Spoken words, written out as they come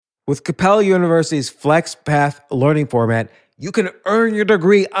With Capella University's FlexPath learning format, you can earn your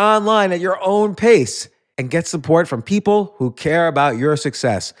degree online at your own pace and get support from people who care about your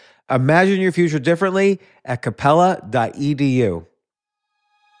success. Imagine your future differently at capella.edu.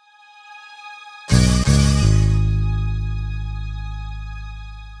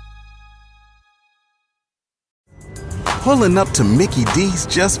 Pulling up to Mickey D's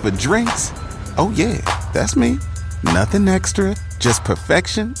just for drinks? Oh yeah, that's me. Nothing extra, just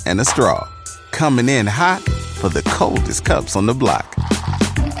perfection and a straw. Coming in hot for the coldest cups on the block.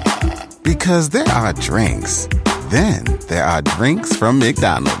 Because there are drinks. Then there are drinks from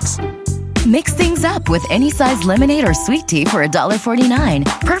McDonald's. Mix things up with any size lemonade or sweet tea for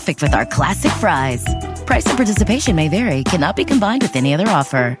 $1.49. Perfect with our classic fries. Price and participation may vary. Cannot be combined with any other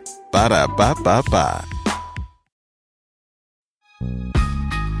offer. Ba-da-ba-ba-ba.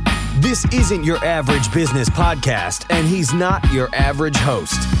 This isn't your average business podcast, and he's not your average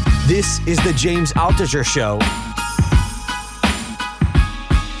host. This is the James Altucher Show.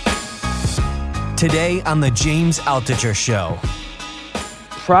 Today on the James Altucher Show.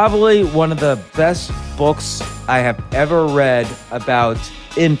 Probably one of the best books I have ever read about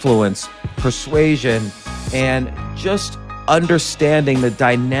influence, persuasion, and just understanding the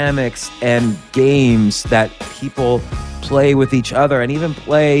dynamics and games that people play with each other and even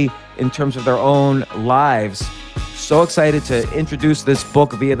play in terms of their own lives. So excited to introduce this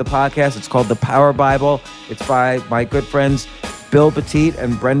book via the podcast. It's called The Power Bible. It's by my good friends Bill Beteet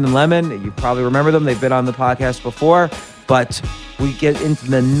and Brendan Lemon. You probably remember them. They've been on the podcast before, but we get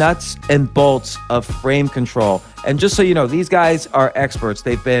into the nuts and bolts of frame control. And just so you know, these guys are experts.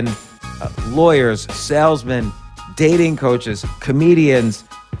 They've been lawyers, salesmen, dating coaches, comedians,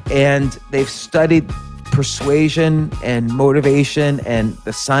 and they've studied persuasion and motivation and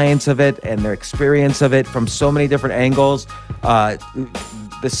the science of it and their experience of it from so many different angles.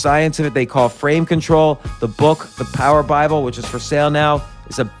 The science of it they call frame control. The book, The Power Bible, which is for sale now,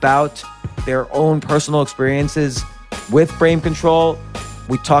 is about their own personal experiences with frame control.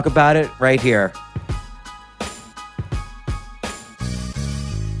 We talk about it right here.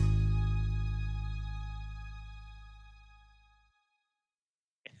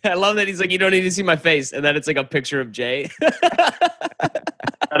 I love that he's like, you don't need to see my face. And then it's like a picture of Jay.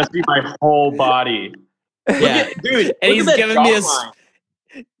 Gotta see my whole body. Yeah, dude. And he's giving me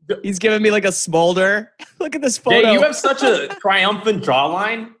he's giving me like a smolder. Look at this photo. Jay, you have such a triumphant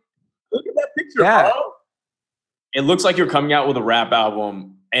jawline. Look at that picture, bro. It looks like you're coming out with a rap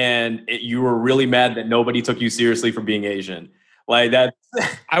album and you were really mad that nobody took you seriously for being Asian. Like that.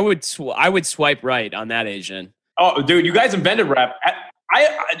 I would swipe right on that Asian. Oh, dude, you guys invented rap.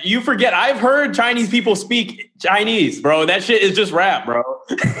 You forget, I've heard Chinese people speak Chinese, bro. That shit is just rap, bro.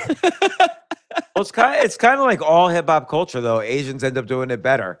 Well, it's kind of like all hip hop culture, though. Asians end up doing it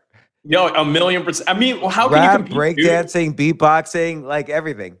better. Yo, 1,000,000%. I mean, well, how can rap, you compete? Breakdancing, beatboxing, like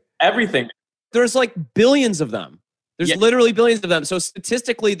everything. Everything. There's like billions of them. There's literally billions of them. So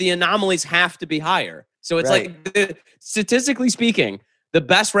statistically, the anomalies have to be higher. So it's like, statistically speaking, the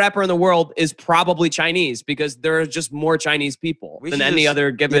best rapper in the world is probably Chinese because there are just more Chinese people than any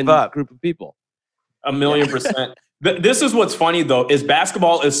other given group of people. 1,000,000%. This is what's funny, though, is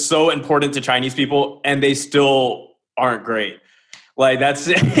basketball is so important to Chinese people and they still aren't great. Like, that's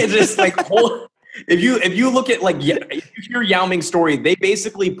it's just like, if you look at, like, if you hear Yao Ming's story, they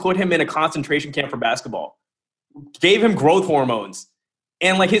basically put him in a concentration camp for basketball, gave him growth hormones.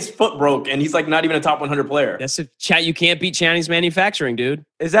 And like his foot broke, and he's like not even a top 100 player. That's you can't beat Chinese manufacturing, dude.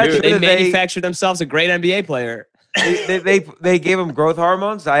 Is that true? They manufactured themselves a great NBA player. They gave him growth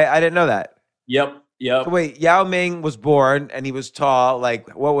hormones? I didn't know that. Yep. So wait, Yao Ming was born, and he was tall.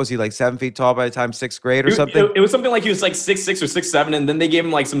 Like, what was he, like 7 feet tall by the time sixth grade or something? It was something like he was like 6'6" or 6'7", and then they gave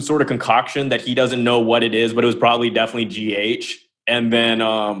him like some sort of concoction that he doesn't know what it is, but it was probably definitely GH. And then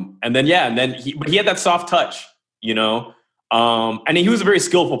he had that soft touch, you know. And he was a very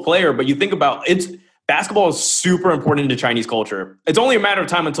skillful player, but you think about basketball is super important to Chinese culture. It's only a matter of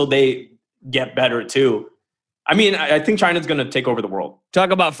time until they get better too. I mean, I think China's going to take over the world.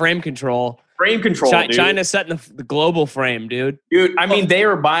 Talk about frame control. Frame control, dude. China's setting the global frame, dude. Dude, I mean, they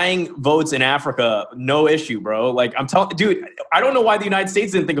are buying votes in Africa. No issue, bro. Like, I'm telling, dude, I don't know why the United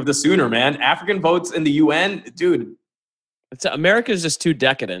States didn't think of this sooner, man. African votes in the UN, dude. America's just too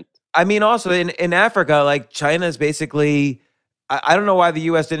decadent. I mean, also in Africa, like China's basically, I don't know why the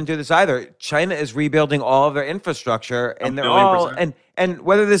U.S. didn't do this either. China is rebuilding all of their infrastructure, and they're all, and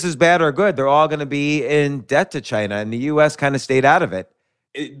whether this is bad or good, they're all going to be in debt to China, and the U.S. kind of stayed out of it.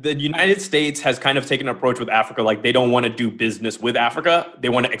 The United States has kind of taken an approach with Africa, like they don't want to do business with Africa. They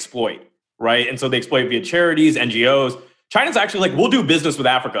want to exploit, right? And so they exploit via charities, NGOs. China's actually like, we'll do business with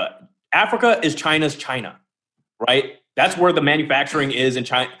Africa. Africa is China's China, right? That's where the manufacturing is in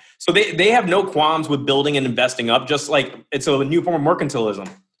China. So they have no qualms with building and investing up, just like it's a new form of mercantilism.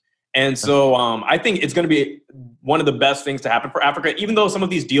 And so I think it's going to be one of the best things to happen for Africa. Even though some of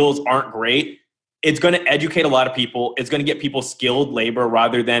these deals aren't great, it's going to educate a lot of people. It's going to get people skilled labor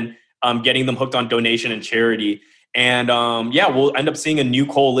rather than getting them hooked on donation and charity. And we'll end up seeing a new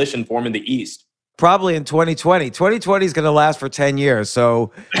coalition form in the East. Probably in 2020. 2020 is going to last for 10 years.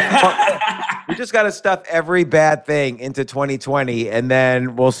 So we just got to stuff every bad thing into 2020, and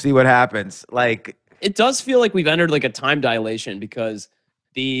then we'll see what happens. Like, it does feel like we've entered like a time dilation, because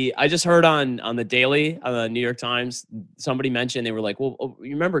I just heard on the Daily, on the New York Times, somebody mentioned, they were like, well,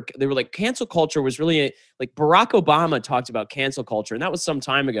 you remember, they were like, cancel culture was really like Barack Obama talked about cancel culture, and that was some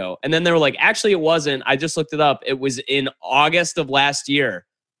time ago. And then they were like, actually, it wasn't. I just looked it up. It was in August of last year.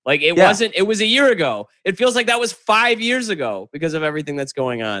 Like it wasn't, it was a year ago. It feels like that was 5 years ago because of everything that's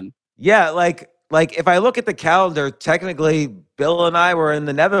going on. Yeah, like if I look at the calendar, technically Bill and I were in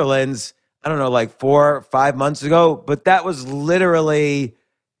the Netherlands, I don't know, like 4 or 5 months ago, but that was literally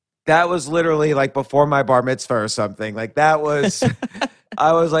like before my bar mitzvah or something. Like that was,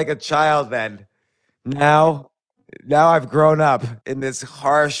 I was like a child then. Now I've grown up in this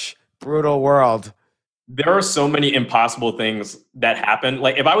harsh, brutal world. There are so many impossible things that happen.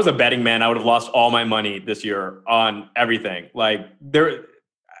 Like if I was a betting man, I would have lost all my money this year on everything. Like we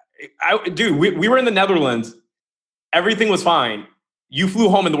were in the Netherlands. Everything was fine. You flew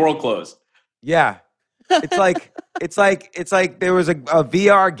home and the world closed. Yeah. It's like there was a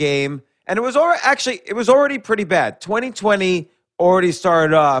VR game, and it was already pretty bad. 2020 already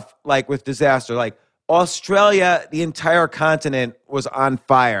started off like with disaster. Like Australia, the entire continent was on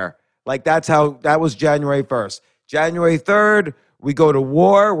fire. Like that was January 1st. January 3rd, we go to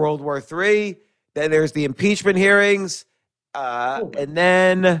war, World War III. Then there's the impeachment hearings, and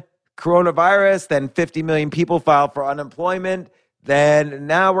then coronavirus. Then 50 million people filed for unemployment. Then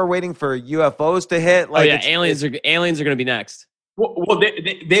now we're waiting for UFOs to hit. Like, aliens are going to be next. Well,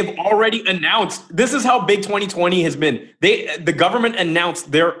 they've already announced. This is how big 2020 has been. The government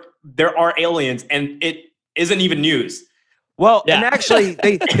announced there are aliens, and it isn't even news. Well, and actually,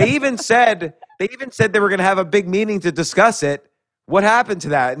 they even said they were going to have a big meeting to discuss it. What happened to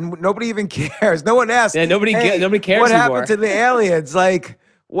that? And nobody even cares. No one asked. Yeah, nobody cares. What anymore. happened to the aliens? Like,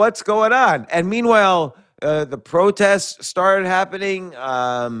 what's going on? And meanwhile, the protests started happening.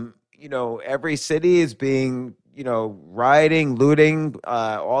 Every city is being, rioting, looting.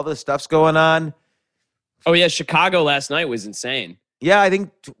 All this stuff's going on. Oh yeah, Chicago last night was insane. Yeah, I think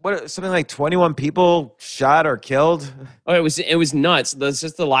something like 21 people shot or killed. Oh, it was nuts.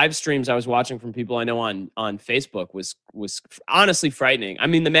 Just the live streams I was watching from people I know on Facebook was honestly frightening. I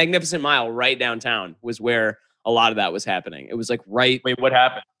mean, the Magnificent Mile right downtown was where a lot of that was happening. It was like right. Wait, what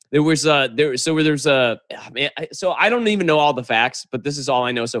happened? So I don't even know all the facts, but this is all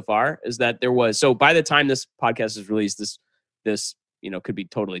I know so far is that there was. So by the time this podcast is released, this could be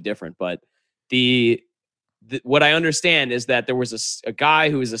totally different. But what I understand is that there was a guy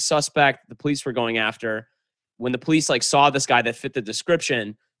who was a suspect the police were going after. When the police saw this guy that fit the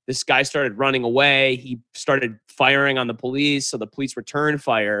description, this guy started running away. He started firing on the police, so the police returned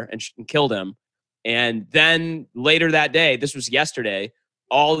fire and killed him. And then later that day, this was yesterday,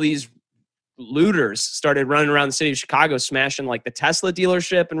 all these looters started running around the city of Chicago, smashing like the Tesla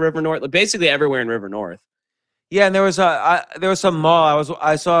dealership in River North, basically everywhere in River North. Yeah, and there was some mall.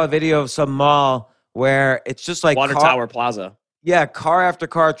 I saw a video of some mall where it's just like Water Tower Plaza. Yeah, car after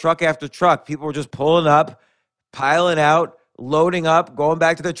car, truck after truck. People were just pulling up, piling out, loading up, going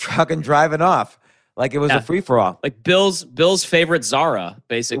back to the truck and driving off. Like it was a free-for-all. Like Bill's favorite Zara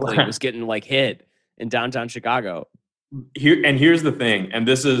basically was getting hit in downtown Chicago. Here's the thing, and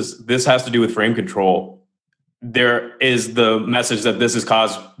this has to do with frame control. There is the message that this is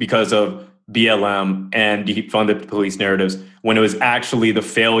caused because of BLM and defunded police narratives, when it was actually the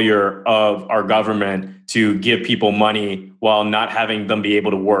failure of our government to give people money while not having them be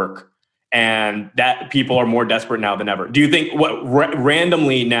able to work. And that people are more desperate now than ever. Do you think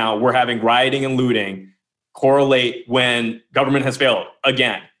randomly now we're having rioting and looting correlate when government has failed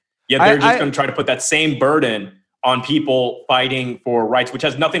again? Yet they're just going to try to put that same burden on people fighting for rights, which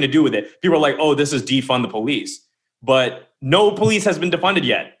has nothing to do with it. People are like, oh, this is defund the police. But no police has been defunded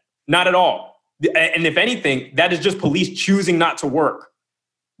yet. Not at all. And if anything, that is just police choosing not to work.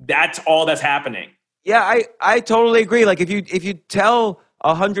 That's all that's happening. Yeah, I totally agree. Like if you tell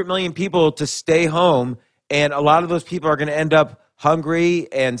 100 million people to stay home, and a lot of those people are going to end up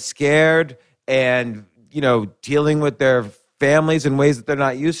hungry and scared and, dealing with their families in ways that they're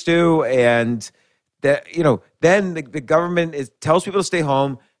not used to, and that, then the government tells people to stay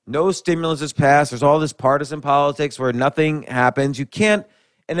home. No stimulus is passed. There's all this partisan politics where nothing happens. You can't,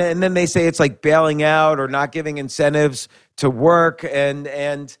 and then they say it's like bailing out or not giving incentives to work, and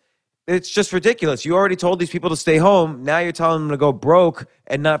it's just ridiculous. You already told these people to stay home. Now you're telling them to go broke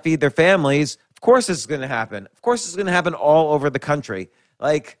and not feed their families. Of course this is going to happen. Of course it's going to happen all over the country.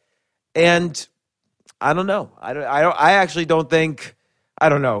 And I don't know. I actually don't think. I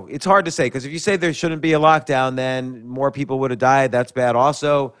don't know. It's hard to say, because if you say there shouldn't be a lockdown, then more people would have died. That's bad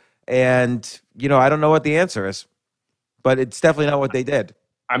also. And, I don't know what the answer is, but it's definitely not what they did.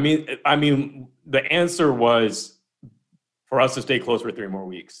 I mean, the answer was for us to stay closed for 3 more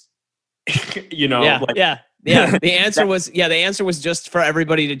weeks. Yeah. The answer was just for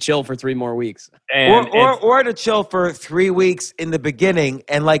everybody to chill for 3 more weeks. Or to chill for 3 weeks in the beginning,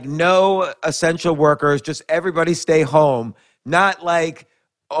 and no essential workers, just everybody stay home. Not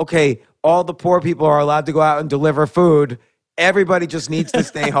okay, all the poor people are allowed to go out and deliver food. Everybody just needs to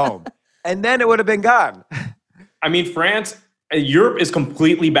stay home. And then it would have been gone. I mean, Europe is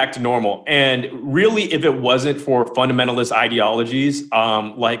completely back to normal. And really, if it wasn't for fundamentalist ideologies,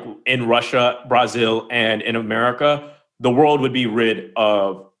 like in Russia, Brazil, and in America, the world would be rid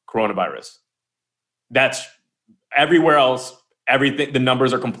of coronavirus. That's everywhere else. Everything, the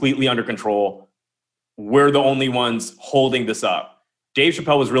numbers are completely under control. We're the only ones holding this up. Dave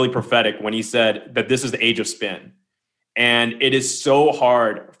Chappelle was really prophetic when he said that this is the age of spin. And it is so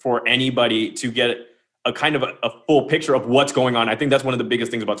hard for anybody to get a kind of a full picture of what's going on. I think that's one of the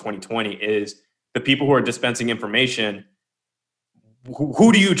biggest things about 2020 is the people who are dispensing information.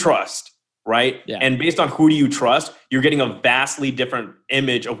 Who do you trust, right? Yeah. And based on who do you trust, you're getting a vastly different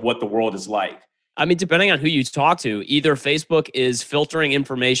image of what the world is like. I mean, depending on who you talk to, either Facebook is filtering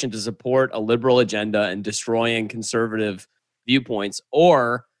information to support a liberal agenda and destroying conservative viewpoints,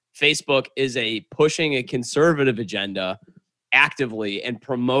 or Facebook is pushing a conservative agenda actively and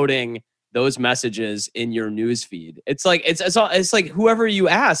promoting those messages in your news feed. It's like whoever you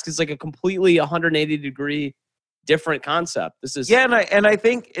ask is like a completely 180-degree different concept. This is and I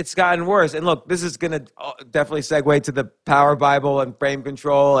think it's gotten worse. And look, this is going to definitely segue to the Power Bible and frame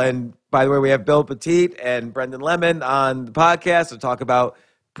control. And by the way, we have Bill Beteet and Brendan Lemon on the podcast to talk about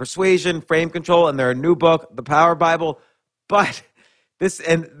persuasion, frame control, and their new book, The Power Bible. But this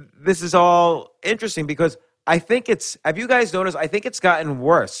is all interesting because I think have you guys noticed? I think it's gotten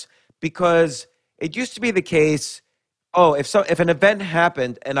worse, because it used to be the case, if an event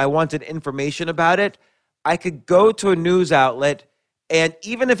happened and I wanted information about it, I could go to a news outlet, and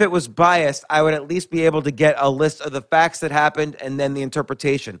even if it was biased, I would at least be able to get a list of the facts that happened and then the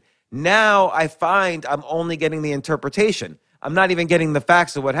interpretation. Now I find I'm only getting the interpretation. I'm not even getting the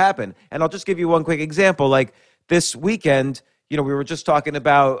facts of what happened. And I'll just give you one quick example. Like this weekend, we were just talking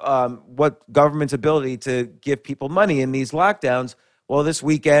about what government's ability to give people money in these lockdowns. Well, this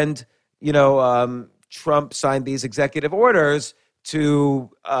weekend, Trump signed these executive orders to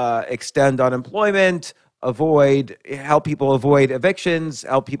extend unemployment, help people avoid evictions,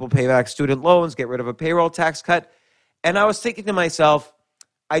 help people pay back student loans, get rid of a payroll tax cut. And I was thinking to myself,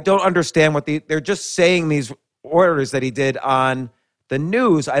 I don't understand they're just saying these orders that he did on the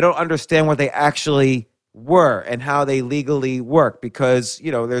news. I don't understand what they actually were and how they legally work, because,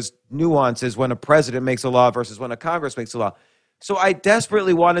 there's nuances when a president makes a law versus when a Congress makes a law. So I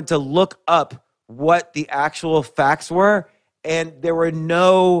desperately wanted to look up what the actual facts were, and there was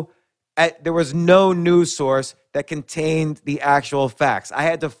no news source that contained the actual facts. I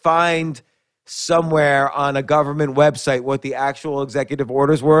had to find somewhere on a government website what the actual executive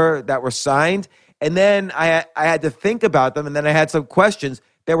orders were that were signed, and then I had to think about them, and then I had some questions.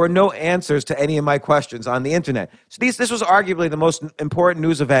 There were no answers to any of my questions on the internet. So this was arguably the most important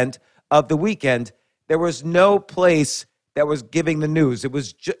news event of the weekend. There was no place that was giving the news.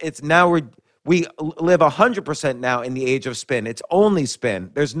 It's now we live 100% now in the age of spin. It's only spin.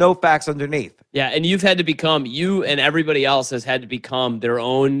 There's no facts underneath. Yeah, and you and everybody else has had to become their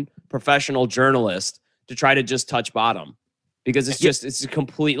own professional journalist to try to just touch bottom, because it's a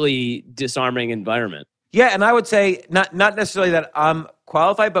completely disarming environment. Yeah, and I would say not necessarily that I'm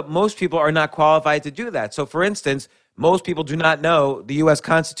qualified, but most people are not qualified to do that. So, for instance, most people do not know the U.S.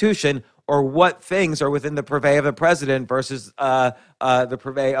 Constitution or what things are within the purvey of the president versus the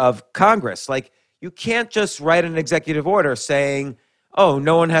purvey of Congress. Like, you can't just write an executive order saying, oh,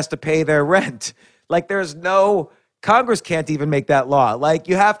 no one has to pay their rent. Like, Congress can't even make that law. Like,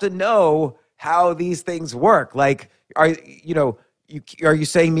 you have to know how these things work. Like, are you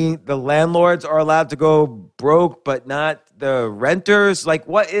saying the landlords are allowed to go broke, but not the renters? Like,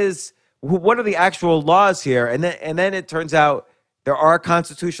 what are the actual laws here? And then it turns out there are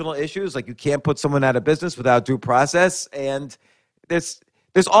constitutional issues, like you can't put someone out of business without due process, and there's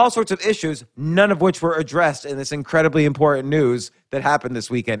all sorts of issues, none of which were addressed in this incredibly important news that happened this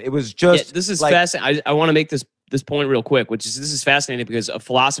weekend. It was just this is fascinating. I want to make this point real quick, which is this is fascinating because a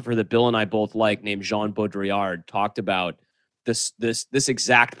philosopher that Bill and I both like named Jean Baudrillard talked about this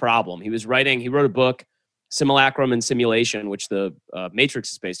exact problem. He wrote a book, Simulacrum and Simulation, which the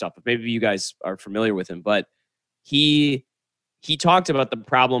Matrix is based off of. Maybe you guys are familiar with him, but he talked about the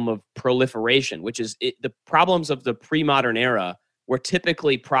problem of proliferation, which is the problems of the pre-modern era were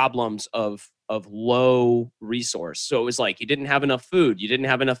typically problems of low resource. So it was like you didn't have enough food, you didn't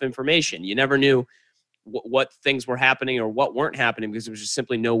have enough information, you never knew what things were happening or what weren't happening because there was just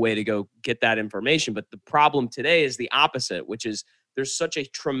simply no way to go get that information. But the problem today is the opposite, which is there's such a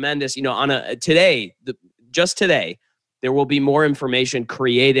tremendous, just today, there will be more information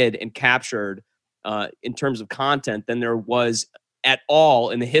created and captured in terms of content than there was at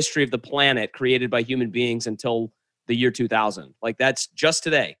all in the history of the planet created by human beings until the year 2000. Like that's just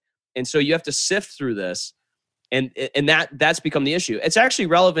today. And so you have to sift through this. And that's become the issue. It's actually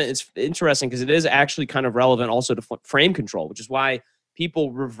relevant. It's interesting because it is actually kind of relevant also to frame control, which is why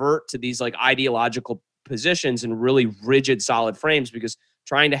people revert to these like ideological positions and really rigid, solid frames, because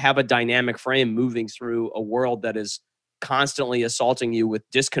trying to have a dynamic frame moving through a world that is constantly assaulting you with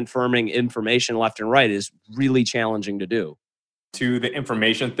disconfirming information left and right is really challenging to do. To the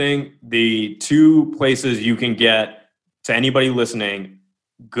information thing, the two places you can get, to anybody listening,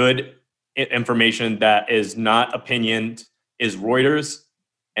 good information that is not opinion is Reuters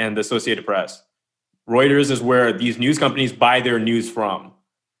and the Associated Press. Reuters is where these news companies buy their news from.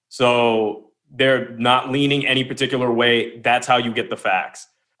 So they're not leaning any particular way. That's how you get the facts.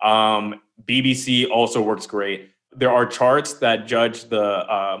 BBC also works great. There are charts that judge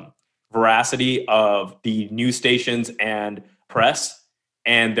the veracity of the news stations and press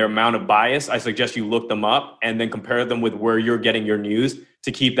and their amount of bias. I suggest you look them up and then compare them with where you're getting your news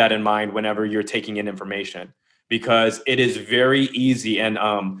to keep that in mind whenever you're taking in information, because it is very easy. And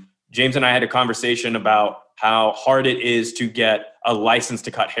James and I had a conversation about how hard it is to get a license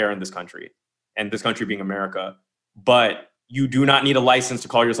to cut hair in this country, and this country being America. But you do not need a license to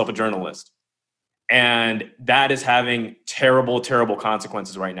call yourself a journalist. And that is having terrible, terrible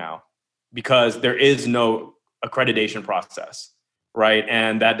consequences right now because there is no accreditation process. Right.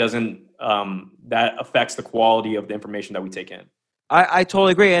 And that that affects the quality of the information that we take in. I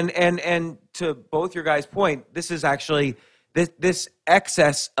totally agree. And to both your guys' point, this is actually this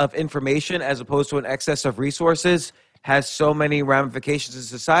excess of information as opposed to an excess of resources has so many ramifications in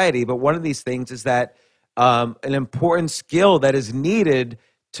society. But one of these things is that an important skill that is needed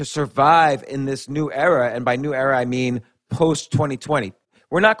to survive in this new era, and by new era, I mean post-2020.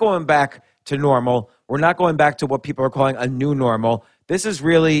 We're not going back to normal. We're not going back to what people are calling a new normal. This is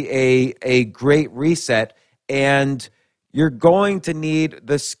really a great reset, and you're going to need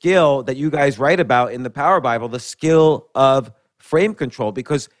the skill that you guys write about in the Power Bible, the skill of frame control,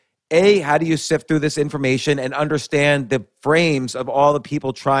 because A, how do you sift through this information and understand the frames of all the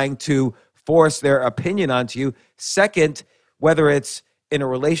people trying to force their opinion onto you? Second, whether it's in a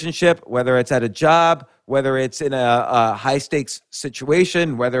relationship, whether it's at a job, whether it's in a high-stakes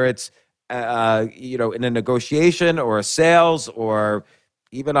situation, whether it's in a negotiation or a sales or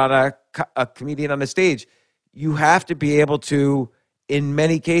even on a comedian on a stage, you have to be able to, in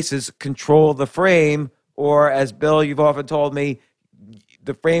many cases, control the frame, or as Bill, you've often told me,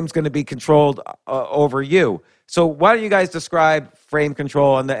 the frame's going to be controlled over you. So why don't you guys describe frame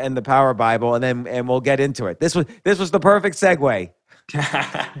control and the Power Bible, and we'll get into it. This was the perfect segue.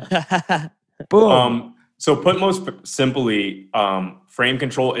 Boom. So put most simply, frame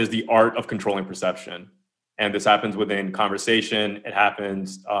control is the art of controlling perception. And this happens within conversation. It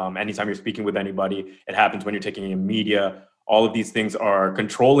happens anytime you're speaking with anybody. It happens when you're taking in media. All of these things are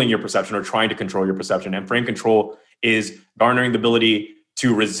controlling your perception or trying to control your perception. And frame control is garnering the ability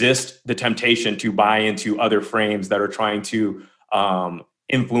to resist the temptation to buy into other frames that are trying to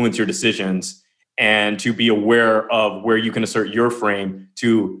influence your decisions, and to be aware of where you can assert your frame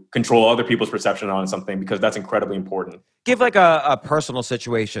to control other people's perception on something, because that's incredibly important. Give like a personal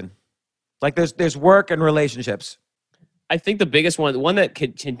situation. Like there's work and relationships. I think the biggest one, the one that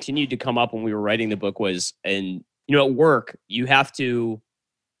continued to come up when we were writing the book was, at work, you have to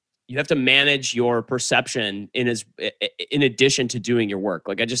manage your perception in addition to doing your work.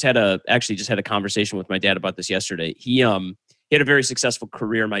 Like I just had a conversation with my dad about this yesterday. He had a very successful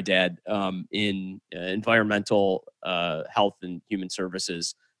career, my dad, in environmental health and human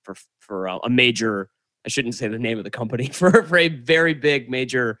services for a major, I shouldn't say the name of the company, for a very big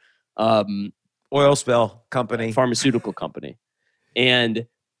major oil spill company, pharmaceutical company. And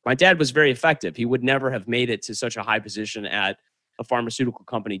my dad was very effective. He would never have made it to such a high position at a pharmaceutical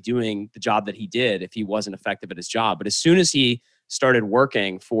company doing the job that he did if he wasn't effective at his job. But as soon as he started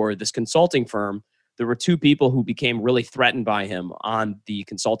working for this consulting firm, there were two people who became really threatened by him on the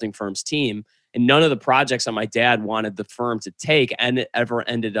consulting firm's team. And none of the projects that my dad wanted the firm to take and ever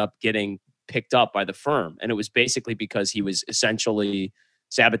ended up getting picked up by the firm. And it was basically because he was essentially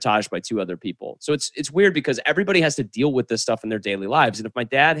sabotaged by two other people. So it's weird because everybody has to deal with this stuff in their daily lives. And if my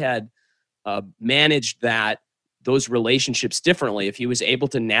dad had managed those relationships differently, if he was able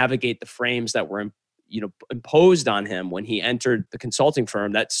to navigate the frames that were imposed on him when he entered the consulting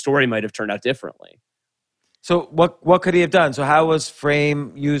firm, that story might have turned out differently. So what could he have done? So how was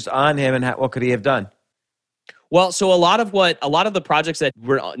frame used on him, and what could he have done? Well, so a lot of the projects that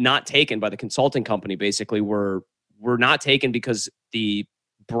were not taken by the consulting company basically were not taken because the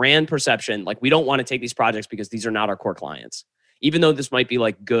brand perception, like, we don't want to take these projects because these are not our core clients, even though this might be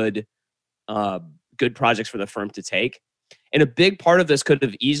like good projects for the firm to take. And a big part of this could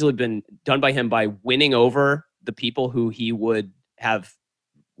have easily been done by him by winning over the people who he would have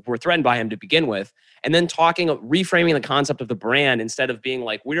were threatened by him to begin with, and then reframing the concept of the brand instead of being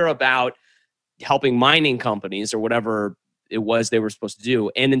like, we're about helping mining companies or whatever it was they were supposed to do.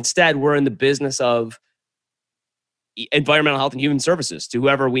 And instead, we're in the business of environmental health and human services to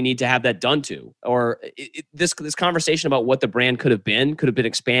whoever we need to have that done to. Or this conversation about what the brand could have been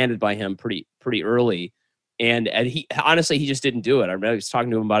expanded by him pretty early. And he honestly, he just didn't do it. I was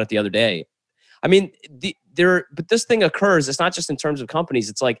talking to him about it the other day. I mean, but this thing occurs. It's not just in terms of companies.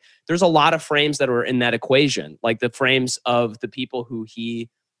 It's like there's a lot of frames that are in that equation, like the frames of the people who he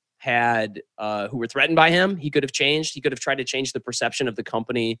had, who were threatened by him. He could have changed. He could have tried to change the perception of the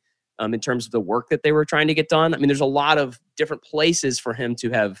company in terms of the work that they were trying to get done. I mean, there's a lot of different places for him to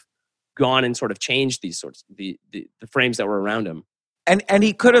have gone and sort of changed these sorts of the frames that were around him. And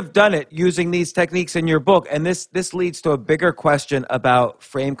he could have done it using these techniques in your book. And this leads to a bigger question about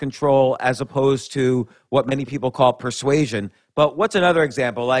frame control as opposed to what many people call persuasion. But what's another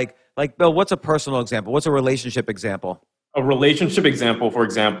example? Like Bill, what's a personal example? What's a relationship example? A relationship example, for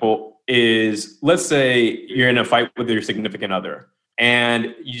example, is, let's say you're in a fight with your significant other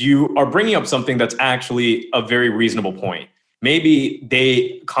and you are bringing up something that's actually a very reasonable point. Maybe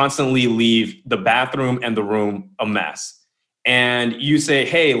they constantly leave the bathroom and the room a mess. And you say,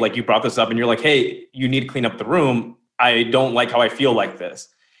 hey, like, you brought this up and you're like, hey, you need to clean up the room. I don't like how I feel like this.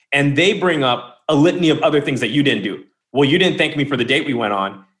 And they bring up a litany of other things that you didn't do. Well, you didn't thank me for the date we went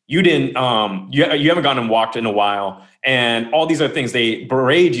on. You didn't, you haven't gone and walked in a while. And all these other things, they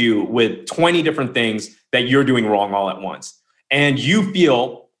berate you with 20 different things that you're doing wrong all at once. And you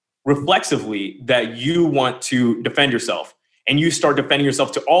feel reflexively that you want to defend yourself. And you start defending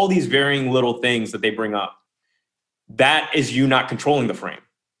yourself to all these varying little things that they bring up. That is you not controlling the frame.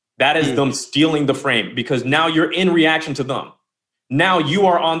 That is them stealing the frame, because now you're in reaction to them. Now you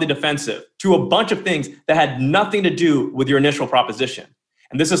are on the defensive to a bunch of things that had nothing to do with your initial proposition.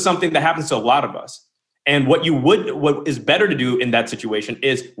 And this is something that happens to a lot of us. And what is better to do in that situation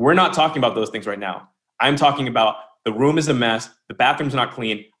is, we're not talking about those things right now. I'm talking about the room is a mess. The bathroom's not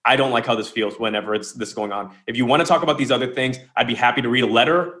clean. I don't like how this feels whenever this is going on. If you want to talk about these other things, I'd be happy to read a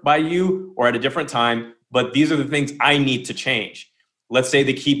letter by you or at a different time. But these are the things I need to change. Let's say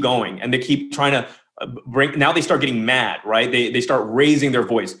they keep going and they keep trying to now they start getting mad, right? They start raising their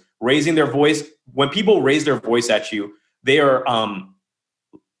voice. When people raise their voice at you, they are,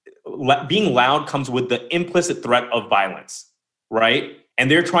 being loud comes with the implicit threat of violence, right? And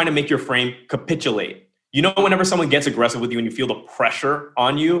they're trying to make your frame capitulate. You know, whenever someone gets aggressive with you and you feel the pressure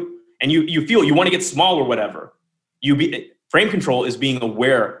on you and you feel you want to get small or whatever, frame control is being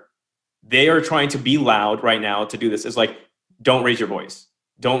aware they are trying to be loud right now to do this. It's like, don't raise your voice.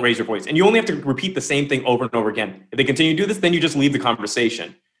 Don't raise your voice. And you only have to repeat the same thing over and over again. If they continue to do this, then you just leave the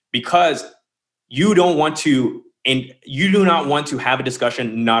conversation, because you do not want to have a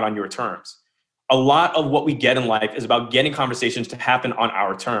discussion not on your terms. A lot of what we get in life is about getting conversations to happen on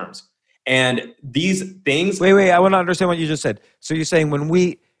our terms. And these things... Wait, I want to understand what you just said. So you're saying when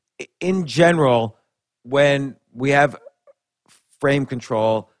we have frame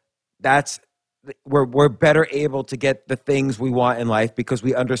control, we're better able to get the things we want in life because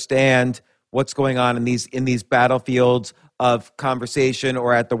we understand what's going on in these battlefields of conversation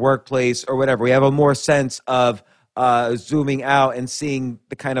or at the workplace or whatever. We have a more sense of zooming out and seeing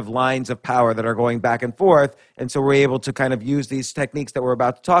the kind of lines of power that are going back and forth. And so we're able to kind of use these techniques that we're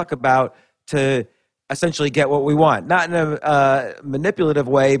about to talk about to essentially get what we want. Not in a manipulative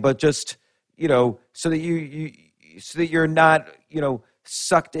way, but just, so that you're not,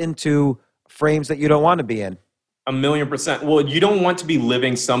 sucked into frames that you don't want to be in. 1,000,000%. Well, you don't want to be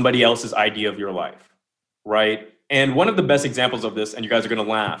living somebody else's idea of your life, right? And one of the best examples of this, and you guys are going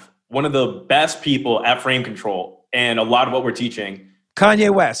to laugh, one of the best people at Frame Control and a lot of what we're teaching.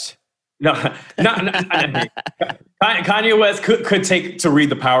 Kanye West. No, Kanye West could take to read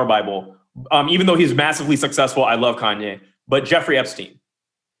the Power Bible. Even though he's massively successful, I love Kanye. But Jeffrey Epstein.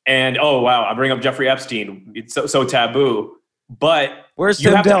 And oh, wow, I bring up Jeffrey Epstein. It's so taboo. But where's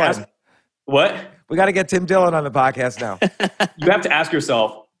Tim Dillon? What? We got to get Tim Dillon on the podcast now. You have to ask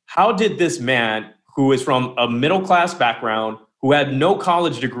yourself, how did this man who is from a middle-class background, who had no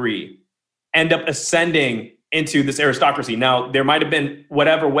college degree, end up ascending into this aristocracy? Now, there might have been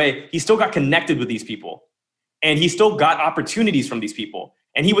whatever way, he still got connected with these people. And he still got opportunities from these people.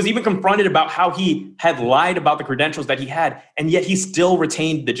 And he was even confronted about how he had lied about the credentials that he had, and yet he still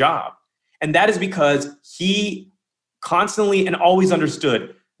retained the job. And that is because he constantly and always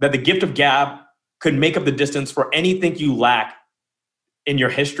understood that the gift of gab could make up the distance for anything you lack in your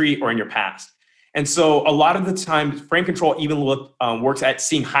history or in your past. And so a lot of the time, Frame Control even works at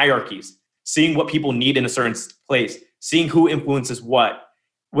seeing hierarchies, seeing what people need in a certain place, seeing who influences what.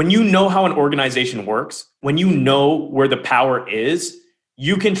 When you know how an organization works, when you know where the power is,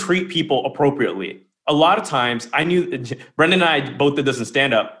 you can treat people appropriately. A lot of times, I knew, Brendan and I both did this in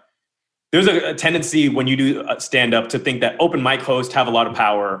stand-up. There's a tendency when you do stand-up to think that open mic hosts have a lot of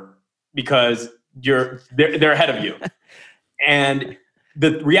power because they're ahead of you. And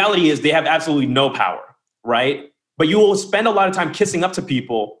the reality is they have absolutely no power, right? But you will spend a lot of time kissing up to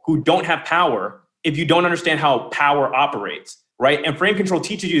people who don't have power if you don't understand how power operates. Right? And Frame Control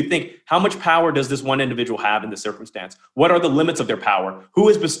teaches you to think, how much power does this one individual have in this circumstance? What are the limits of their power? Who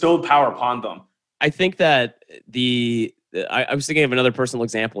has bestowed power upon them? I think that I was thinking of another personal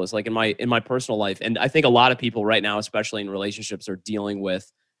example is like in my personal life. And I think a lot of people right now, especially in relationships, are dealing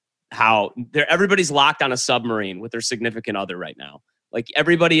with how everybody's locked on a submarine with their significant other right now. Like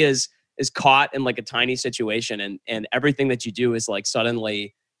everybody is caught in like a tiny situation, and everything that you do is like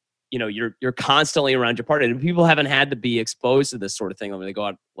suddenly, you're constantly around your partner. And people haven't had to be exposed to this sort of thing when they go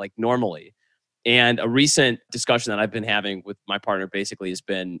out like normally. And a recent discussion that I've been having with my partner basically has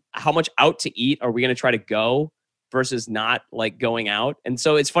been, how much out to eat are we going to try to go versus not like going out? And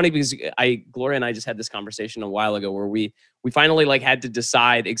so it's funny because Gloria and I just had this conversation a while ago where we finally like had to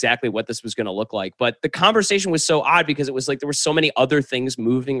decide exactly what this was going to look like. But the conversation was so odd because it was like there were so many other things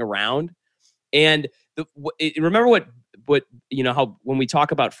moving around. And remember what how when we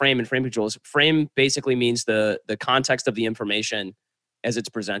talk about frame and frame controls, frame basically means the context of the information as it's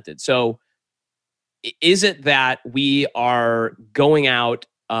presented. So is it that we are going out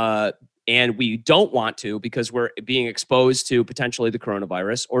and we don't want to because we're being exposed to potentially the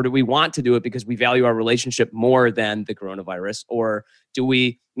coronavirus, or do we want to do it because we value our relationship more than the coronavirus, or do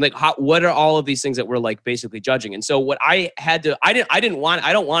we what are all of these things that we're like basically judging? And so what I don't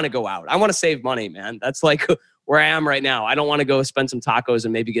want to go out. I want to save money, man. That's like where I am right now. I don't want to go spend some tacos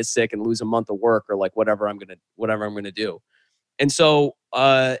and maybe get sick and lose a month of work or like whatever I'm gonna do. And so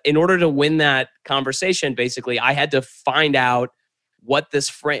in order to win that conversation, basically, I had to find out what this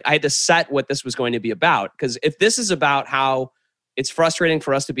frame, I had to set what this was going to be about. Because if this is about how it's frustrating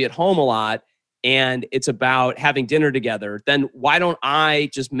for us to be at home a lot and it's about having dinner together, then why don't I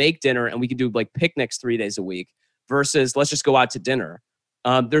just make dinner and we can do like picnics 3 days a week versus let's just go out to dinner.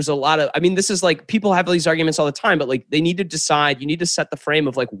 There's a lot of, this is like, people have these arguments all the time, but like they need to decide, you need to set the frame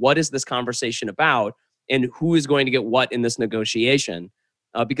of like, what is this conversation about and who is going to get what in this negotiation?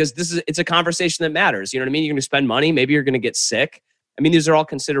 Because it's a conversation that matters. You know what I mean? You're going to spend money. Maybe you're going to get sick. These are all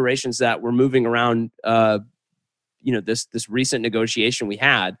considerations that we're moving around, this recent negotiation we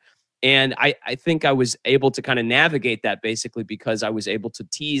had. And I think I was able to kind of navigate that basically because I was able to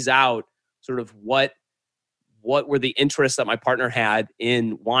tease out sort of what were the interests that my partner had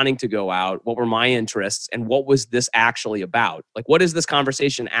in wanting to go out, what were my interests, and what was this actually about? Like, what is this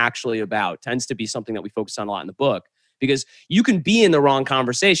conversation actually about? Tends to be something that we focus on a lot in the book. Because you can be in the wrong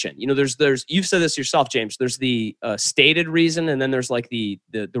conversation. There's you've said this yourself, James. There's the stated reason, and then there's like the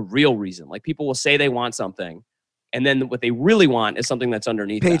real reason. Like people will say they want something, and then what they really want is something that's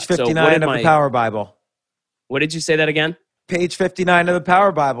underneath. Page 59 of the Power Bible. What did you say that again? Page 59 of the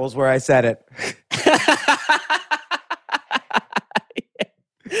Power Bible is where I said it.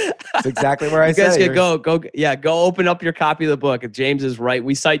 That's exactly where I said it. You guys can go open up your copy of the book. If James is right,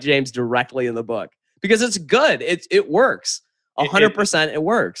 we cite James directly in the book. Because it's good. It works. 100% it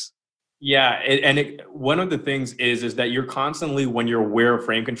works. Yeah. One of the things is that you're constantly, when you're aware of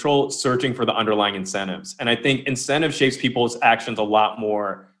frame control, searching for the underlying incentives. And I think incentive shapes people's actions a lot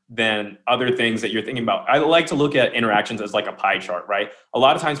more than other things that you're thinking about. I like to look at interactions as like a pie chart, right? A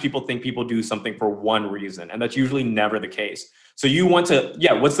lot of times people think people do something for one reason, and that's usually never the case. So you want to,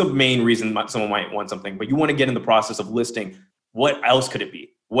 what's the main reason someone might want something? But you want to get in the process of listing, what else could it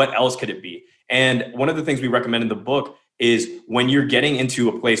be? What else could it be? And one of the things we recommend in the book is when you're getting into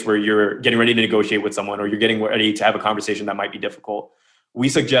a place where you're getting ready to negotiate with someone, or you're getting ready to have a conversation that might be difficult, we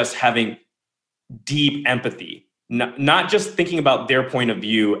suggest having deep empathy. Not just thinking about their point of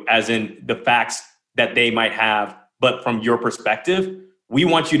view as in the facts that they might have, but from your perspective. We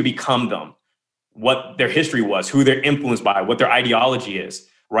want you to become them, what their history was, who they're influenced by, what their ideology is,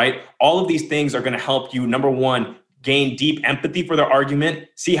 right? All of these things are going to help you, number one, gain deep empathy for their argument,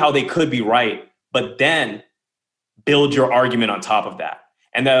 see how they could be right, but then build your argument on top of that.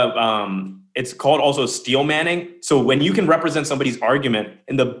 And it's called also steel manning. So when you can represent somebody's argument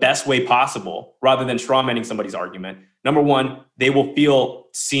in the best way possible, rather than straw manning somebody's argument, number one, they will feel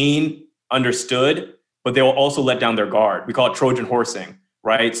seen, understood, but they will also let down their guard. We call it Trojan horsing,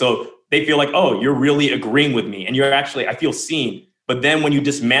 right? So they feel like, oh, you're really agreeing with me. And you're actually, I feel seen. But then when you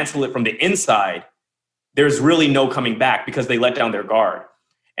dismantle it from the inside, there's really no coming back because they let down their guard.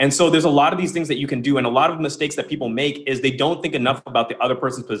 And so there's a lot of these things that you can do. And a lot of mistakes that people make is they don't think enough about the other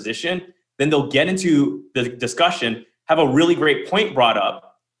person's position. Then they'll get into the discussion, have a really great point brought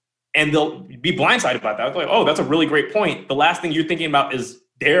up, and they'll be blindsided by that. It's like, oh, that's a really great point. The last thing you're thinking about is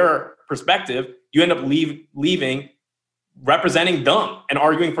their perspective. You end up leaving representing them and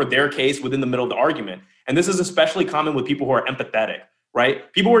arguing for their case within the middle of the argument. And this is especially common with people who are empathetic,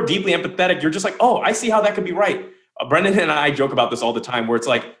 right? People who are deeply empathetic, you're just like, oh, I see how that could be right. Brendan and I joke about this all the time, where it's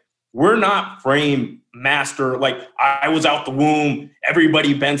like, we're not frame master, like I was out the womb,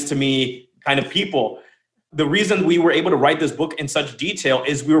 everybody bends to me kind of people. The reason we were able to write this book in such detail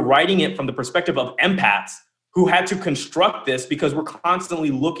is we were writing it from the perspective of empaths who had to construct this because we're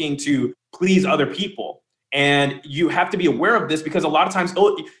constantly looking to please other people. And you have to be aware of this because a lot of times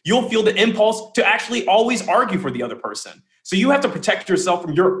you'll feel the impulse to actually always argue for the other person. So you have to protect yourself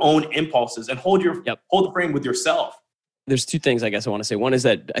from your own impulses and hold the frame with yourself. There's two things I guess I want to say. One is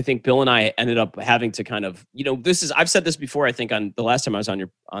that I think Bill and I ended up having to kind of, I've said this before, I think on the last time I was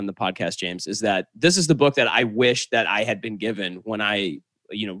on the podcast, James, is that this is the book that I wish that I had been given when I,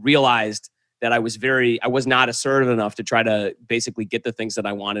 realized that I was not assertive enough to try to basically get the things that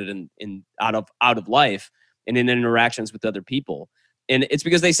I wanted in out of life and in interactions with other people. And it's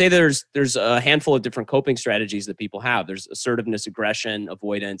because they say there's a handful of different coping strategies that people have. There's assertiveness, aggression,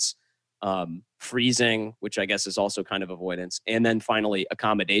 avoidance, freezing, which I guess is also kind of avoidance. And then finally,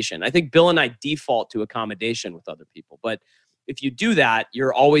 accommodation. I think Bill and I default to accommodation with other people. But if you do that,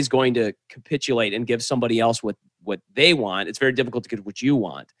 you're always going to capitulate and give somebody else what they want. It's very difficult to get what you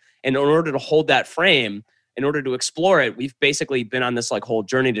want. And in order to hold that frame, in order to explore it, we've basically been on this whole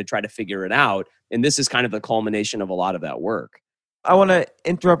journey to try to figure it out. And this is kind of the culmination of a lot of that work. I want to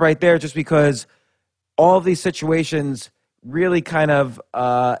interrupt right there just because all of these situations really kind of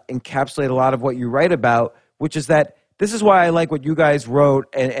encapsulate a lot of what you write about, which is that this is why I like what you guys wrote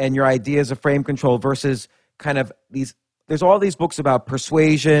and your ideas of frame control versus kind of these. There's all these books about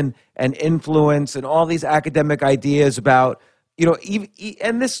persuasion and influence and all these academic ideas about,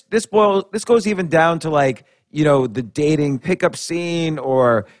 and this goes even down to the dating pickup scene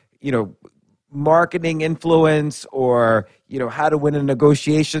or, marketing influence or, how to win a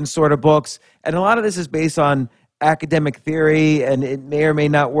negotiation sort of books. And a lot of this is based on academic theory and it may or may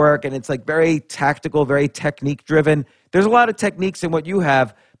not work. And it's very tactical, very technique driven. There's a lot of techniques in what you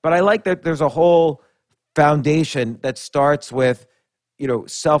have, but I like that there's a whole foundation that starts with,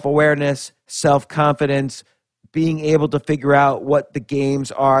 self-awareness, self-confidence, being able to figure out what the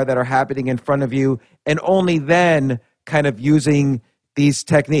games are that are happening in front of you, and only then kind of using these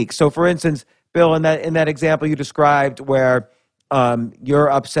techniques. So for instance, Bill, in that example you described where you're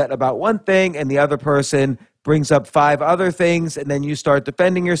upset about one thing and the other person brings up 5 other things and then you start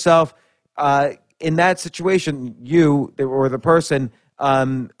defending yourself, in that situation, you or the person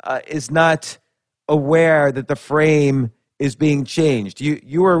is not aware that the frame is being changed.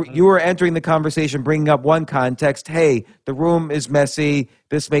 You were entering the conversation, bringing up one context. Hey, the room is messy.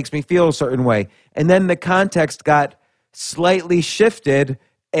 This makes me feel a certain way. And then the context got slightly shifted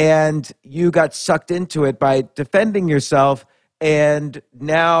and you got sucked into it by defending yourself. And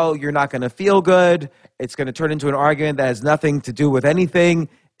now you're not going to feel good. It's going to turn into an argument that has nothing to do with anything.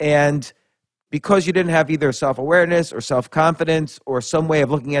 And because you didn't have either self-awareness or self-confidence or some way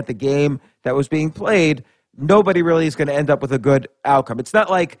of looking at the game that was being played, nobody really is going to end up with a good outcome. It's not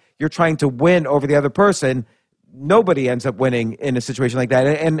like you're trying to win over the other person. Nobody ends up winning in a situation like that.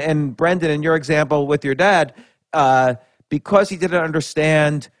 And Brendan, in your example with your dad, because he didn't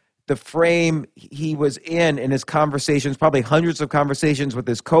understand the frame he was in his conversations, probably hundreds of conversations with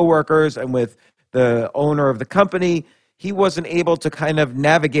his coworkers and with the owner of the company, he wasn't able to kind of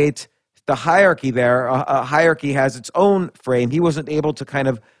navigate the hierarchy there. A hierarchy has its own frame. He wasn't able to kind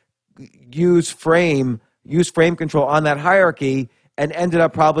of use frame control on that hierarchy, and ended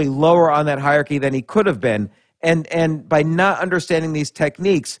up probably lower on that hierarchy than he could have been. And by not understanding these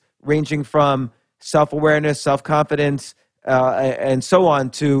techniques, ranging from self-awareness, self-confidence, and so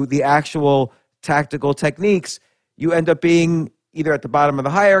on, to the actual tactical techniques, you end up being either at the bottom of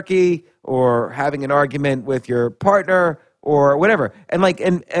the hierarchy or having an argument with your partner or whatever. And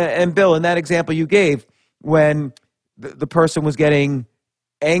and Bill, in that example you gave, when the person was getting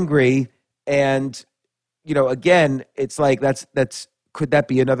angry, and again, it's like that's could that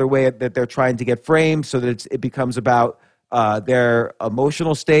be another way that they're trying to get framed so that it becomes about their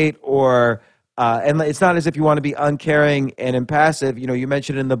emotional state, or and it's not as if you want to be uncaring and impassive. You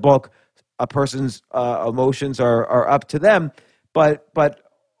mentioned in the book a person's emotions are up to them, but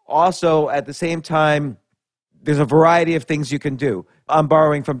also at the same time, there's a variety of things you can do. I'm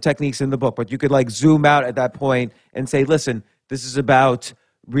borrowing from techniques in the book, but you could zoom out at that point and say, listen, this is about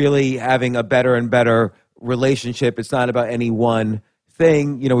really having a better and better relationship. It's not about any one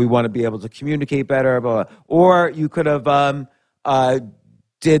thing. We want to be able to communicate better. Blah, blah. Or you could have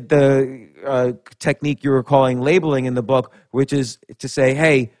did the technique you were calling labeling in the book, which is to say,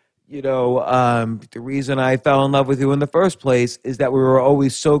 hey, the reason I fell in love with you in the first place is that we were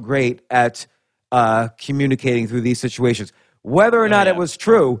always so great at communicating through these situations. Whether or not it was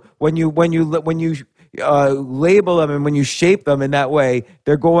true, when you label them and when you shape them in that way,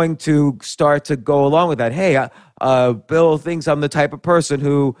 they're going to start to go along with that. Hey, Bill thinks I'm the type of person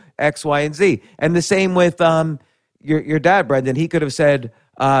who X, Y, and Z. And the same with your dad, Brendan. He could have said,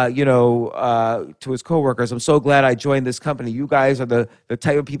 to his coworkers, I'm so glad I joined this company. You guys are the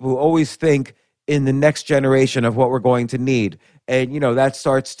type of people who always think in the next generation of what we're going to need. And, that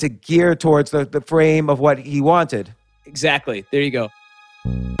starts to gear towards the frame of what he wanted. Exactly. There you go.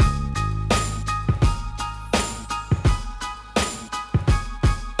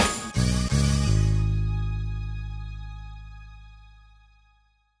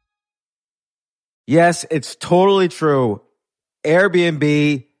 Yes, it's totally true.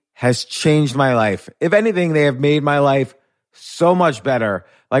 Airbnb has changed my life. If anything, they have made my life so much better.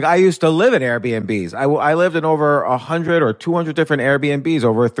 I used to live in Airbnbs. I lived in over 100 or 200 different Airbnbs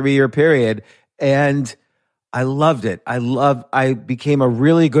over a 3-year period, and I loved it. I became a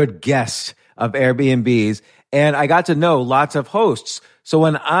really good guest of Airbnbs, and I got to know lots of hosts. So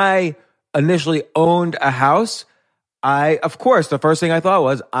when I initially owned a house, of course, the first thing I thought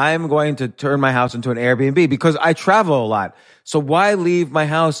was, I'm going to turn my house into an Airbnb because I travel a lot. So why leave my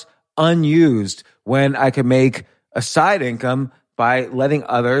house unused when I could make a side income by letting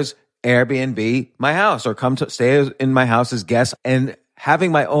others Airbnb my house or come to stay in my house as guests? And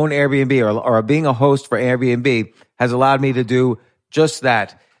having my own Airbnb or being a host for Airbnb has allowed me to do just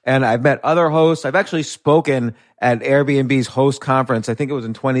that. And I've met other hosts. I've actually spoken at Airbnb's host conference. I think it was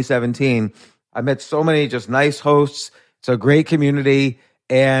in 2017. I met so many just nice hosts. It's a great community.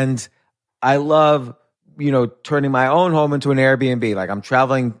 And I love, turning my own home into an Airbnb. I'm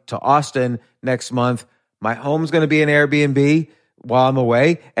traveling to Austin next month. My home's going to be an Airbnb while I'm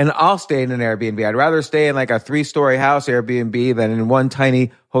away, and I'll stay in an Airbnb. I'd rather stay in a 3-story house Airbnb than in one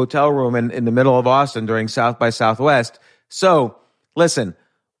tiny hotel room in the middle of Austin during South by Southwest. So listen,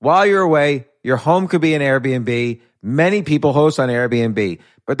 while you're away, your home could be an Airbnb. Many people host on Airbnb,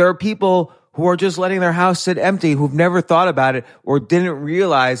 but there are people who are just letting their house sit empty, who've never thought about it or didn't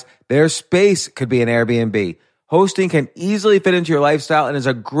realize their space could be an Airbnb. Hosting can easily fit into your lifestyle and is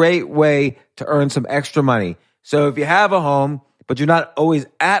a great way to earn some extra money. So if you have a home, but you're not always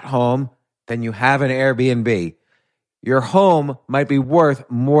at home, then you have an Airbnb. Your home might be worth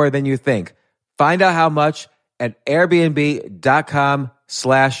more than you think. Find out how much at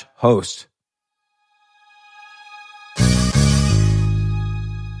airbnb.com/host.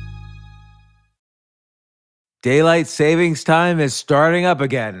 Daylight savings time is starting up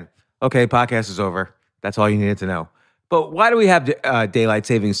again. Okay, podcast is over. That's all you needed to know. But why do we have daylight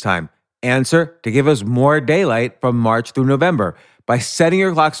savings time? Answer: to give us more daylight from March through November. By setting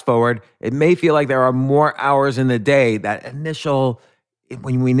your clocks forward, it may feel like there are more hours in the day when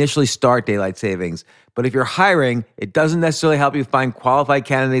we initially start daylight savings. But if you're hiring, it doesn't necessarily help you find qualified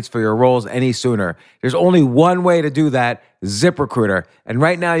candidates for your roles any sooner. There's only one way to do that: ZipRecruiter. And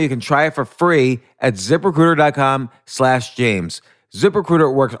right now you can try it for free at ZipRecruiter.com/James.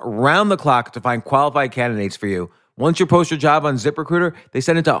 ZipRecruiter works around the clock to find qualified candidates for you. Once you post your job on ZipRecruiter, they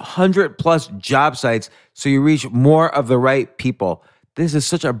send it to 100 plus job sites so you reach more of the right people. this is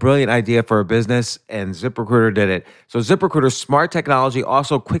such a brilliant idea for a business, and ZipRecruiter did it. So ZipRecruiter's smart technology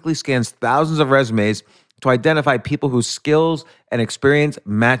also quickly scans thousands of resumes to identify people whose skills and experience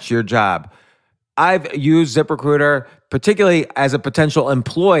match your job. I've used ZipRecruiter, particularly as a potential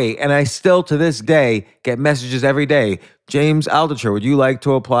employee, and I still to this day get messages every day. James Altucher, would you like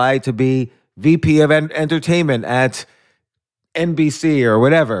to apply to be VP of Entertainment at NBC or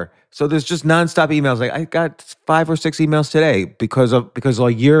whatever? So there's just nonstop emails. Like I got 5 or 6 emails today because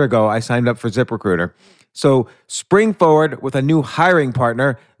a year ago I signed up for ZipRecruiter. So spring forward with a new hiring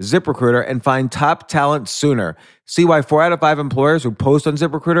partner, ZipRecruiter, and find top talent sooner. See why 4 out of 5 employers who post on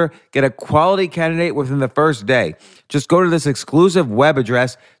ZipRecruiter get a quality candidate within the first day. Just go to this exclusive web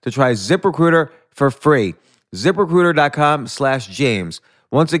address to try ZipRecruiter for free. ZipRecruiter.com/James.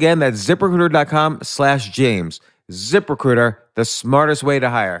 Once again, that's ZipRecruiter.com/James. ZipRecruiter, the smartest way to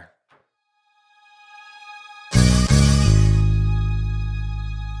hire.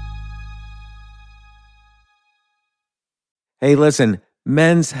 Hey, listen,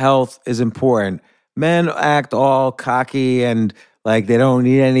 men's health is important. Men act all cocky and like they don't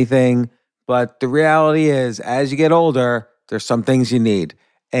need anything. But the reality is, as you get older, there's some things you need.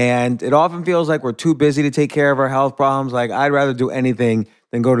 And it often feels like we're too busy to take care of our health problems. Like, I'd rather do anything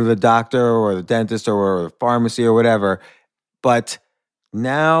than go to the doctor or the dentist or the pharmacy or whatever. But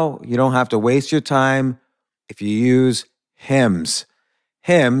now you don't have to waste your time if you use Hims.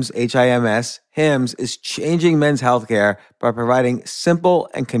 Hims, Hims, Hims is changing men's healthcare by providing simple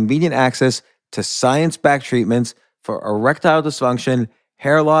and convenient access to science-backed treatments for erectile dysfunction,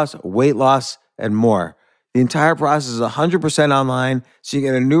 hair loss, weight loss, and more. The entire process is 100% online, so you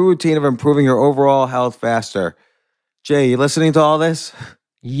get a new routine of improving your overall health faster. Jay, you listening to all this?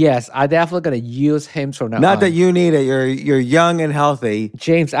 Yes, I definitely gonna use Hims from now on. Not that you need it. You're young and healthy.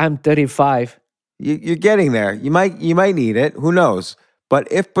 James, I'm 35. You're getting there. You might need it. Who knows? But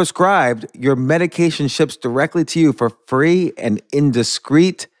if prescribed, your medication ships directly to you for free and in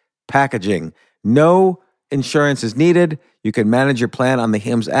discreet packaging. No insurance is needed. You can manage your plan on the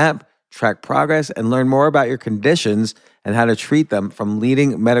Hims app, track progress, and learn more about your conditions and how to treat them from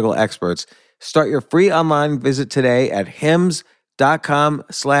leading medical experts. Start your free online visit today at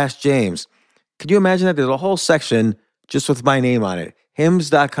hims.com/James. Could you imagine that there's a whole section just with my name on it?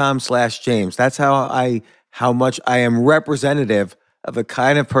 Hims.com/James. That's how much I am representative of the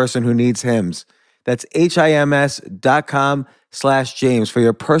kind of person who needs Hims. That's HIMS.com/James for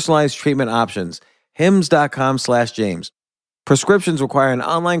your personalized treatment options. Hims.com/James. Prescriptions require an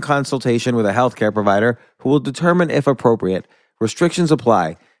online consultation with a healthcare provider who will determine if appropriate. Restrictions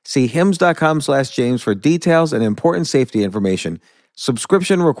apply. See hims.com/James for details and important safety information.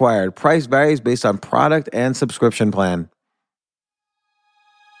 Subscription required. Price varies based on product and subscription plan.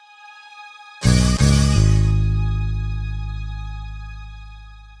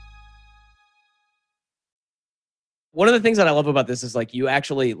 One of the things that I love about this is like you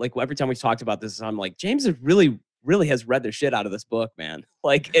actually like every time we talked about this, I'm like, James is really has read the shit out of this book, man.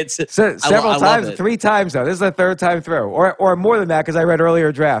 Like it's several times, 3 times though. This is the 3rd time through, or more than that because I read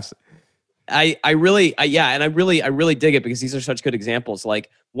earlier drafts. I really dig it because these are such good examples. Like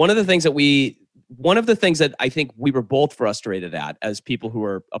one of the things that I think we were both frustrated at as people who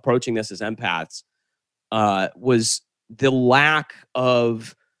are approaching this as empaths was the lack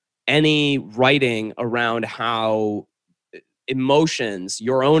of any writing around how emotions,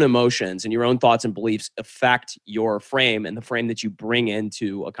 your own emotions and your own thoughts and beliefs affect your frame and the frame that you bring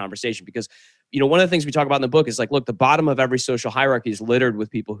into a conversation. Because, one of the things we talk about in the book is like, look, the bottom of every social hierarchy is littered with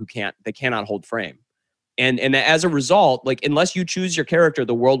people who cannot hold frame. And as a result, like, unless you choose your character,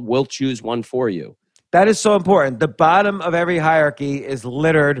 the world will choose one for you. That is so important. The bottom of every hierarchy is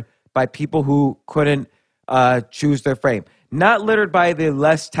littered by people who couldn't choose their frame. Not littered by the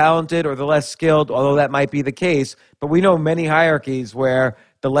less talented or the less skilled, although that might be the case. But we know many hierarchies where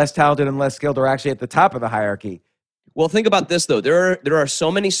the less talented and less skilled are actually at the top of the hierarchy. Well, think about this though. There are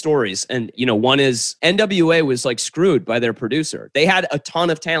so many stories, and one is NWA was like screwed by their producer. They had a ton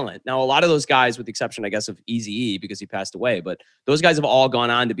of talent. Now, a lot of those guys, with the exception, I guess, of Eazy-E because he passed away, but those guys have all gone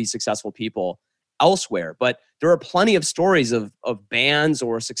on to be successful people elsewhere. But there are plenty of stories of bands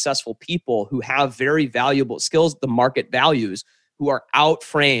or successful people who have very valuable skills the market values, who are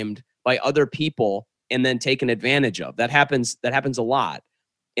out-framed by other people and then taken advantage of. That happens a lot.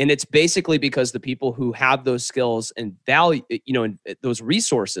 And it's basically because the people who have those skills and value, and those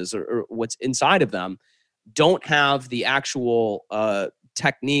resources or what's inside of them don't have the actual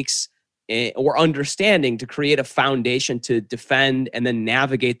techniques or understanding to create a foundation to defend and then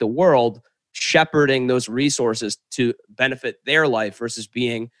navigate the world, shepherding those resources to benefit their life versus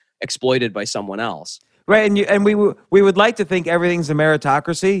being exploited by someone else. Right, and we would like to think everything's a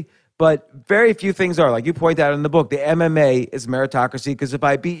meritocracy, but very few things are. Like you point out in the book, the MMA is meritocracy because if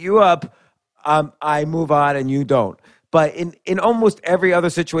I beat you up, I move on and you don't. But in almost every other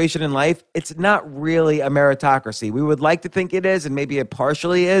situation in life, it's not really a meritocracy. We would like to think it is, and maybe it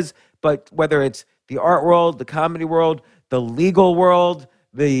partially is, but whether it's the art world, the comedy world, the legal world,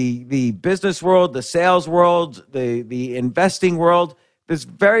 the business world, the sales world, the investing world, there's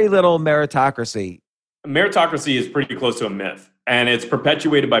very little meritocracy. Meritocracy is pretty close to a myth, and it's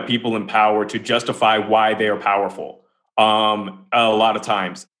perpetuated by people in power to justify why they are powerful a lot of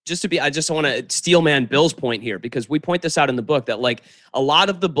times. I just want to steel man Bill's point here, because we point this out in the book that like a lot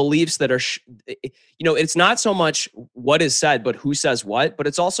of the beliefs that are, it's not so much what is said, but who says what, but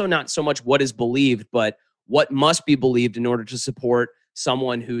it's also not so much what is believed, but what must be believed in order to support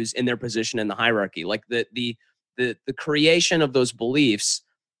someone who's in their position in the hierarchy. Like the creation of those beliefs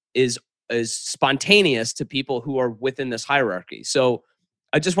is spontaneous to people who are within this hierarchy. So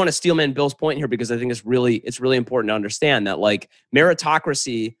I just want to steel man Bill's point here, because I think it's really important to understand that like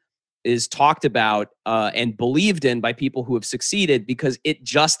meritocracy is talked about and believed in by people who have succeeded because it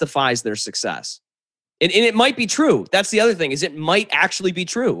justifies their success. And it might be true. That's the other thing, is it might actually be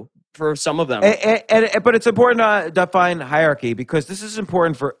true for some of them. But it's important to define hierarchy, because this is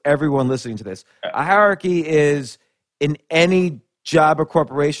important for everyone listening to this. A hierarchy is in any job or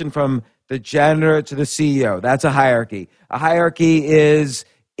corporation, from the janitor to the CEO. That's a hierarchy. A hierarchy is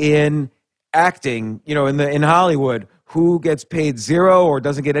in acting, in Hollywood, who gets paid zero or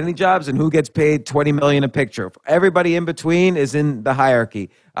doesn't get any jobs and who gets paid $20 million a picture. Everybody in between is in the hierarchy.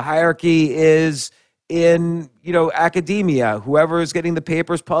 A hierarchy is in, academia. Whoever is getting the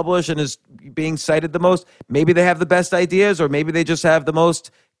papers published and is being cited the most, maybe they have the best ideas, or maybe they just have the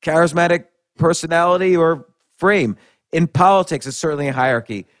most charismatic personality or frame. In politics, it's certainly a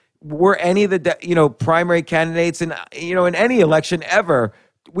hierarchy. Were any of the primary candidates in any election ever,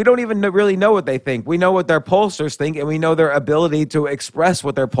 we don't even really know what they think. We know what their pollsters think, and we know their ability to express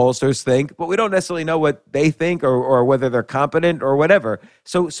what their pollsters think, but we don't necessarily know what they think or whether they're competent or whatever.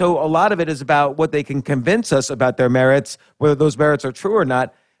 So a lot of it is about what they can convince us about their merits, whether those merits are true or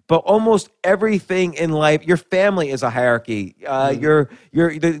not. But almost everything in life, your family is a hierarchy. The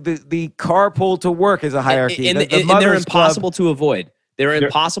carpool to work is a hierarchy. And they're impossible to avoid. They're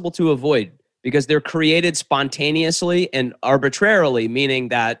impossible to avoid because they're created spontaneously and arbitrarily, meaning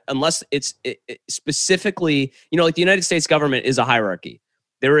that unless it's specifically, like the United States government is a hierarchy.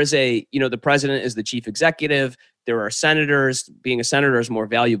 There is the president is the chief executive. There are senators. Being a senator is more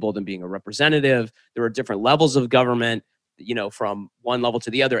valuable than being a representative. There are different levels of government, from one level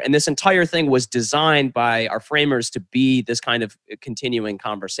to the other. And this entire thing was designed by our framers to be this kind of continuing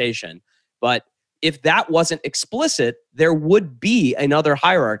conversation. But if that wasn't explicit, there would be another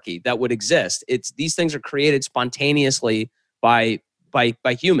hierarchy that would exist. These things are created spontaneously by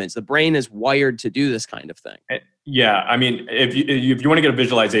humans. The brain is wired to do this kind of thing. Yeah, I mean, if you want to get a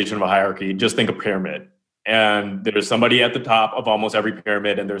visualization of a hierarchy, just think of pyramid. And there's somebody at the top of almost every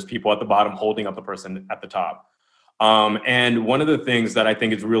pyramid, and there's people at the bottom holding up the person at the top. And one of the things that I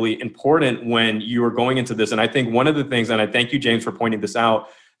think is really important when you are going into this, and I think one of the things, and I thank you, James, for pointing this out,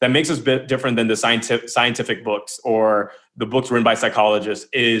 that makes us a bit different than the scientific books or the books written by psychologists,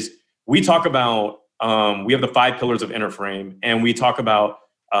 is we talk about, we have the 5 pillars of inner frame, and we talk about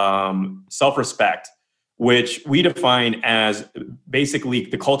self-respect, which we define as basically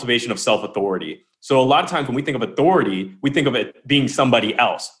the cultivation of self-authority. So a lot of times when we think of authority, we think of it being somebody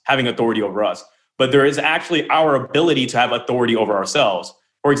else having authority over us. But there is actually our ability to have authority over ourselves.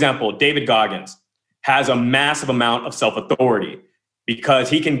 For example, David Goggins has a massive amount of self-authority because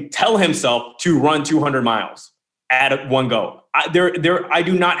he can tell himself to run 200 miles at one go. I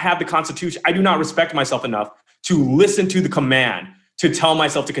do not have the constitution. I do not respect myself enough to listen to the command to tell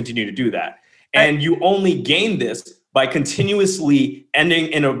myself to continue to do that. And you only gain this by continuously ending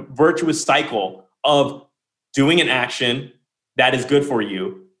in a virtuous cycle of doing an action that is good for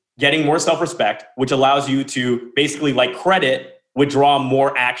you, getting more self-respect, which allows you to basically, like credit, withdraw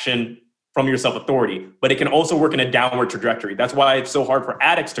more action from your self-authority. But it can also work in a downward trajectory. That's why it's so hard for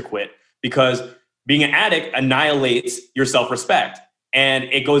addicts to quit, because being an addict annihilates your self-respect, and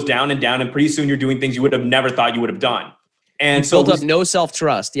it goes down and down, and pretty soon you're doing things you would have never thought you would have done. And so built up no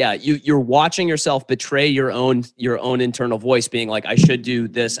self-trust. Yeah, you're watching yourself betray your own internal voice, being like, I should do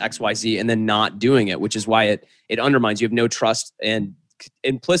this X, Y, Z, and then not doing it, which is why it undermines. You have no trust and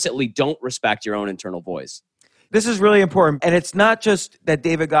implicitly don't respect your own internal voice. This is really important. And it's not just that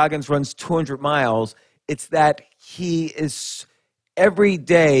David Goggins runs 200 miles. It's that he is every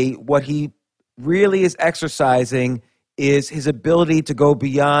day, what he really is exercising is his ability to go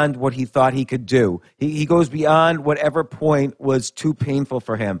beyond what he thought he could do. He goes beyond whatever point was too painful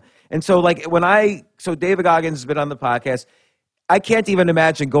for him. And so like so David Goggins has been on the podcast. I can't even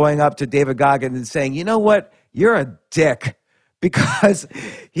imagine going up to David Goggins and saying, you know what, you're a dick. Because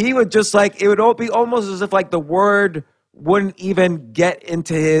he would just like, it would all be almost as if like the word wouldn't even get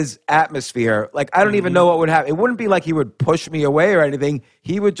into his atmosphere. Like, I don't even know what would happen. It wouldn't be like he would push me away or anything.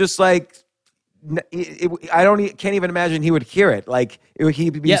 He would just like, can't even imagine he would hear it. Like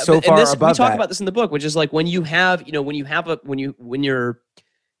he'd be so far above that. We talk about this in the book, which is like when you have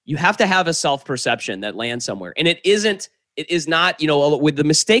to have a self-perception that lands somewhere. And it is not, with the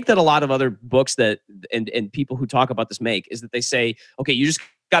mistake that a lot of other books and people who talk about this make is that they say, okay, you just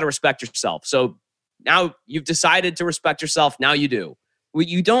got to respect yourself. So now you've decided to respect yourself. Now you do. Well,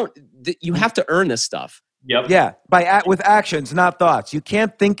 you don't, you have to earn this stuff. Yep. Yeah. With actions, not thoughts. You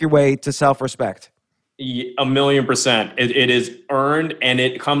can't think your way to self-respect. 1,000,000%. It is earned, and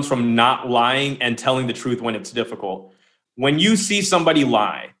it comes from not lying and telling the truth when it's difficult. When you see somebody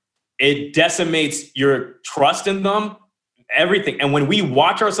lie, it decimates your trust in them, everything. And when we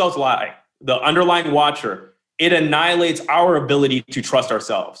watch ourselves lie, the underlying watcher, it annihilates our ability to trust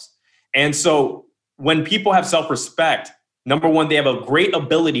ourselves. And so when people have self-respect, number one, they have a great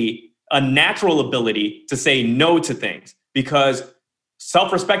ability, a natural ability to say no to things, because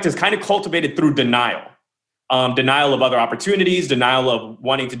self-respect is kind of cultivated through denial. Denial of other opportunities, denial of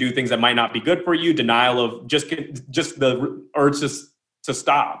wanting to do things that might not be good for you, denial of just the urge to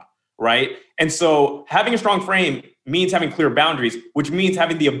stop, right? And so having a strong frame means having clear boundaries, which means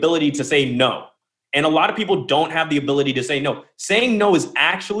having the ability to say no. And a lot of people don't have the ability to say no. Saying no is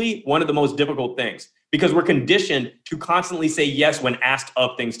actually one of the most difficult things, because we're conditioned to constantly say yes when asked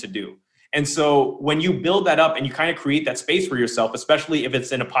of things to do. And so when you build that up and you kind of create that space for yourself, especially if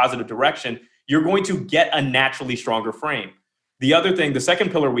it's in a positive direction, you're going to get a naturally stronger frame. The other thing, the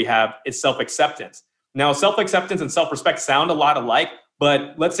second pillar we have is self-acceptance. Now, self-acceptance and self-respect sound a lot alike,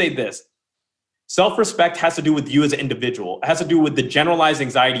 but let's say this. Self-respect has to do with you as an individual. It has to do with the generalized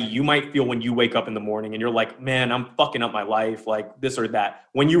anxiety you might feel when you wake up in the morning and you're like, man, I'm fucking up my life, like this or that.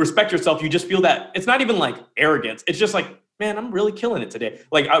 When you respect yourself, you just feel that it's not even like arrogance. It's just like, man, I'm really killing it today.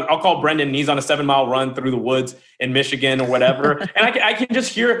 Like I'll call Brendan and he's on a 7-mile run through the woods in Michigan or whatever. And I can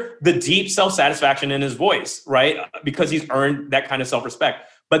just hear the deep self-satisfaction in his voice, right? Because he's earned that kind of self-respect.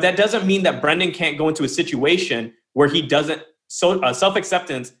 But that doesn't mean that Brendan can't go into a situation where he doesn't. So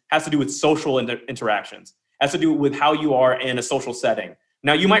self-acceptance has to do with social interactions, has to do with how you are in a social setting.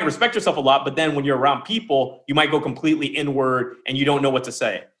 Now, you might respect yourself a lot, but then when you're around people, you might go completely inward and you don't know what to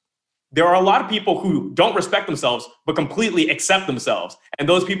say. There are a lot of people who don't respect themselves, but completely accept themselves. And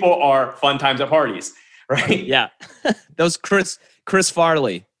those people are fun times at parties, right? Yeah. Those Chris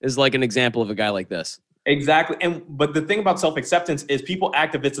Farley is like an example of a guy like this. Exactly. But the thing about self-acceptance is people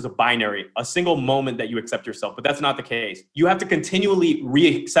act as a binary, a single moment that you accept yourself, but that's not the case. You have to continually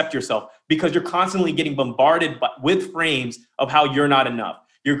re-accept yourself because you're constantly getting bombarded with frames of how you're not enough.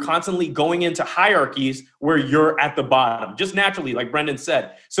 You're constantly going into hierarchies where you're at the bottom, just naturally, like Brendan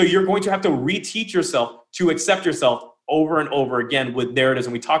said. So you're going to have to reteach yourself to accept yourself over and over again with narratives.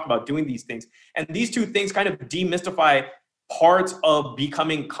 And we talk about doing these things. And these two things kind of demystify parts of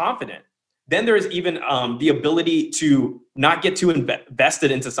becoming confident. Then there is even the ability to not get too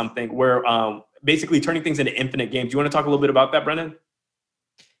invested into something where basically turning things into infinite games. You want to talk a little bit about that, Brendan?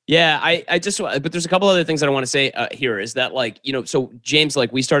 Yeah, but there's a couple other things that I want to say here is that so James,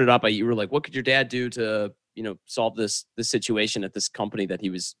 like we started out by, you were like, what could your dad do to, solve this situation at this company that he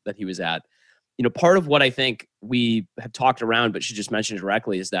was at? Part of what I think we have talked around, but she just mentioned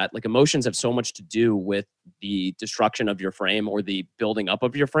directly, is that like emotions have so much to do with the destruction of your frame or the building up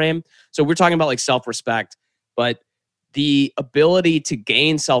of your frame. So we're talking about like self-respect, but the ability to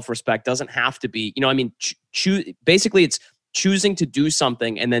gain self-respect doesn't have to be, basically it's choosing to do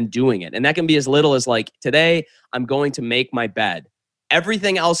something and then doing it. And that can be as little as like, today I'm going to make my bed.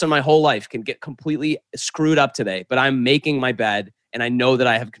 Everything else in my whole life can get completely screwed up today, but I'm making my bed and I know that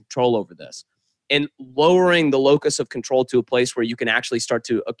I have control over this. And lowering the locus of control to a place where you can actually start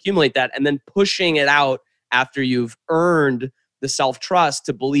to accumulate that and then pushing it out after you've earned the self-trust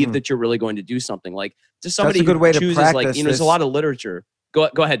to believe that you're really going to do something. Like just somebody That's a good way who chooses, to like, practice there's a lot of literature. Go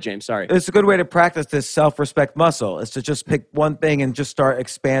ahead, James. Sorry. It's a good way to practice this self-respect muscle, is to just pick one thing and just start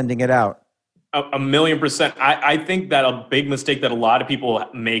expanding it out. 1,000,000%. I think that a big mistake that a lot of people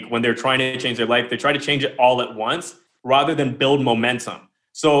make when they're trying to change their life, they try to change it all at once rather than build momentum.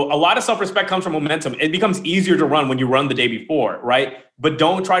 So a lot of self-respect comes from momentum. It becomes easier to run when you run the day before, right? But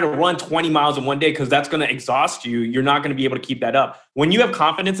don't try to run 20 miles in one day because that's going to exhaust you. You're not going to be able to keep that up. When you have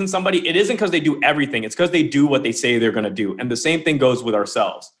confidence in somebody, it isn't because they do everything. It's because they do what they say they're going to do. And the same thing goes with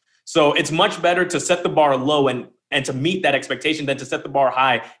ourselves. So it's much better to set the bar low and to meet that expectation than to set the bar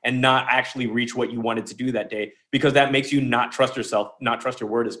high and not actually reach what you wanted to do that day, because that makes you not trust yourself, not trust your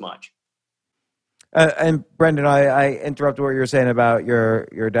word as much. And Brendan, I interrupted what you were saying about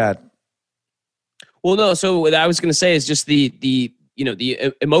your dad. Well, no. So what I was going to say is just the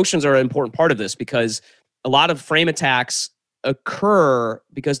emotions are an important part of this, because a lot of frame attacks occur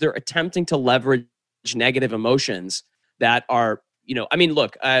because they're attempting to leverage negative emotions that are, I mean,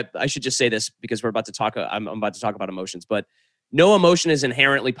 look, I should just say this because I'm about to talk about emotions, but no emotion is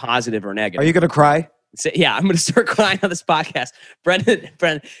inherently positive or negative. Are you going to cry? Yeah, I'm going to start crying on this podcast.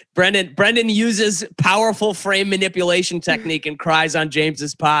 Brendan uses powerful frame manipulation technique and cries on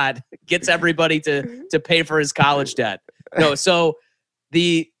James's pod. Gets everybody to pay for his college debt. No, so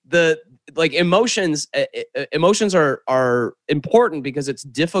the emotions are important because it's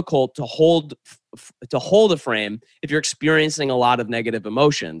difficult to hold a frame if you're experiencing a lot of negative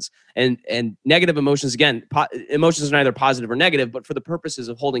emotions. And negative emotions, again, emotions are neither positive or negative, but for the purposes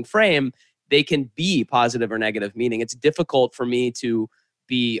of holding frame, they can be positive or negative, meaning it's difficult for me to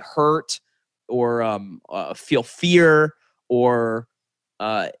be hurt or feel fear or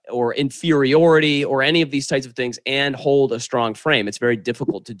inferiority or any of these types of things and hold a strong frame. It's very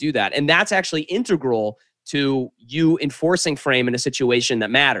difficult to do that. And that's actually integral to you enforcing frame in a situation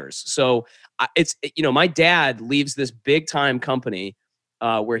that matters. So my dad leaves this big time company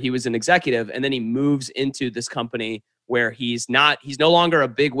where he was an executive, and then he moves into this company where he's no longer a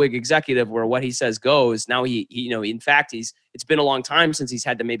big wig executive where what he says goes. Now in fact, it's been a long time since he's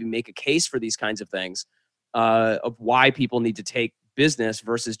had to maybe make a case for these kinds of things, of why people need to take business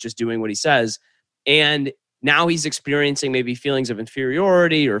versus just doing what he says. And now he's experiencing maybe feelings of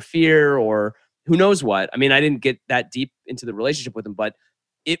inferiority or fear or who knows what. I mean, I didn't get that deep into the relationship with him, but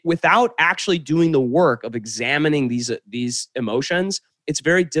without actually doing the work of examining these emotions, it's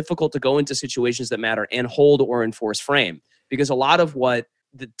very difficult to go into situations that matter and hold or enforce frame, because a lot of what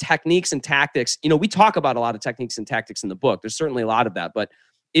the techniques and tactics, we talk about a lot of techniques and tactics in the book. There's certainly a lot of that, but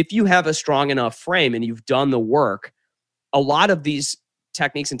if you have a strong enough frame and you've done the work, a lot of these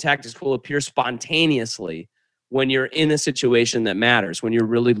techniques and tactics will appear spontaneously when you're in a situation that matters, when you're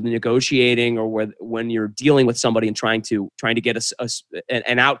really negotiating or when you're dealing with somebody and trying to get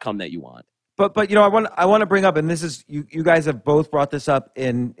an outcome that you want. But I want to bring up, and this is you guys have both brought this up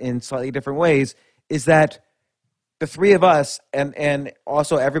in slightly different ways, is that the three of us and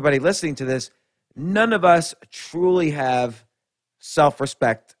also everybody listening to this, none of us truly have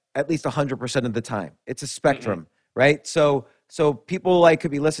self-respect at least 100% of the time. It's a spectrum, right? So people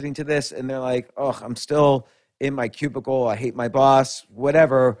could be listening to this and they're like, "Oh, I'm still in my cubicle. I hate my boss,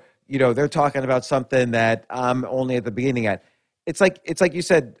 whatever." They're talking about something that I'm only at the beginning at. It's like you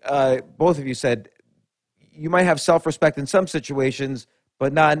said, both of you said, you might have self-respect in some situations,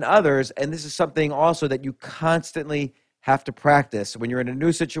 but not in others. And this is something also that you constantly have to practice. When you're in a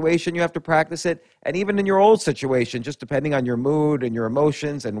new situation, you have to practice it. And even in your old situation, just depending on your mood and your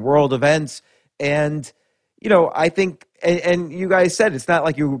emotions and world events. And, I think, and you guys said, it's not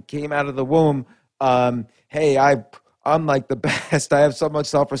like you came out of the womb, hey, I'm like the best. I have so much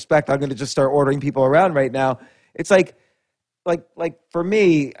self-respect. I'm going to just start ordering people around right now. It's like for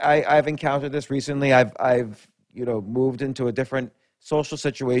me, I've encountered this recently. I've moved into a different social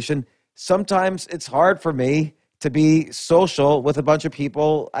situation. Sometimes it's hard for me to be social with a bunch of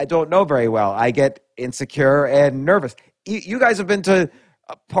people I don't know very well. I get insecure and nervous. You guys have been to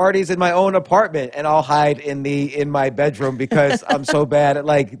parties in my own apartment, and I'll hide in my bedroom because I'm so bad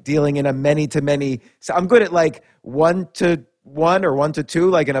at dealing in a many-to-many. So I'm good at 1-to-1 or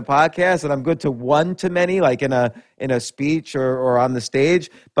 1-to-2, in a podcast, and I'm good to 1-to-many, in a speech or on the stage.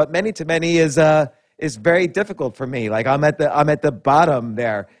 But many-to-many is very difficult for me. I'm at the bottom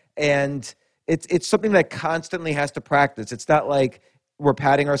there, and it's something that constantly has to practice. It's not like we're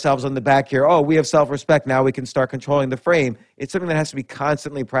patting ourselves on the back here. Oh, we have self-respect. Now we can start controlling the frame. It's something that has to be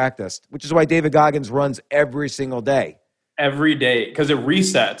constantly practiced, which is why David Goggins runs every single day. Every day, because it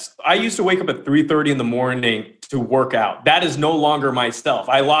resets. I used to wake up at 3:30 in the morning to work out. That is no longer myself.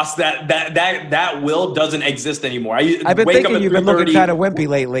 I lost that will doesn't exist anymore. I've been thinking you've been looking kind of wimpy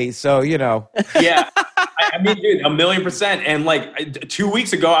lately, so Yeah, I mean, dude, 1,000,000%. And 2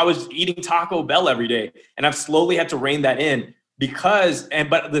 weeks ago, I was eating Taco Bell every day, and I've slowly had to rein that in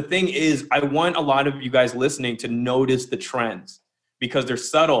but the thing is, I want a lot of you guys listening to notice the trends because they're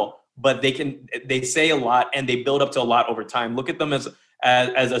subtle, but they say a lot and they build up to a lot over time. Look at them as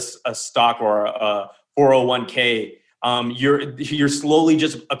as a stock or a 401k. You're slowly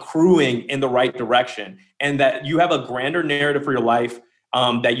just accruing in the right direction, and that you have a grander narrative for your life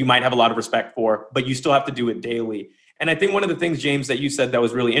that you might have a lot of respect for, but you still have to do it daily. And I think one of the things, James, that you said that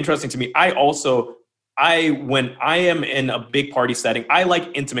was really interesting to me, when I am in a big party setting, I like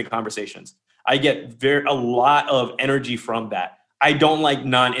intimate conversations. I get a lot of energy from that. I don't like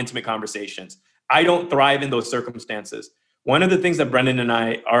non-intimate conversations. I don't thrive in those circumstances. One of the things that Brendan and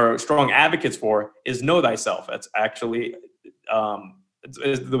I are strong advocates for is know thyself. That's actually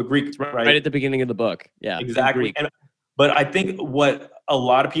it's the Greek, right at the beginning of the book. Yeah, exactly. But I think what a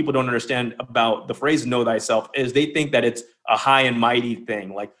lot of people don't understand about the phrase know thyself is they think that it's a high and mighty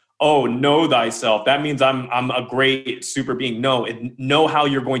thing. Like, oh, know thyself. That means I'm a great super being. No, know how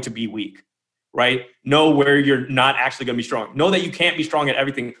you're going to be weak, right? Know where you're not actually going to be strong. Know that you can't be strong at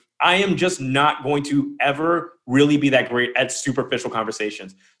everything. I am just not going to ever really be that great at superficial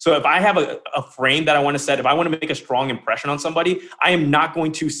conversations. So if I have a frame that I want to set, if I want to make a strong impression on somebody, I am not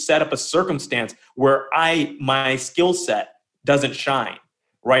going to set up a circumstance where my skill set doesn't shine,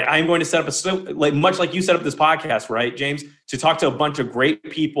 right? I'm going to set up much like you set up this podcast, right, James, to talk to a bunch of great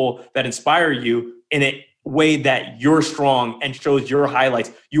people that inspire you in a way that you're strong and shows your highlights.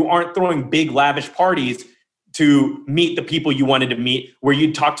 You aren't throwing big, lavish parties to meet the people you wanted to meet, where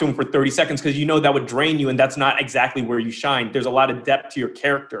you'd talk to them for 30 seconds because you know that would drain you, and that's not exactly where you shine. There's a lot of depth to your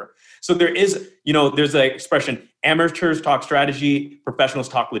character. So there's an expression, amateurs talk strategy, professionals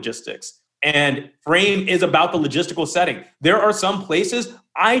talk logistics. And frame is about the logistical setting. There are some places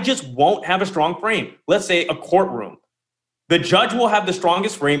I just won't have a strong frame. Let's say a courtroom. The judge will have the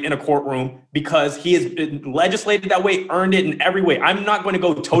strongest frame in a courtroom because he has been legislated that way, earned it in every way. I'm not going to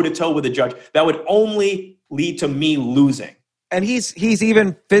go toe-to-toe with a judge. That would only lead to me losing. And he's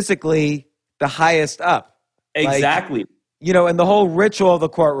even physically the highest up. Exactly. And the whole ritual of the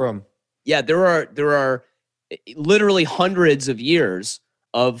courtroom. Yeah, there are literally hundreds of years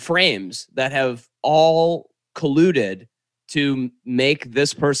of frames that have all colluded to make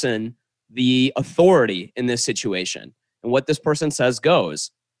this person the authority in this situation. And what this person says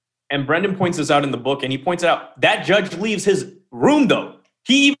goes. And Brendan points this out in the book, and he points out that judge leaves his room, though.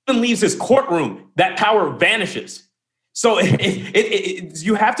 He even leaves his courtroom. That power vanishes. So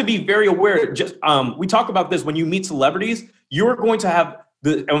you have to be very aware. Just we talk about this when you meet celebrities. You're going to have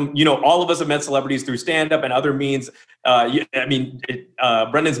all of us have met celebrities through stand-up and other means.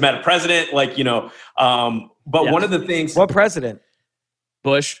 Brendan's met a president, but yeah. One of the things. What president?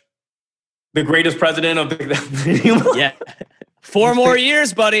 Bush. The greatest president of the yeah. 4 more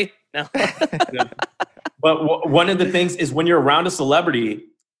years, buddy. No. But one of the things is when you're around a celebrity,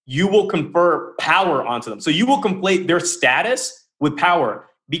 you will confer power onto them. So you will conflate their status with power,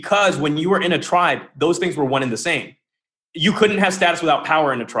 because when you were in a tribe, those things were one and the same. You couldn't have status without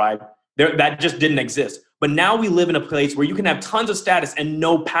power in a tribe. That just didn't exist. But now we live in a place where you can have tons of status and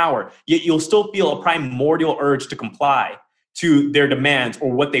no power, yet you'll still feel a primordial urge to comply to their demands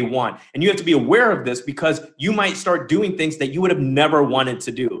or what they want. And you have to be aware of this, because you might start doing things that you would have never wanted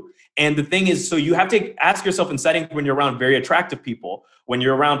to do. And the thing is, so you have to ask yourself in settings when you're around very attractive people, when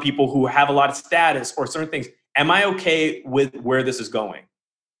you're around people who have a lot of status or certain things, am I okay with where this is going?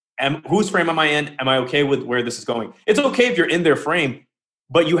 Whose frame am I in? Am I okay with where this is going? It's okay if you're in their frame,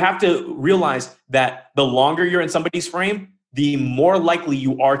 but you have to realize that the longer you're in somebody's frame, the more likely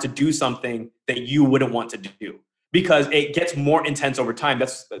you are to do something that you wouldn't want to do, because it gets more intense over time.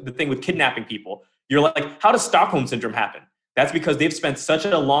 That's the thing with kidnapping people. You're like, how does Stockholm Syndrome happen? That's because they've spent such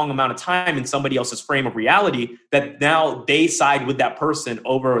a long amount of time in somebody else's frame of reality that now they side with that person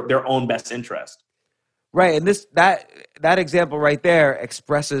over their own best interest. Right. And that example right there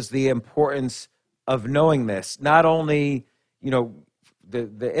expresses the importance of knowing this. Not only,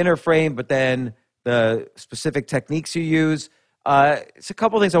 the inner frame, but then the specific techniques you use. It's a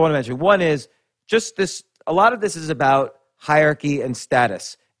couple of things I want to mention. One is just this, a lot of this is about hierarchy and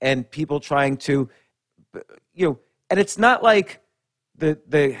status and people trying to, and it's not like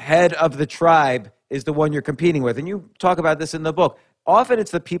the head of the tribe is the one you're competing with. And you talk about this in the book. Often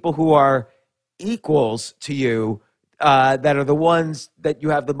it's the people who are equals to you that are the ones that you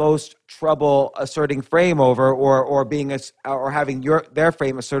have the most trouble asserting frame over, or being or having their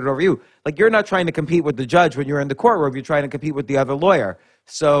frame asserted over you. Like, you're not trying to compete with the judge when you're in the courtroom. You're trying to compete with the other lawyer.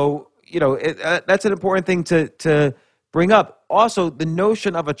 So that's an important thing to bring up. Also, the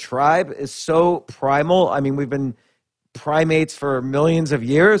notion of a tribe is so primal. I mean, we've been primates for millions of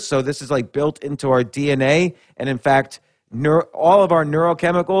years, so this is like built into our DNA. And in fact, all of our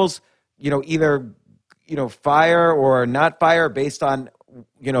neurochemicals, either fire or not fire based on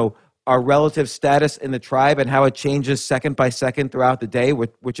our relative status in the tribe and how it changes second by second throughout the day,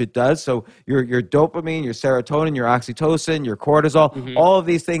 which it does. So your dopamine, your serotonin, your oxytocin, your cortisol, all of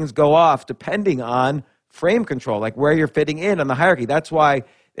these things go off depending on frame control, like where you're fitting in on the hierarchy. That's why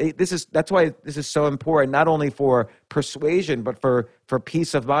this is so important, not only for persuasion, but for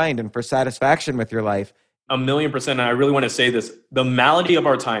peace of mind and for satisfaction with your life. 1,000,000%. And I really want to say this, the malady of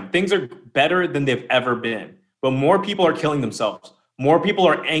our time, things are better than they've ever been, but more people are killing themselves. More people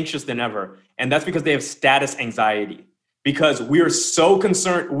are anxious than ever. And that's because they have status anxiety, because we are so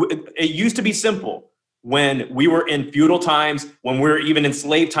concerned. It used to be simple when we were in feudal times, when we were even in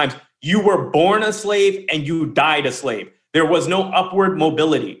slave times. You were born a slave and you died a slave. There was no upward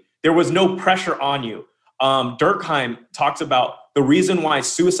mobility. There was no pressure on you. Durkheim talks about the reason why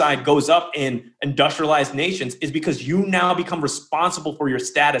suicide goes up in industrialized nations is because you now become responsible for your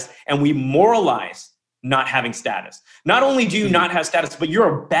status, and we moralize not having status. Not only do you not have status, but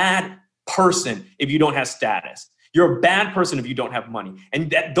you're a bad person if you don't have status. You're a bad person if you don't have money.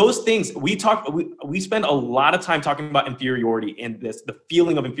 And those things, we spend a lot of time talking about inferiority in this, the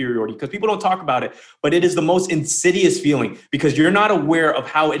feeling of inferiority, because people don't talk about it, but it is the most insidious feeling because you're not aware of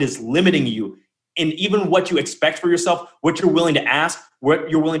how it is limiting you in even what you expect for yourself, what you're willing to ask, what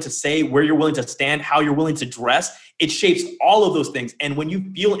you're willing to say, where you're willing to stand, how you're willing to dress. It shapes all of those things. And when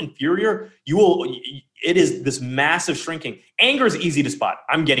you feel inferior, it is this massive shrinking. Anger is easy to spot.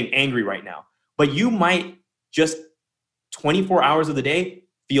 I'm getting angry right now, but you might just 24 hours of the day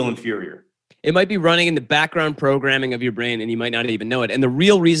feel inferior. It might be running in the background programming of your brain and you might not even know it. And the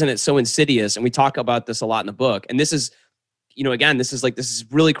real reason it's so insidious, and we talk about this a lot in the book, and this is, again, this is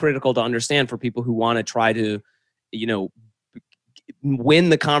really critical to understand for people who want to try to, win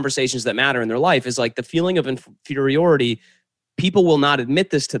the conversations that matter in their life, is like the feeling of inferiority. People will not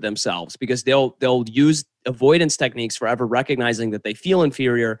admit this to themselves because they'll use avoidance techniques for ever recognizing that they feel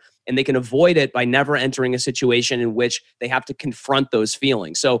inferior, and they can avoid it by never entering a situation in which they have to confront those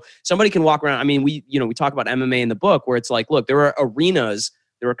feelings. So somebody can walk around. I mean, we talk about MMA in the book where it's like, look, there are arenas,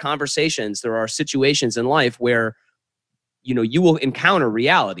 there are conversations, there are situations in life where, you will encounter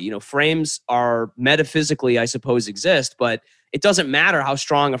reality. Frames are metaphysically, I suppose, exist, but it doesn't matter how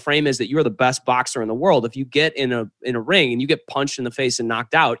strong a frame is that you're the best boxer in the world. If you get in a ring and you get punched in the face and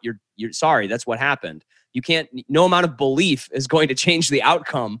knocked out, you're sorry. That's what happened. No amount of belief is going to change the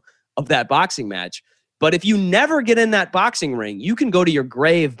outcome of that boxing match. But if you never get in that boxing ring, you can go to your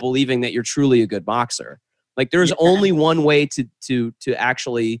grave believing that you're truly a good boxer. Like there's only one way to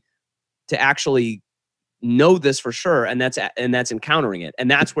actually know this for sure, and that's encountering it,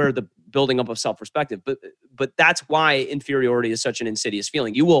 and that's where the building up of self-respect. But that's why inferiority is such an insidious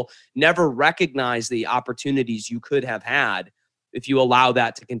feeling. You will never recognize the opportunities you could have had if you allow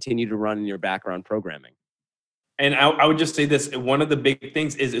that to continue to run in your background programming. And I would just say this, one of the big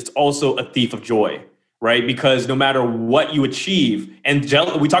things is it's also a thief of joy, right? Because no matter what you achieve, and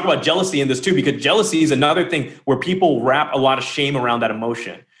we talk about jealousy in this too, because jealousy is another thing where people wrap a lot of shame around that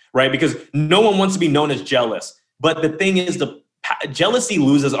emotion, right? Because no one wants to be known as jealous. But the thing is, jealousy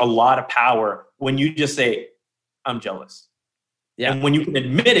loses a lot of power when you just say, I'm jealous. Yeah. And when you can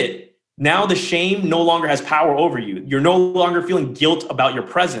admit it, now the shame no longer has power over you. You're no longer feeling guilt about your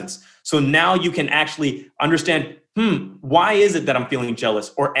presence. So now you can actually understand, why is it that I'm feeling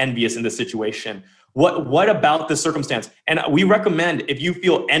jealous or envious in this situation? What about this circumstance? And we recommend, if you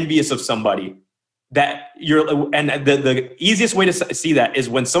feel envious of somebody, that the easiest way to see that is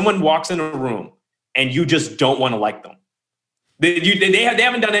when someone walks in a room and you just don't want to like them. They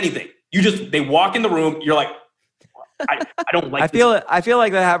haven't done anything. They walk in the room. You're like, I don't like. I feel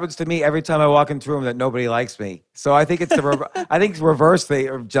like that happens to me every time I walk into a room that nobody likes me. So I think it's I think it's reverse thing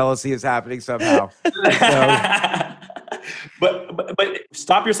of jealousy is happening somehow. But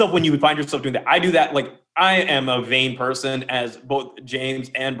stop yourself when you find yourself doing that. I do that. Like I am a vain person, as both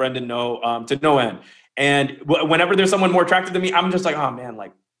James and Brendan know, to no end. And whenever there's someone more attractive than me, I'm just like, oh man,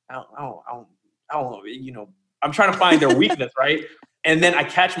 like I don't, I'm trying to find their weakness, right? And then I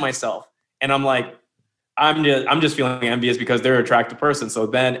catch myself, and I'm like, I'm just feeling envious because they're an attractive person. So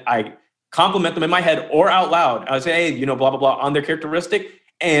then I compliment them in my head or out loud. I say, hey, blah, blah, blah on their characteristic.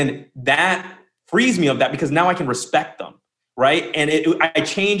 And that frees me of that because now I can respect them, right? And I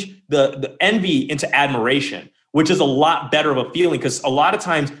change the envy into admiration, which is a lot better of a feeling because a lot of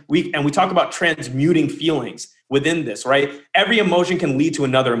times we talk about transmuting feelings within this, right? Every emotion can lead to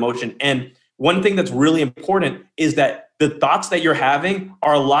another emotion. And one thing that's really important is that the thoughts that you're having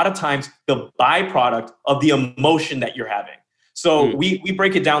are a lot of times the byproduct of the emotion that you're having. So we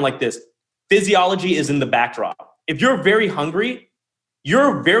break it down like this. Physiology is in the backdrop. If you're very hungry,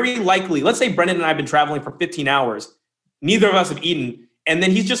 you're very likely, let's say Brendan and I have been traveling for 15 hours. Neither of us have eaten. And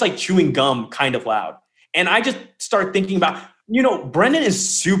then he's just like chewing gum kind of loud. And I just start thinking about, Brendan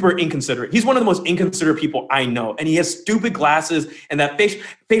is super inconsiderate. He's one of the most inconsiderate people I know. And he has stupid glasses and that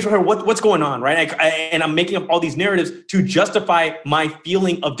facial hair. What's going on, right? And I'm making up all these narratives to justify my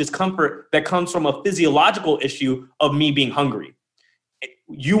feeling of discomfort that comes from a physiological issue of me being hungry.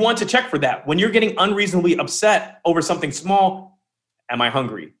 You want to check for that. When you're getting unreasonably upset over something small, am I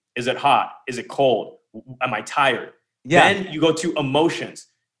hungry? Is it hot? Is it cold? Am I tired? Yeah. Then you go to emotions.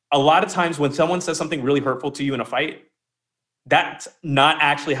 A lot of times when someone says something really hurtful to you in a fight, that's not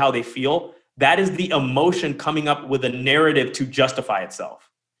actually how they feel. That is the emotion coming up with a narrative to justify itself.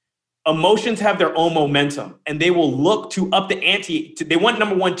 Emotions have their own momentum, and they will look to up the ante. They want,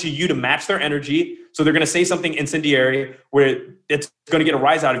 number one, to you to match their energy. So they're going to say something incendiary where it's going to get a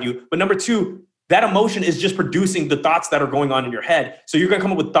rise out of you. But number two, that emotion is just producing the thoughts that are going on in your head. So you're going to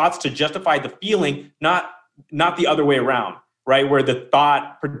come up with thoughts to justify the feeling, not the other way around, right? Where the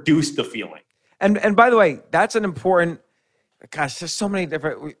thought produced the feeling. And by the way, that's an important, gosh, there's so many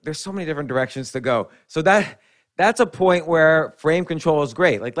different directions to go. So that's a point where frame control is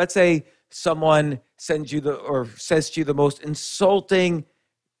great. Like, let's say someone sends you says to you the most insulting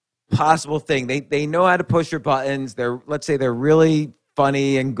possible thing. They know how to push your buttons. Let's say they're really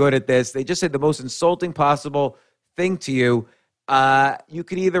funny and good at this. They just say the most insulting possible thing to you. You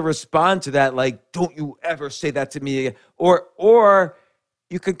could either respond to that like, don't you ever say that to me again, or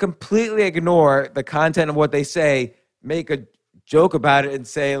you could completely ignore the content of what they say, make a joke about it and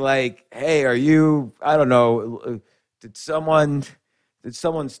say like, hey, are you, I don't know, did someone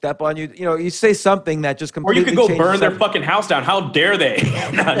step on you? You say something that just completely. Or you could go burn their fucking house down. How dare they?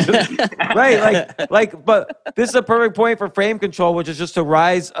 Right, but this is a perfect point for frame control, which is just to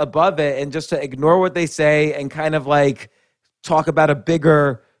rise above it and just to ignore what they say and kind of like talk about a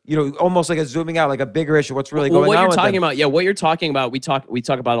bigger, almost like a zooming out, like a bigger issue. What's really going on? What you're with talking them. about, what you're talking about, we talk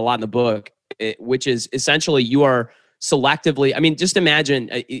about a lot in the book, which is essentially you are selectively. I mean, just imagine,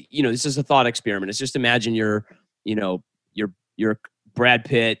 this is a thought experiment. It's just imagine you're Brad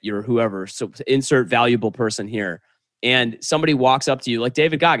Pitt, you're whoever. So insert valuable person here, and somebody walks up to you, like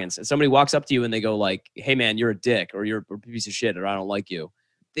David Goggins, and somebody walks up to you and they go like, "Hey man, you're a dick, or you're a piece of shit, or I don't like you."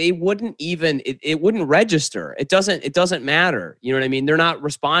 They wouldn't even, it wouldn't register. It doesn't matter. You know what I mean? They're not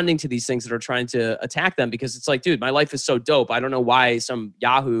responding to these things that are trying to attack them because it's like, dude, my life is so dope. I don't know why some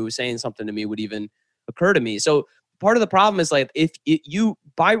Yahoo saying something to me would even occur to me. So part of the problem is like, if you,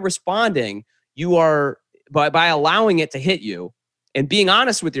 by responding, you are, by allowing it to hit you and being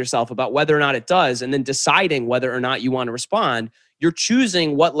honest with yourself about whether or not it does, and then deciding whether or not you want to respond, you're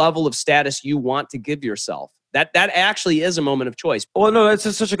choosing what level of status you want to give yourself. That actually is a moment of choice. Well, no, that's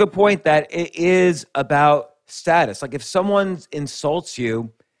just such a good point that it is about status. Like if someone insults you,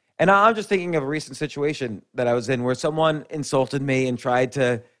 and I'm just thinking of a recent situation that I was in where someone insulted me and tried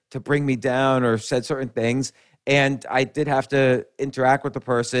to bring me down or said certain things, and I did have to interact with the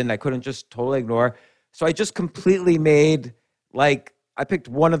person. I couldn't just totally ignore. So I just completely made, like, I picked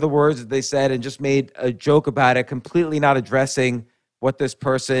one of the words that they said and just made a joke about it, completely not addressing what this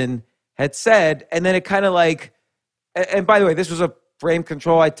person had said. And then it kind of like, and by the way, this was a frame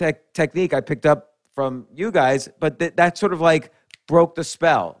control technique I picked up from you guys, but that sort of like broke the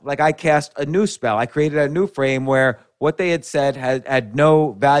spell. Like I cast a new spell. I created a new frame where what they had said had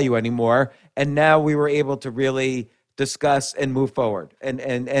no value anymore. And now we were able to really discuss and move forward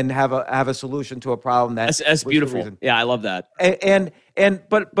and have a solution to a problem that's beautiful. Yeah, I love that.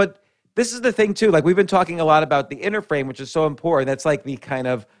 But this is the thing too. Like we've been talking a lot about the inner frame, which is so important. That's like the kind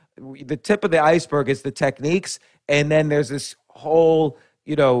of the tip of the iceberg is the techniques, and then there's this whole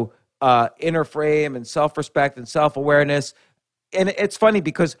inner frame and self-respect and self-awareness. And it's funny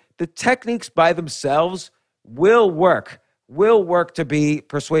because the techniques by themselves will work to be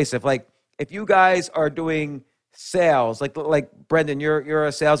persuasive. Like if you guys are doing sales, like Brendan, you're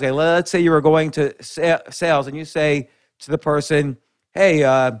a sales guy. Let's say you were going to sales and you say to the person, hey,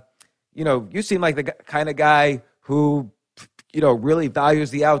 you seem like the kind of guy who, really values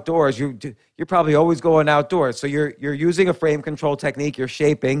the outdoors. You're probably always going outdoors. So you're using a frame control technique, you're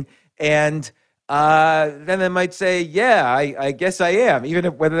shaping, and then they might say, yeah, I guess I am, even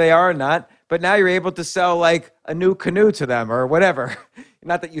whether they are or not. But now you're able to sell like a new canoe to them or whatever.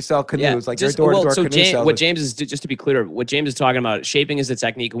 Not that you sell canoes, like your door-to-door canoe sales. What James is, just to be clear, what James is talking about, shaping is a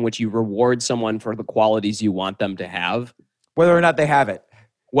technique in which you reward someone for the qualities you want them to have. Whether or not they have it.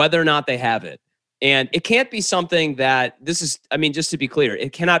 And it can't be something that just to be clear,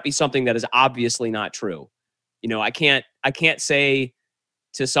 it cannot be something that is obviously not true. I can't say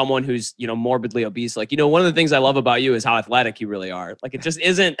to someone who's, morbidly obese, like, one of the things I love about you is how athletic you really are. Like, it just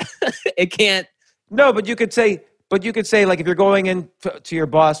isn't, it can't. No, but you could say, But you could say, like, if you're going in to your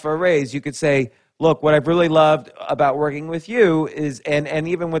boss for a raise, you could say, look, what I've really loved about working with you is, and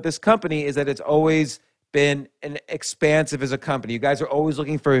even with this company, is that it's always been an expansive as a company. You guys are always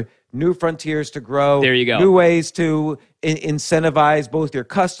looking for new frontiers to grow. There you go. New ways to incentivize both your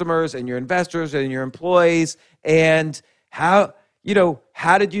customers and your investors and your employees. And how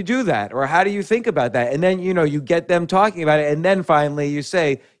did you do that? Or how do you think about that? And then, you get them talking about it. And then finally you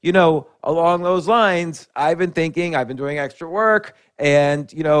say, along those lines, I've been doing extra work.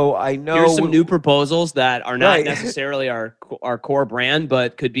 And, I know here's some new proposals that are not Right. necessarily our core brand,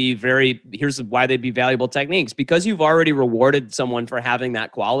 but could be here's why they'd be valuable techniques. Because you've already rewarded someone for having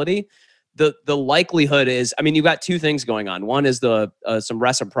that quality, the likelihood is, you've got two things going on. One is some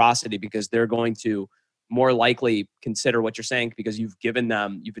reciprocity, because they're going to more likely consider what you're saying because you've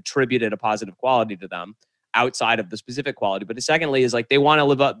attributed a positive quality to them outside of the specific quality. But secondly is, like, they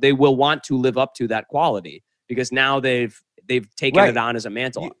will want to live up to that quality because now they've taken it on as a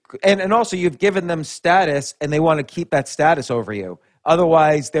mantle. And also you've given them status and they want to keep that status over you.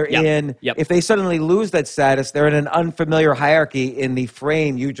 Otherwise they're if they suddenly lose that status, they're in an unfamiliar hierarchy in the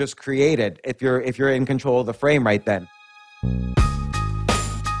frame you just created. If you're in control of the frame right then.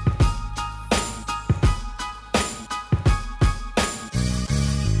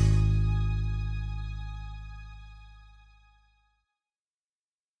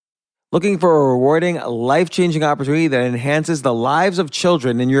 Looking for a rewarding, life-changing opportunity that enhances the lives of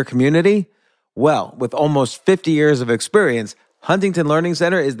children in your community? Well, with almost 50 years of experience, Huntington Learning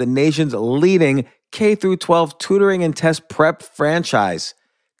Center is the nation's leading K-12 tutoring and test prep franchise,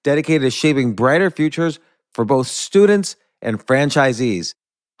 dedicated to shaping brighter futures for both students and franchisees.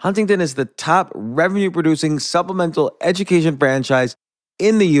 Huntington is the top revenue-producing supplemental education franchise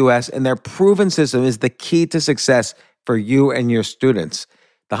in the U.S., and their proven system is the key to success for you and your students.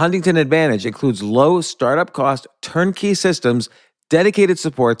 The Huntington Advantage includes low startup cost turnkey systems, dedicated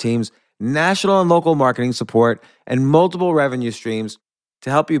support teams, national and local marketing support, and multiple revenue streams to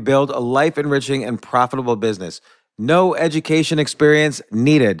help you build a life-enriching and profitable business. No education experience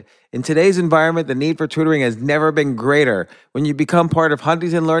needed. In today's environment, the need for tutoring has never been greater. When you become part of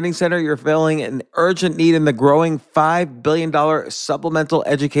Huntington Learning Center, you're filling an urgent need in the growing $5 billion supplemental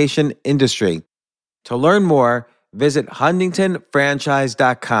education industry. To learn more, visit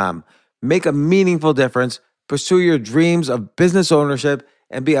huntingtonfranchise.com. Make a meaningful difference, pursue your dreams of business ownership,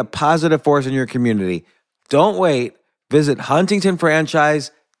 and be a positive force in your community. Don't wait. Visit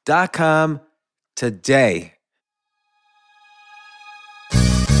huntingtonfranchise.com today.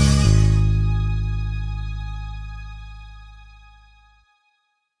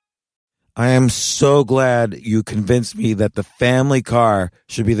 I am so glad you convinced me that the family car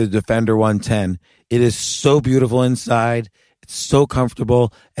should be the Defender 110. It is so beautiful inside. It's so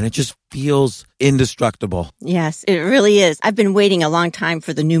comfortable, and it just feels indestructible. Yes, it really is. I've been waiting a long time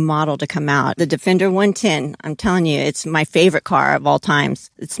for the new model to come out. The Defender 110, I'm telling you, it's my favorite car of all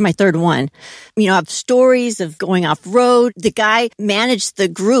times. It's my third one. I have stories of going off-road. The guy managed the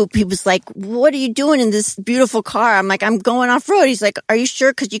group. He was like, what are you doing in this beautiful car? I'm like, I'm going off-road. He's like, are you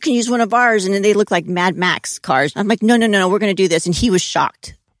sure? Because you can use one of ours. And then they look like Mad Max cars. I'm like, no, we're going to do this. And he was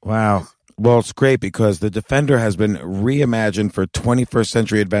shocked. Wow. Well, it's great because the Defender has been reimagined for 21st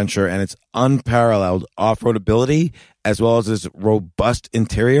century adventure, and its unparalleled off-road ability, as well as its robust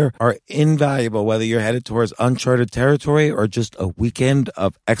interior, are invaluable whether you're headed towards uncharted territory or just a weekend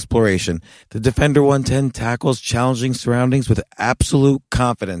of exploration. The Defender 110 tackles challenging surroundings with absolute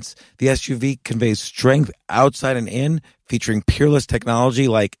confidence. The SUV conveys strength outside and in, featuring peerless technology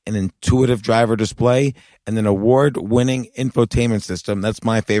like an intuitive driver display and an award-winning infotainment system. That's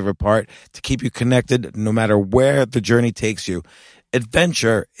my favorite part, to keep you connected no matter where the journey takes you.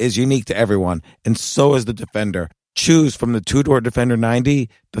 Adventure is unique to everyone, and so is the Defender. Choose from the two-door Defender 90,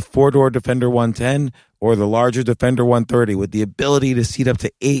 the four-door Defender 110, or the larger Defender 130 with the ability to seat up to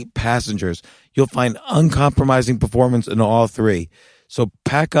 8 passengers. You'll find uncompromising performance in all three. So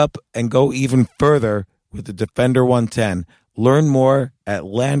pack up and go even further with the Defender 110. Learn more at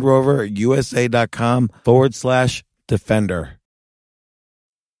LandRoverUSA.com/Defender.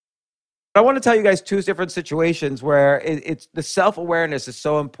 I want to tell you guys two different situations where it's the self-awareness is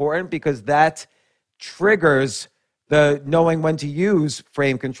so important, because that triggers the knowing when to use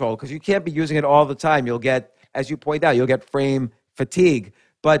frame control, because you can't be using it all the time. You'll get, as you point out, you'll get frame fatigue.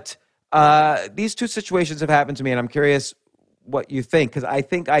 But these two situations have happened to me, and I'm curious what you think, because I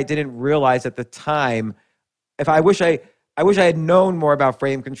think I didn't realize at the time. I wish I had known more about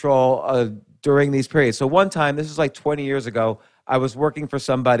frame control during these periods. So one time, this was like 20 years ago, I was working for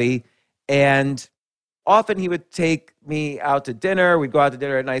somebody, and often he would take me out to dinner. We'd go out to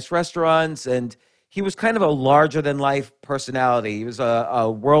dinner at nice restaurants, and he was kind of a larger than life personality. He was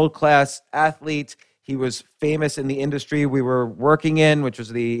a world-class athlete. He was famous in the industry we were working in, which was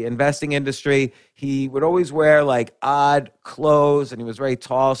the investing industry. He would always wear like odd clothes, and he was very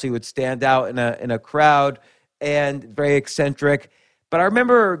tall, so he would stand out in a crowd, and very eccentric. But I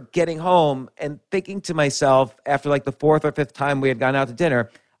remember getting home and thinking to myself after like the fourth or fifth time we had gone out to dinner,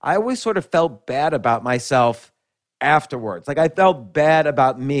 I always sort of felt bad about myself afterwards. Like I felt bad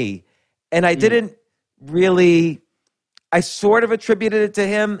about me. And I didn't really, I sort of attributed it to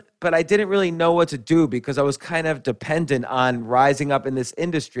him, but I didn't really know what to do because I was kind of dependent on rising up in this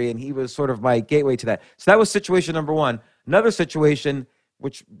industry, and he was sort of my gateway to that. So that was situation number one. Another situation,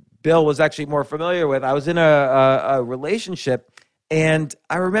 which Bill was actually more familiar with, I was in a relationship, and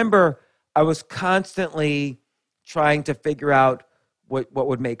I remember I was constantly trying to figure out what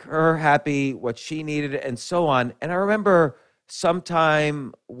would make her happy, what she needed, and so on. And I remember somebody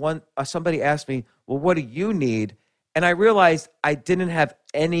asked me, well, what do you need? And I realized I didn't have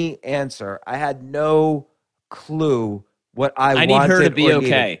any answer. I had no clue what I wanted. I need her to be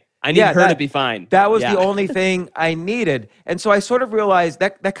okay. Needed. I need her to be fine. That was the only thing I needed. And so I sort of realized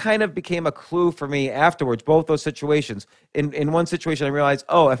that kind of became a clue for me afterwards, both those situations. In one situation, I realized,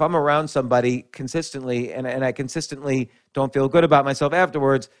 oh, if I'm around somebody consistently and I consistently don't feel good about myself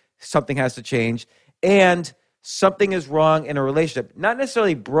afterwards, something has to change. And something is wrong in a relationship. Not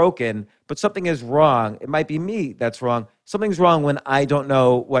necessarily broken, but something is wrong. It might be me that's wrong. Something's wrong when I don't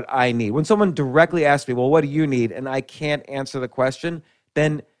know what I need. When someone directly asks me, well, what do you need? And I can't answer the question,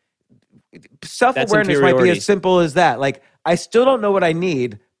 then self-awareness might be as simple as that. Like, I still don't know what I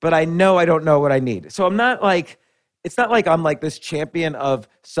need, but I know I don't know what I need. So I'm not like, it's not like I'm like this champion of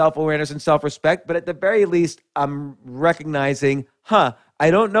self-awareness and self-respect, but at the very least, I'm recognizing, I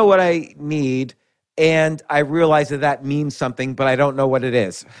don't know what I need, and I realize that means something, but I don't know what it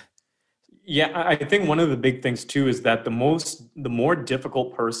is. Yeah, I think one of the big things too is that the more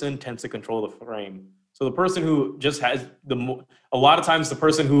difficult person tends to control the frame. So the person who just has a lot of times the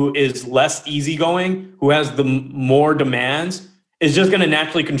person who is less easygoing, who has the more demands, is just going to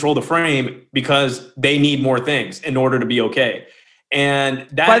naturally control the frame because they need more things in order to be okay. And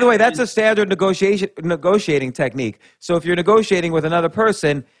that, by the way, that's a standard negotiating technique. So if you're negotiating with another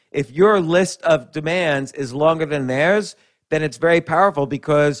person, if your list of demands is longer than theirs, then it's very powerful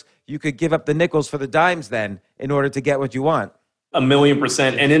because you could give up the nickels for the dimes then in order to get what you want.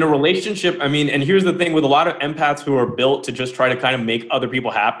 1,000,000%. And in a relationship, I mean, and here's the thing with a lot of empaths who are built to just try to kind of make other people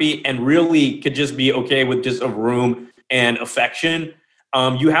happy and really could just be okay with just a room and affection.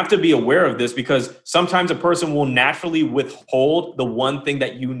 You have to be aware of this because sometimes a person will naturally withhold the one thing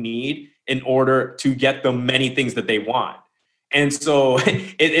that you need in order to get the many things that they want. And so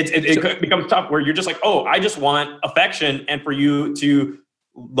it becomes tough where you're just like, oh, I just want affection and for you to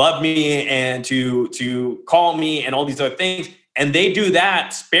love me and to call me and all these other things. And they do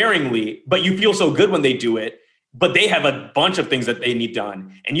that sparingly, but you feel so good when they do it. But they have a bunch of things that they need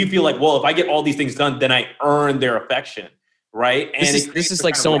done. And you feel like, well, if I get all these things done, then I earn their affection, right? And this is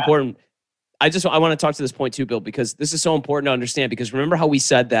like so important. I want to talk to this point too, Bill, because this is so important to understand. Because remember how we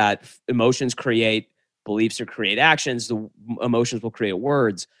said that emotions create beliefs or create actions, the emotions will create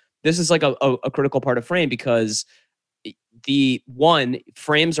words. This is like a critical part of frame because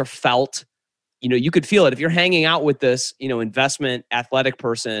frames are felt. You could feel it if you're hanging out with this, investment athletic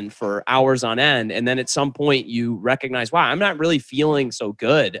person for hours on end. And then at some point you recognize, wow, I'm not really feeling so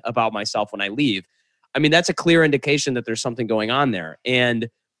good about myself when I leave. I mean, that's a clear indication that there's something going on there. And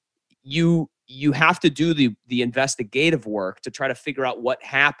you have to do the investigative work to try to figure out what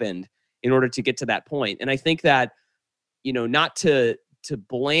happened in order to get to that point. And I think that, not to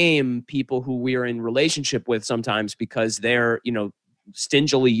blame people who we are in relationship with sometimes because they're,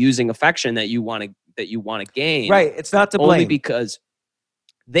 stingily using affection that you want to gain. Right. It's not to blame. Only because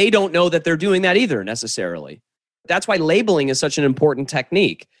they don't know that they're doing that either necessarily. That's why labeling is such an important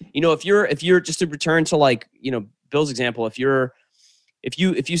technique. If you're just to return to like, Bill's example, if you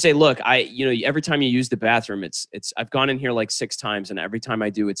say, look, every time you use the bathroom, I've gone in here like 6 times and every time I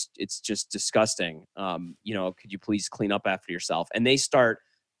do, it's just disgusting. Could you please clean up after yourself? And they start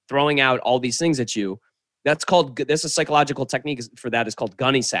throwing out all these things at you. That's a psychological technique for that is called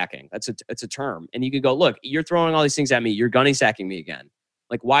gunny sacking. It's a term. And you could go, look, you're throwing all these things at me. You're gunny sacking me again.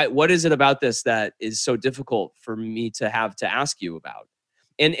 Like, why, what is it about this that is so difficult for me to have to ask you about?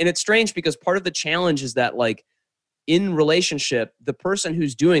 And it's strange because part of the challenge is that like in relationship, the person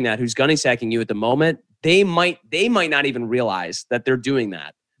who's doing that, who's gunny sacking you at the moment, they might not even realize that they're doing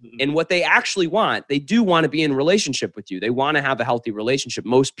that. Mm-hmm. And what they actually want, they do want to be in a relationship with you. They want to have a healthy relationship.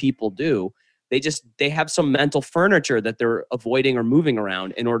 Most people do. They have some mental furniture that they're avoiding or moving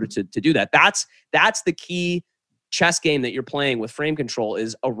around in order to do that. That's the key chess game that you're playing with frame control,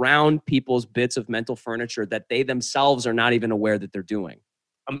 is around people's bits of mental furniture that they themselves are not even aware that they're doing.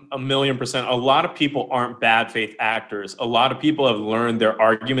 1,000,000%. A lot of people aren't bad faith actors. A lot of people have learned their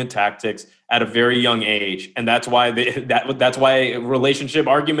argument tactics at a very young age, and that's why that's why relationship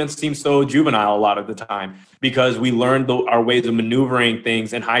arguments seem so juvenile a lot of the time, because we learned our ways of maneuvering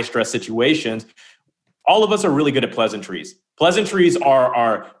things in high stress situations. All of us are really good at pleasantries. Pleasantries are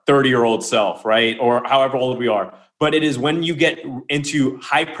our 30-year-old self, right? Or however old we are. But it is when you get into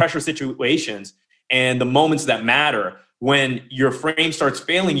high pressure situations and the moments that matter, when your frame starts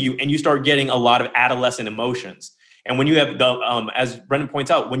failing you and you start getting a lot of adolescent emotions. And when you have as Brendan points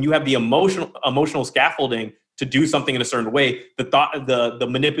out, when you have the emotional scaffolding to do something in a certain way, the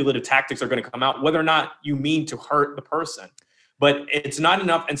manipulative tactics are going to come out, whether or not you mean to hurt the person. But it's not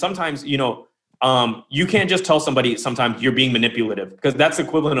enough. And sometimes, you can't just tell somebody sometimes you're being manipulative, because that's the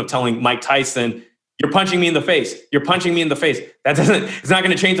equivalent of telling Mike Tyson, you're punching me in the face. You're punching me in the face. It's not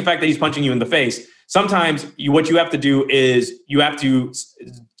going to change the fact that he's punching you in the face. Sometimes what you have to do is you have to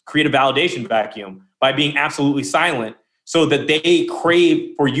create a validation vacuum by being absolutely silent, so that they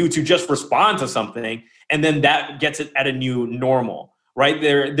crave for you to just respond to something. And then that gets it at a new normal, right?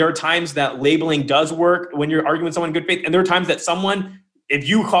 There are times that labeling does work when you're arguing with someone in good faith. And there are times that someone, if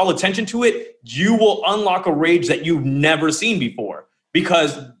you call attention to it, you will unlock a rage that you've never seen before,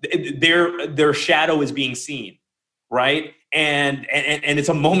 because their shadow is being seen, right? And it's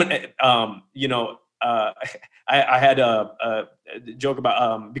a moment. I had a joke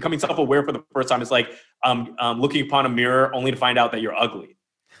about becoming self-aware for the first time. It's like looking upon a mirror only to find out that you're ugly,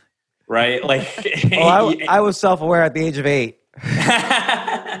 right? Like, I was self-aware at the age of 8.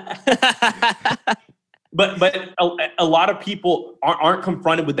 But a lot of people aren't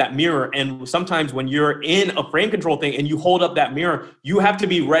confronted with that mirror. And sometimes when you're in a frame control thing and you hold up that mirror, you have to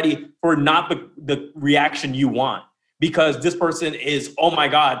be ready for not the reaction you want. Because this person is, oh my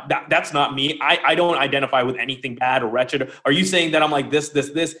God, that's not me. I don't identify with anything bad or wretched. Are you saying that I'm like this?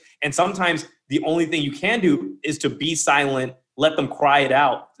 And sometimes the only thing you can do is to be silent, let them cry it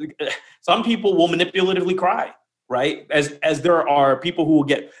out. Some people will manipulatively cry, right? As there are people who will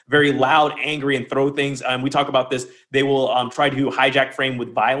get very loud, angry, and throw things. We talk about this. They will try to hijack frame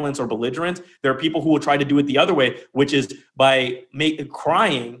with violence or belligerence. There are people who will try to do it the other way, which is by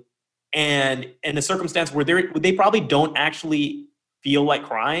crying. And in a circumstance where they probably don't actually feel like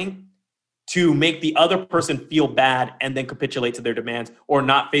crying, to make the other person feel bad and then capitulate to their demands or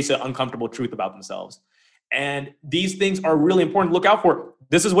not face an uncomfortable truth about themselves. And these things are really important to look out for.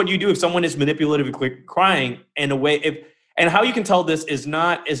 This is what you do if someone is manipulatively crying in a way. And how you can tell this is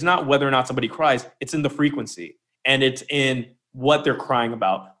not whether or not somebody cries. It's in the frequency, and it's in what they're crying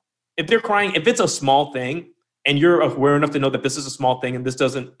about. If they're crying, if it's a small thing, and you're aware enough to know that this is a small thing and this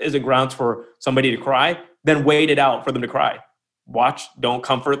isn't grounds for somebody to cry, then wait it out for them to cry. Watch, don't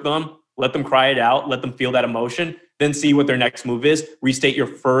comfort them. Let them cry it out. Let them feel that emotion. Then see what their next move is. Restate your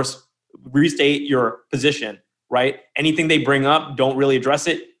position, right? Anything they bring up, don't really address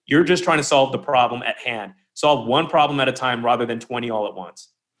it. You're just trying to solve the problem at hand. Solve one problem at a time rather than 20 all at once.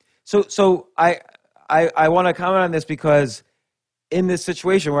 So I want to comment on this, because in this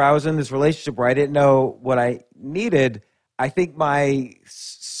situation where I was in this relationship where I didn't know what I needed, I think my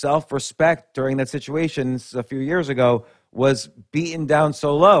self-respect during that situation a few years ago was beaten down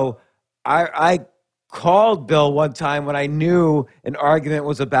so low. I called Bill one time when I knew an argument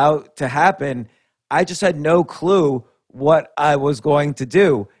was about to happen. I just had no clue what I was going to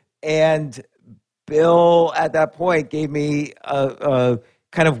do. And Bill at that point gave me a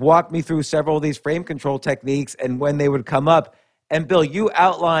kind of walked me through several of these frame control techniques and when they would come up. And Bill, you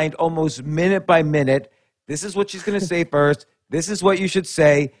outlined almost minute by minute, this is what she's going to say first. This is what you should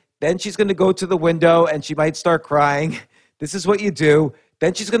say. Then she's going to go to the window and she might start crying. This is what you do.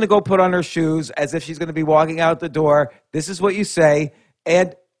 Then she's going to go put on her shoes as if she's going to be walking out the door. This is what you say.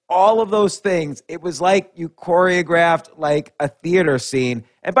 And all of those things, it was like you choreographed like a theater scene.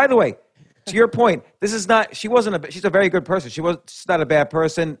 And by the way, to your point, she's a very good person. She's not a bad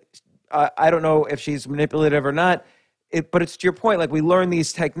person. I don't know if she's manipulative or not. But it's to your point, like we learn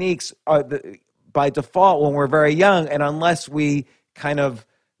these techniques by default when we're very young, and unless we kind of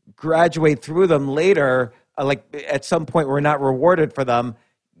graduate through them later, like at some point we're not rewarded for them,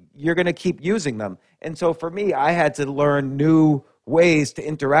 you're going to keep using them. And so for me, I had to learn new ways to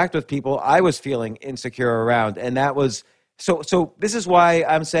interact with people I was feeling insecure around. And that was, so this is why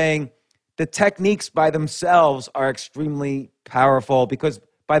I'm saying the techniques by themselves are extremely powerful, because,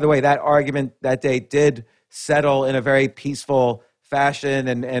 by the way, that argument that day did settle in a very peaceful fashion,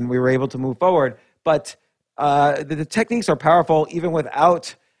 and we were able to move forward. But the techniques are powerful even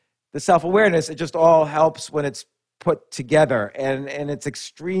without the self-awareness. It just all helps when it's put together, and it's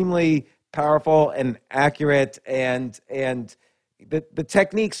extremely powerful and accurate, and the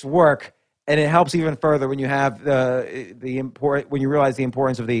techniques work, and it helps even further when you have when you realize the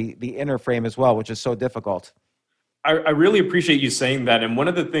importance of the inner frame as well, which is so difficult. I really appreciate you saying that. And one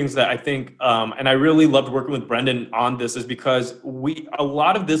of the things that I think, and I really loved working with Brendan on this, is because a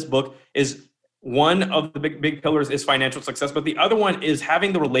lot of this book is, one of the big pillars is financial success, but the other one is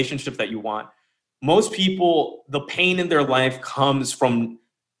having the relationships that you want. Most people, the pain in their life comes from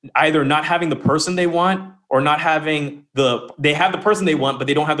either not having the person they want, or not having they have the person they want, but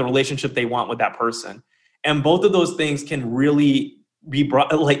they don't have the relationship they want with that person. And both of those things can really be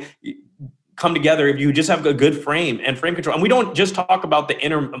come together if you just have a good frame and frame control. And we don't just talk about the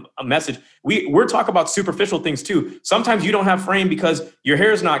inner message. We're talking about superficial things too. Sometimes you don't have frame because your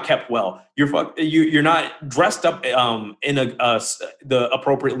hair is not kept well. You're not dressed up in the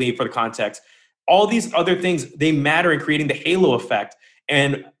appropriately for the context. All these other things, they matter in creating the halo effect.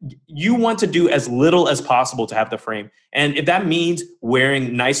 And you want to do as little as possible to have the frame. And if that means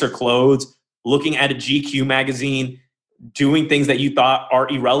wearing nicer clothes, looking at a GQ magazine, doing things that you thought are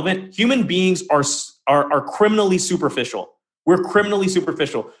irrelevant, human beings are criminally superficial. We're criminally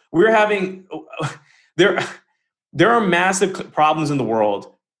superficial. We're having, there are massive problems in the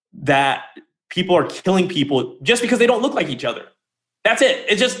world that people are killing people just because they don't look like each other. That's it.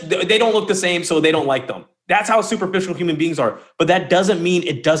 It's just, they don't look the same, so they don't like them. That's how superficial human beings are. But that doesn't mean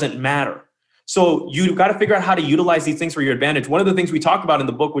it doesn't matter. So you've got to figure out how to utilize these things for your advantage. One of the things we talk about in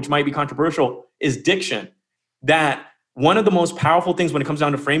the book, which might be controversial, is diction. That one of the most powerful things when it comes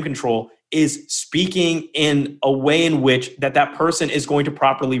down to frame control is speaking in a way in which that person is going to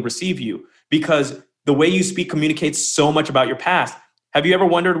properly receive you, because the way you speak communicates so much about your past. Have you ever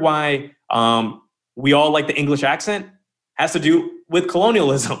wondered why we all like the English accent? Has to do with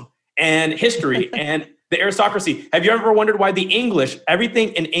colonialism and history and the aristocracy. Have you ever wondered why the English, everything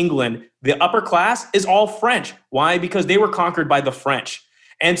in England, the upper class is all French? Why? Because they were conquered by the French.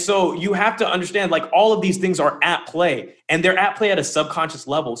 And so you have to understand, like, all of these things are at play, and they're at play at a subconscious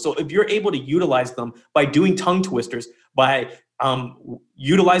level. So if you're able to utilize them by doing tongue twisters, by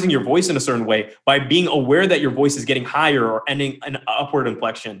utilizing your voice in a certain way, by being aware that your voice is getting higher or ending an upward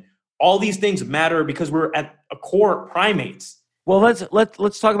inflection, all these things matter because we're at a core primates. Well,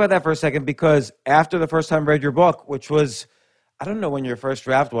 let's talk about that for a second, because after the first time I read your book, which was, I don't know when your first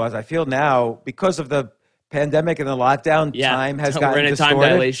draft was, I feel now, because of the pandemic and the lockdown, time has gotten we're in a distorted. time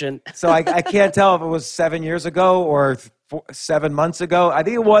dilation. So I can't tell if it was 7 years ago or 7 months ago. I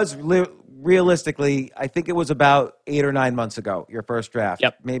think it was realistically, I think it was about 8 or 9 months ago, your first draft.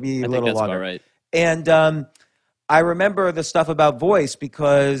 Yep. Maybe a little think that's longer. About right. And I remember the stuff about voice,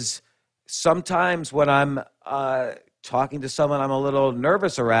 because sometimes when I'm talking to someone I'm a little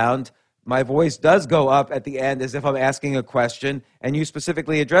nervous around, my voice does go up at the end as if I'm asking a question. And you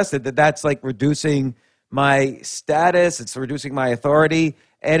specifically addressed it, that's like reducing my status, it's reducing my authority.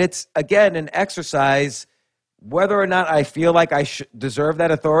 And it's, again, an exercise. Whether or not I feel like I deserve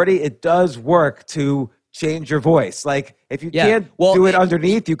that authority, it does work to change your voice. Like, if you can't do it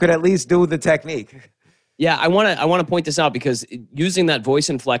underneath, you could at least do the technique. Yeah, I want to point this out, because using that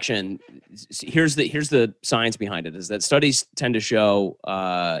voice inflection, here's the science behind it, is that studies tend to show,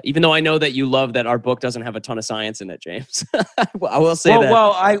 even though I know that you love that our book doesn't have a ton of science in it, James. I will say that.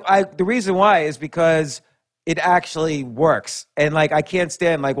 Well, I the reason why is because it actually works. And like, I can't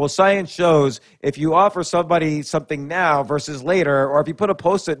stand science shows if you offer somebody something now versus later, or if you put a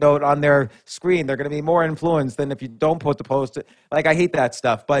Post-it note on their screen, they're going to be more influenced than if you don't put the Post-it. Like, I hate that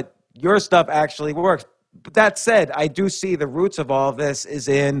stuff, but your stuff actually works. But that said, I do see the roots of all of this is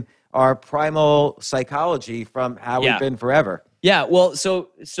in our primal psychology from how we've been forever. Yeah, well,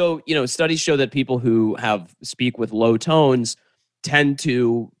 so studies show that people who speak with low tones tend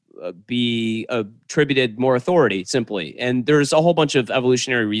to be attributed more authority, simply. And there's a whole bunch of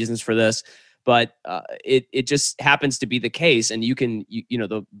evolutionary reasons for this, but it just happens to be the case. And you can,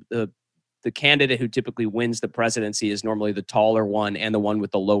 the candidate who typically wins the presidency is normally the taller one and the one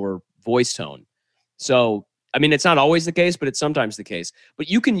with the lower voice tone. So, I mean, it's not always the case, but it's sometimes the case. But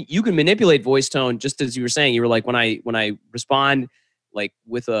you can manipulate voice tone, just as you were saying. You were like, when I respond like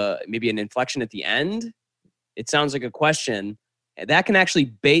with maybe an inflection at the end, it sounds like a question. That can actually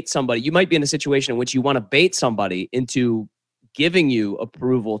bait somebody. You might be in a situation in which you want to bait somebody into giving you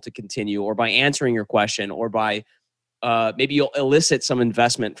approval to continue, or by answering your question, or by maybe you'll elicit some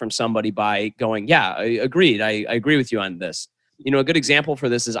investment from somebody by going, yeah, I agreed. I agree with you on this. A good example for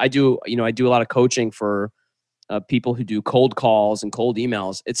this is I do a lot of coaching for people who do cold calls and cold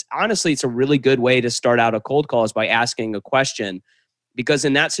emails. It's a really good way to start out a cold call is by asking a question, because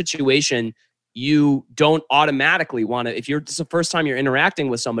in that situation, you don't automatically want to, if it's the first time you're interacting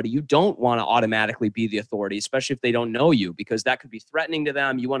with somebody, you don't want to automatically be the authority, especially if they don't know you, because that could be threatening to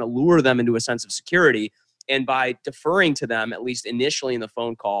them. You want to lure them into a sense of security. And by deferring to them, at least initially in the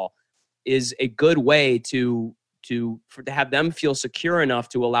phone call, is a good way to have them feel secure enough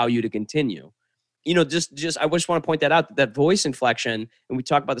to allow you to continue. Just I just want to point that out, that voice inflection, and we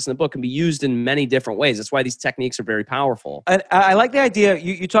talk about this in the book, can be used in many different ways. That's why these techniques are very powerful. And I like the idea.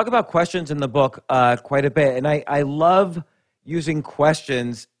 You talk about questions in the book quite a bit, and I love using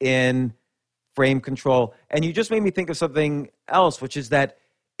questions in frame control. And you just made me think of something else, which is that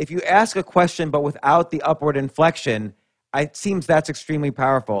if you ask a question but without the upward inflection, it seems that's extremely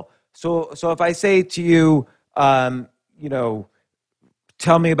powerful. So if I say to you, tell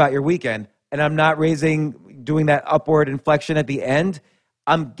me about your weekend, and I'm not doing that upward inflection at the end,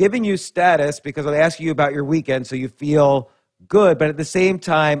 I'm giving you status because I ask you about your weekend so you feel good. But at the same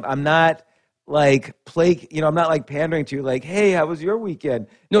time, I'm not like I'm not like pandering to you like, hey, how was your weekend?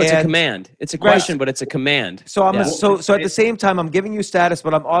 No, it's a command. It's a question, but it's a command. So so at the same time, I'm giving you status,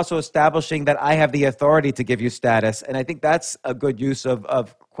 but I'm also establishing that I have the authority to give you status. And I think that's a good use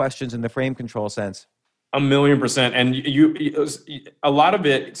of questions in the frame control sense. 1,000,000%. And you a lot of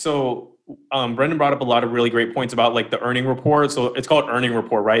it. So Brendan brought up a lot of really great points about like the earning report. So it's called earning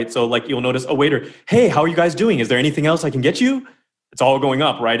report, right? So like you'll notice a waiter, hey, how are you guys doing? Is there anything else I can get you? It's all going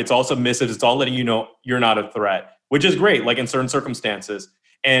up, right? It's all submissive. It's all letting you know you're not a threat, which is great, like in certain circumstances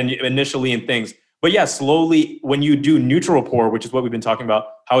and initially in things. But yeah, slowly when you do neutral rapport, which is what we've been talking about,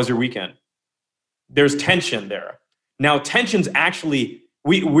 how was your weekend? There's tension there. Now, tension's actually,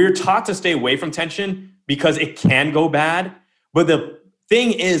 we're taught to stay away from tension because it can go bad. But the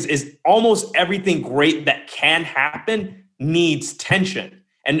thing is almost everything great that can happen needs tension.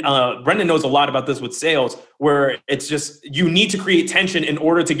 And Brendan knows a lot about this with sales, where it's just, you need to create tension in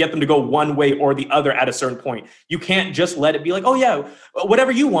order to get them to go one way or the other at a certain point. You can't just let it be like, oh yeah,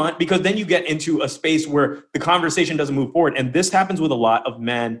 whatever you want, because then you get into a space where the conversation doesn't move forward. And this happens with a lot of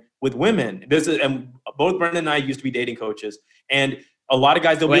men with women. And both Brendan and I used to be dating coaches. And a lot of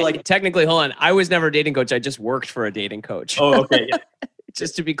guys, they'll be like, technically, hold on. I was never a dating coach. I just worked for a dating coach. Oh, okay. Yeah.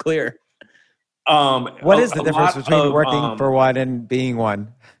 Just to be clear. What is the difference between working for one and being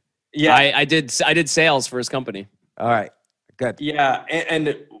one? Yeah, I did sales for his company. All right, good. Yeah,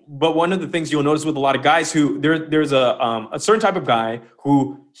 but one of the things you'll notice with a lot of guys who there's a certain type of guy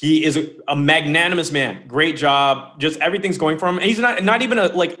who he is a magnanimous man, great job, just everything's going for him. And he's not even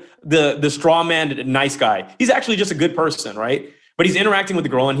the straw man nice guy. He's actually just a good person, right? But he's interacting with the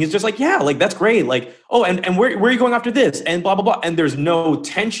girl and he's just like, yeah, like that's great. Like, oh, and where are you going after this? And blah, blah, blah. And there's no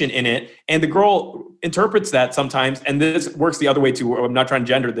tension in it. And the girl interprets that sometimes. And this works the other way too. I'm not trying to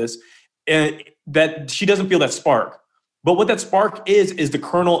gender this. That she doesn't feel that spark. But what that spark is the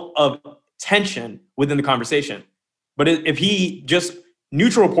kernel of tension within the conversation. But if he just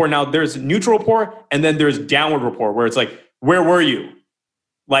neutral rapport, now there's neutral rapport and then there's downward rapport where it's like, where were you?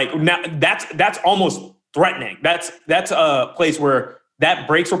 Like now that's almost threatening. That's a place where that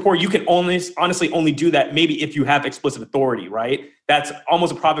breaks rapport. You can honestly only do that maybe if you have explicit authority, right? That's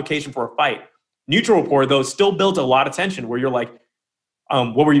almost a provocation for a fight. Neutral rapport, though, still builds a lot of tension where you're like,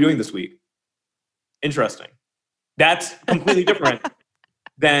 what were you doing this week? Interesting. That's completely different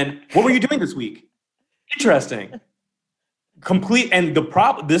than what were you doing this week? Interesting. And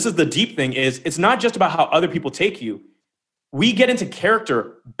this is the deep thing is it's not just about how other people take you. We get into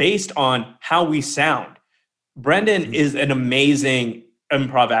character based on how we sound. Brendan is an amazing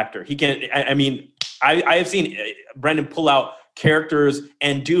improv actor. He can, I have seen Brendan pull out characters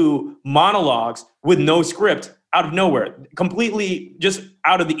and do monologues with no script out of nowhere, completely just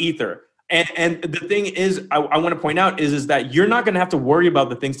out of the ether. And the thing is, I want to point out is that you're not going to have to worry about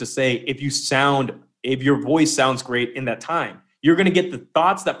the things to say if your voice sounds great in that time. You're going to get the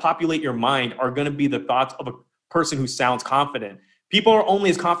thoughts that populate your mind are going to be the thoughts of a person who sounds confident. People are only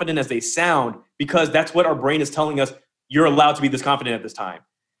as confident as they sound because that's what our brain is telling us. You're allowed to be this confident at this time.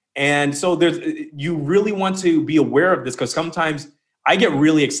 And so you really want to be aware of this because sometimes I get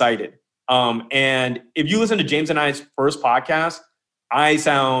really excited. And if you listen to James and I's first podcast, I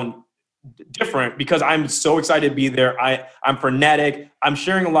sound different because I'm so excited to be there. I'm frenetic. I'm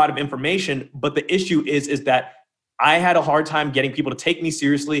sharing a lot of information. But the issue is that I had a hard time getting people to take me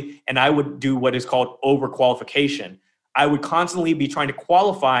seriously. And I would do what is called overqualification. I would constantly be trying to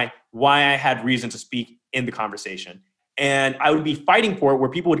qualify why I had reason to speak in the conversation. And I would be fighting for it where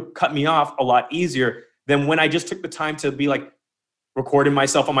people would cut me off a lot easier than when I just took the time to be like recording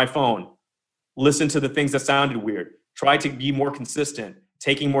myself on my phone, listen to the things that sounded weird, try to be more consistent,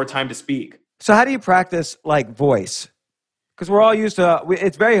 taking more time to speak. So how do you practice like voice? Because we're all used to,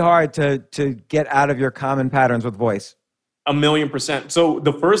 it's very hard to get out of your common patterns with voice. 1,000,000%. So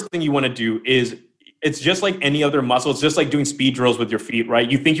the first thing you want to do is, it's just like any other muscle. It's just like doing speed drills with your feet, right?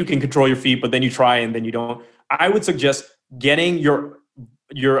 You think you can control your feet, but then you try and then you don't. I would suggest getting your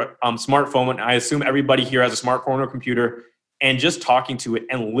smartphone, and I assume everybody here has a smartphone or computer, and just talking to it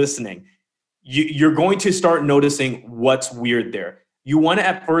and listening. You're going to start noticing what's weird there. You want to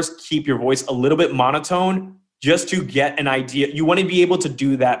at first keep your voice a little bit monotone just to get an idea. You want to be able to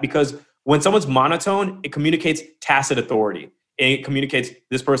do that because when someone's monotone, it communicates tacit authority. It communicates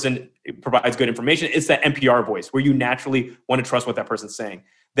this person provides good information. It's that NPR voice where you naturally want to trust what that person's saying.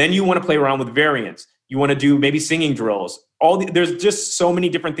 Then you want to play around with variants. You want to do maybe singing drills. There's just so many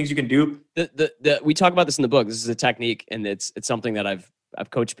different things you can do. We talk about this in the book. This is a technique, and it's something that I've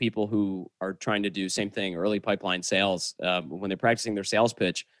coached people who are trying to do same thing, early pipeline sales, when they're practicing their sales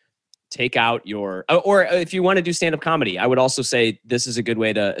pitch. Take out or if you want to do stand-up comedy, I would also say this is a good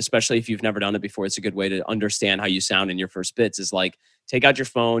way to, especially if you've never done it before, it's a good way to understand how you sound in your first bits is like, take out your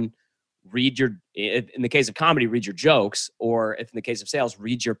phone, in the case of comedy, read your jokes, or if in the case of sales,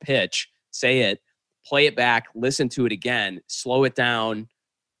 read your pitch, say it, play it back, listen to it again, slow it down,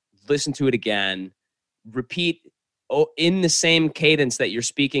 listen to it again, repeat in the same cadence that you're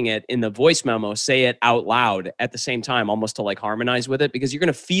speaking it in the voice memo, say it out loud at the same time, almost to like harmonize with it, because you're going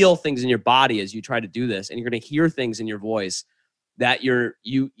to feel things in your body as you try to do this, and you're going to hear things in your voice that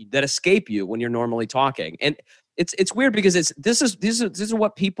that escape you when you're normally talking. And it's weird because this is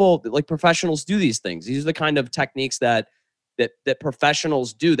what people like professionals do these things. These are the kind of techniques that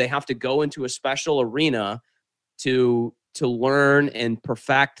professionals do. They have to go into a special arena to learn and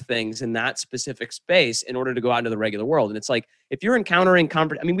perfect things in that specific space in order to go out into the regular world. And it's like, if you're encountering,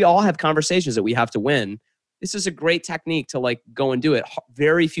 we all have conversations that we have to win. This is a great technique to like go and do it.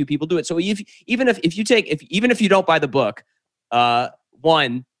 Very few people do it. So even if you don't buy the book,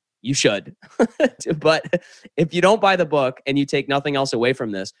 one, you should, but if you don't buy the book and you take nothing else away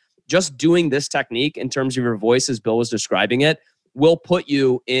from this, just doing this technique in terms of your voice, as Bill was describing it, will put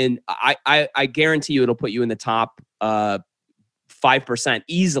you in, I guarantee you it'll put you in the top 5%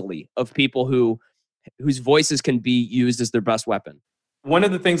 easily of people whose voices can be used as their best weapon. One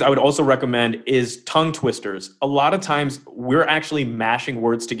of the things I would also recommend is tongue twisters. A lot of times we're actually mashing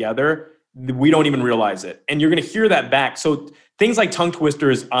words together. We don't even realize it. And you're going to hear that back. So things like tongue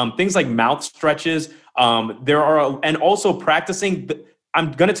twisters, things like mouth stretches, and also practicing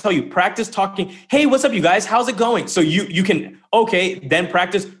I'm going to tell you, practice talking. Hey, what's up, you guys? How's it going? So you can, okay, then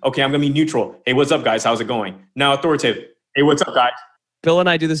practice. Okay, I'm going to be neutral. Hey, what's up, guys? How's it going? Now authoritative. Hey, what's up, guys? Bill and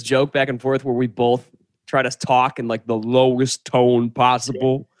I do this joke back and forth where we both try to talk in like the lowest tone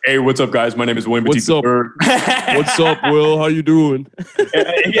possible. Hey, what's up, guys? My name is William Beteet. What's up? What's up, Will? How you doing?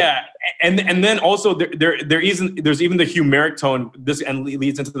 Yeah. And then also there's even the humoric tone. This and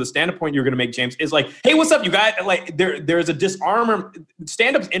leads into the stand-up point you're going to make, James, is like, hey, what's up, you guys? Like there's a disarmor.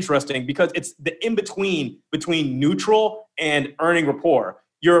 Stand-up's interesting because it's the in-between between neutral and earning rapport.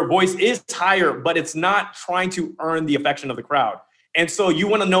 Your voice is higher, but it's not trying to earn the affection of the crowd. And so you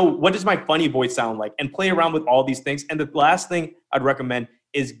want to know, what does my funny voice sound like? And play around with all these things. And the last thing I'd recommend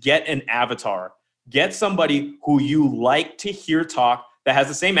is get an avatar. Get somebody who you like to hear talk that has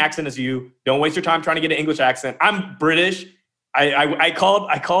the same accent as you. Don't waste your time trying to get an English accent. I'm British. I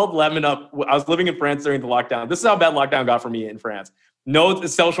called Lemon up. I was living in France during the lockdown. This is how bad lockdown got for me in France. No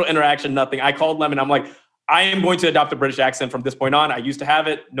social interaction, nothing. I called Lemon. I'm like, I am going to adopt a British accent from this point on. I used to have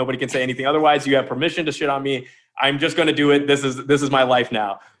it. Nobody can say anything otherwise. You have permission to shit on me. I'm just going to do it. This is my life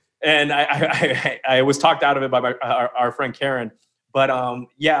now. And I was talked out of it by our friend Karen. But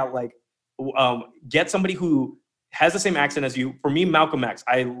get somebody who has the same accent as you. For me, Malcolm X,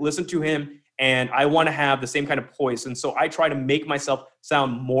 I listen to him and I want to have the same kind of poise. And so I try to make myself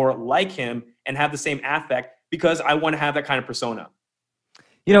sound more like him and have the same affect because I want to have that kind of persona.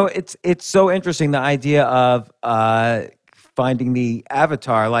 You know, it's so interesting, the idea of finding the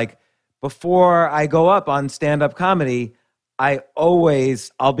avatar. Like, before I go up on stand-up comedy,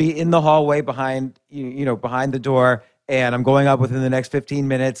 I'll be in the hallway behind the door, and I'm going up within the next 15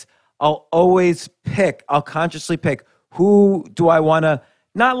 minutes. I'll consciously pick, who do I want to,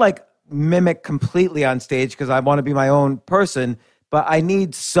 not like mimic completely on stage because I want to be my own person, but I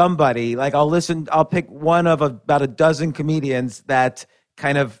need somebody. Like, I'll pick one of about a dozen comedians that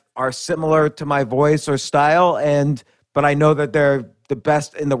kind of are similar to my voice or style, but I know that they're the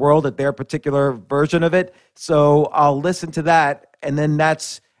best in the world at their particular version of it. So I'll listen to that, and then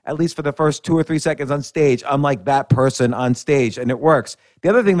at least for the first 2 or 3 seconds on stage, I'm like that person on stage, and it works. The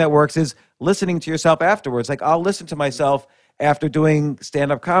other thing that works is listening to yourself afterwards. Like, I'll listen to myself after doing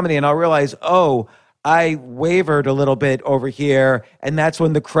stand-up comedy, and I'll realize, oh, I wavered a little bit over here, and that's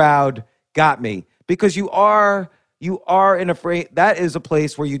when the crowd got me. Because you are in a frame. That is a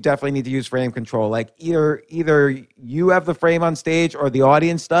place where you definitely need to use frame control. Like either you have the frame on stage or the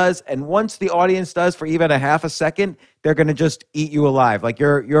audience does. And once the audience does for even a half a second, they're going to just eat you alive. Like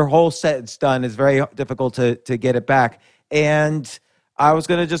your whole set's done. Is very difficult to get it back. And I was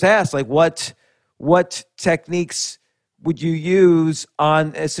going to just ask, like, what techniques would you use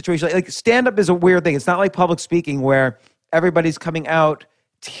on a situation like stand-up is a weird thing. It's not like public speaking where everybody's coming out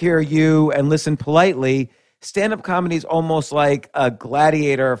to hear you and listen politely. Stand-up comedy is almost like a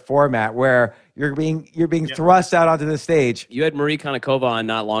gladiator format where you're being thrust out onto the stage. You had Marie Konnikova on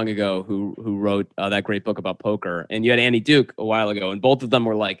not long ago who wrote that great book about poker, and you had Andy Duke a while ago, and both of them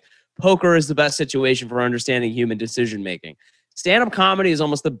were like, poker is the best situation for understanding human decision-making. Stand-up comedy is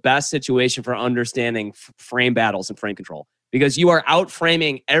almost the best situation for understanding frame battles and frame control because you are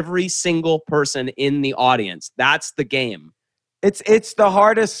out-framing every single person in the audience. That's the game. It's the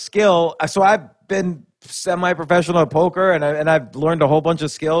hardest skill. So I've been semi-professional at poker, and I've learned a whole bunch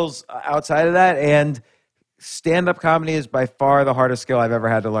of skills outside of that. And stand-up comedy is by far the hardest skill I've ever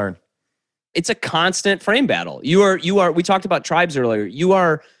had to learn. It's a constant frame battle. You are. We talked about tribes earlier. You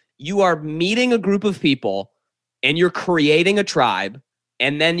are meeting a group of people, and you're creating a tribe,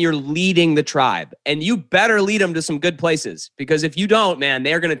 and then you're leading the tribe. And you better lead them to some good places because if you don't, man,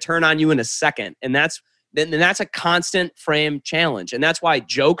 they're going to turn on you in a second. And that's a constant frame challenge. And that's why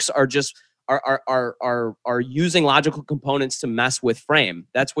jokes are just are using logical components to mess with frame.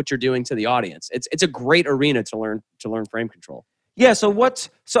 That's what you're doing to the audience. It's a great arena to learn frame control. Yeah. So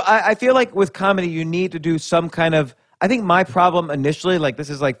I feel like with comedy, you need to do some kind of, I think my problem initially, like this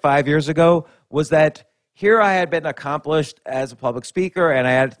is like 5 years ago, was that here I had been accomplished as a public speaker and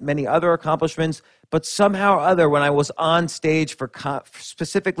I had many other accomplishments, but somehow or other, when I was on stage for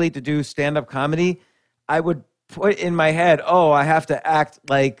specifically to do stand-up comedy, I would put in my head, oh, I have to act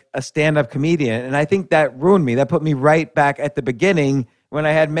like a stand-up comedian. And I think that ruined me. That put me right back at the beginning when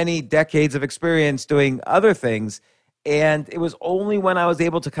I had many decades of experience doing other things. And it was only when I was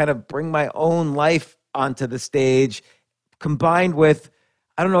able to kind of bring my own life onto the stage, combined with,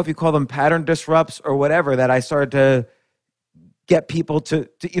 I don't know if you call them pattern disrupts or whatever, that I started to get people to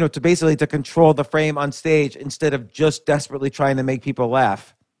basically to control the frame on stage instead of just desperately trying to make people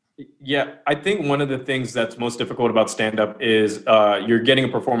laugh. Yeah, I think one of the things that's most difficult about stand-up is you're getting a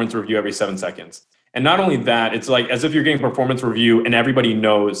performance review every 7 seconds. And not only that, it's like as if you're getting a performance review and everybody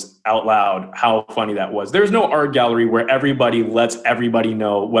knows out loud how funny that was. There's no art gallery where everybody lets everybody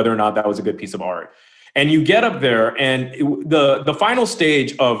know whether or not that was a good piece of art. And you get up there and the final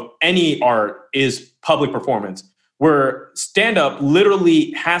stage of any art is public performance, where stand-up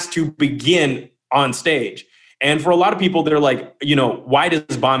literally has to begin on stage. And for a lot of people, they're like, why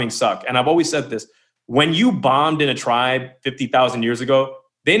does bombing suck? And I've always said this, when you bombed in a tribe 50,000 years ago,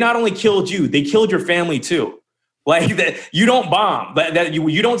 they not only killed you, they killed your family too. Like that, you don't bomb, that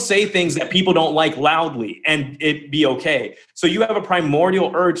you don't say things that people don't like loudly and it be okay. So you have a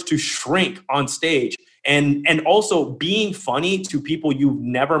primordial urge to shrink on stage and also being funny to people you've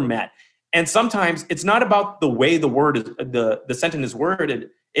never met. And sometimes it's not about the way the word is, the sentence is worded.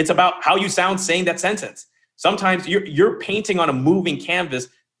 It's about how you sound saying that sentence. Sometimes you're painting on a moving canvas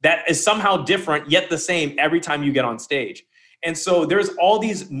that is somehow different, yet the same every time you get on stage. And so there's all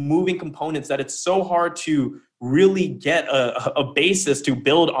these moving components that it's so hard to really get a basis to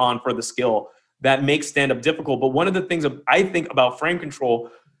build on for the skill that makes stand-up difficult. But one of the things I think about frame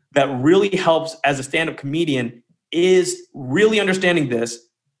control that really helps as a stand-up comedian is really understanding this.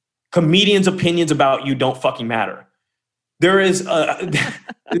 Comedians' opinions about you don't fucking matter. There is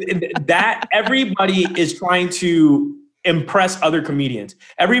that everybody is trying to impress other comedians.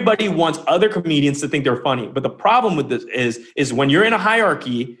 Everybody wants other comedians to think they're funny. But the problem with this is when you're in a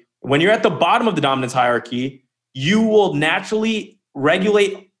hierarchy, when you're at the bottom of the dominance hierarchy, you will naturally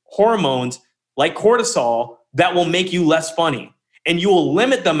regulate hormones like cortisol that will make you less funny. And you will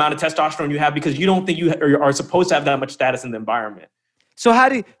limit the amount of testosterone you have because you don't think you are supposed to have that much status in the environment. So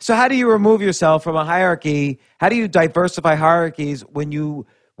how do you remove yourself from a hierarchy? How do you diversify hierarchies when you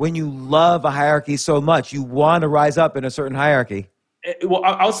love a hierarchy so much? You want to rise up in a certain hierarchy. Well,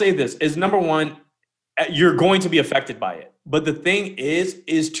 I'll say this is number one, you're going to be affected by it. But the thing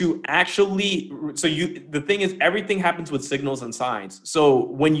is to actually, the thing is, everything happens with signals and signs. So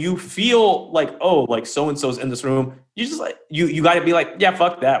when you feel like, oh, like so-and-so's in this room, you just like, you got to be like, yeah,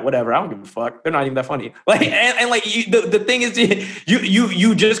 fuck that, whatever. I don't give a fuck. They're not even that funny. Like, and like, the thing is,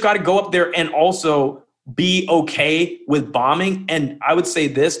 you just got to go up there and also be okay with bombing. And I would say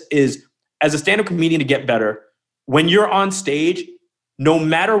this is, as a stand-up comedian, to get better, when you're on stage, no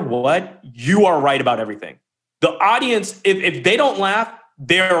matter what, you are right about everything. The audience, if they don't laugh,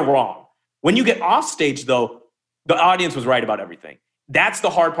 they're wrong. When you get off stage, though, the audience was right about everything. That's the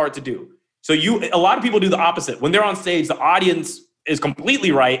hard part to do. So a lot of people do the opposite. When they're on stage, the audience is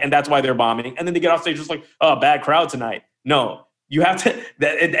completely right, and that's why they're bombing. And then they get off stage just like, oh, bad crowd tonight. No, you have to,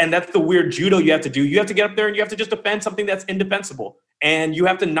 and that's the weird judo you have to do. You have to get up there and you have to just defend something that's indefensible. And you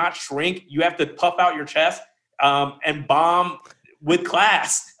have to not shrink. You have to puff out your chest and bomb with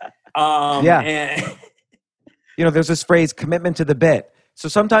class. And you know, there's this phrase, commitment to the bit. So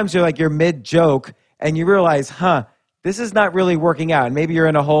sometimes you're mid-joke and you realize, this is not really working out. And maybe you're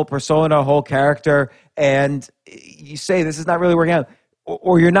in a whole persona, a whole character, and you say this is not really working out.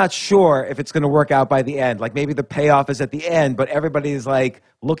 Or you're not sure if it's going to work out by the end. Like maybe the payoff is at the end, but everybody's like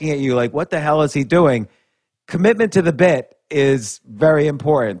looking at you like, what the hell is he doing? Commitment to the bit is very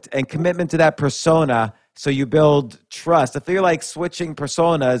important, and commitment to that persona so you build trust. If you're like switching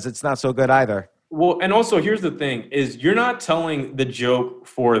personas, it's not so good either. Well, and also here's the thing is you're not telling the joke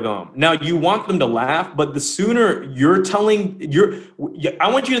for them. Now you want them to laugh, but the sooner you're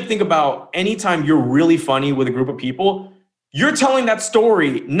I want you to think about anytime you're really funny with a group of people, you're telling that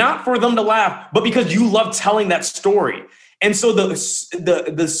story, not for them to laugh, but because you love telling that story. And so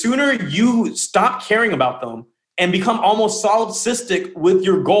the sooner you stop caring about them and become almost solipsistic with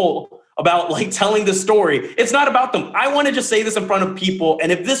your goal about like telling the story, it's not about them. I want to just say this in front of people.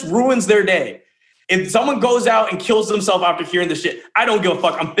 And if this ruins their day, if someone goes out and kills themselves after hearing this shit, I don't give a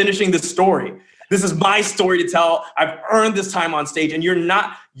fuck. I'm finishing this story. This is my story to tell. I've earned this time on stage. And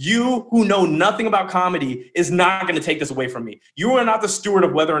you who know nothing about comedy is not going to take this away from me. You are not the steward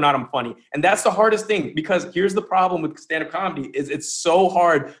of whether or not I'm funny. And that's the hardest thing, because here's the problem with stand-up comedy is it's so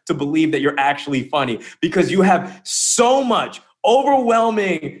hard to believe that you're actually funny because you have so much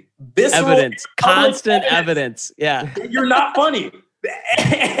overwhelming visceral evidence, constant evidence. Yeah. You're not funny.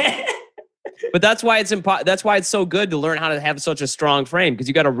 But that's why it's so good to learn how to have such a strong frame, because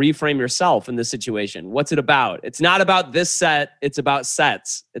you got to reframe yourself in this situation. What's it about? It's not about this set. It's about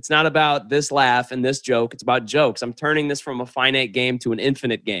sets. It's not about this laugh and this joke. It's about jokes. I'm turning this from a finite game to an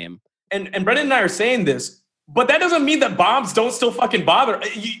infinite game. And Brendan and I are saying this, but that doesn't mean that bombs don't still fucking bother.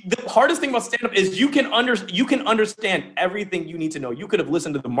 The hardest thing about stand-up is you can understand everything you need to know. You could have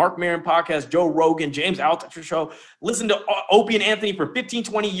listened to the Mark Maron podcast, Joe Rogan, James Altucher show, listened to Opie and Anthony for 15,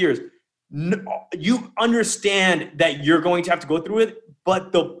 20 years. No, you understand that you're going to have to go through it,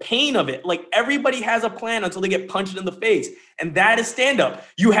 but the pain of it, like everybody has a plan until they get punched in the face. And that is stand-up.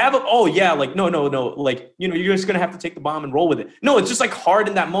 You have no, like, you're just going to have to take the bomb and roll with it. No, it's just like hard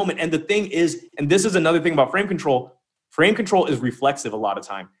in that moment. And the thing is, and this is another thing about frame control is reflexive a lot of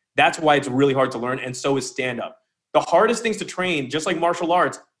time. That's why it's really hard to learn. And so is stand-up. The hardest things to train, just like martial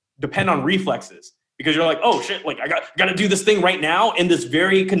arts, depend on reflexes. Because you're like, oh shit, like I got to do this thing right now in this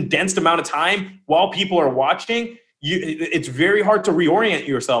very condensed amount of time while people are watching. It's very hard to reorient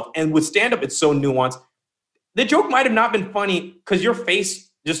yourself. And with stand-up, it's so nuanced. The joke might have not been funny because your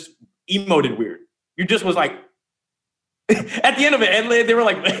face just emoted weird. You just was like, at the end of it, and they were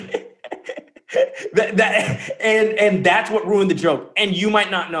like, and that's what ruined the joke. And you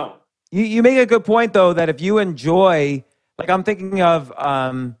might not know. You make a good point though, that if you enjoy, like I'm thinking of,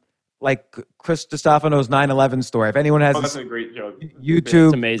 like Chris Stefano's 9/11 story. If anyone has that's a great joke. YouTube,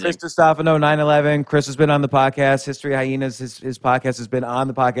 it's amazing. Chris Stefano 9/11. Chris has been on the podcast. History Hyenas, his podcast has been on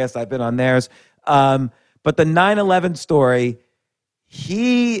the podcast. I've been on theirs. But the 9/11 story,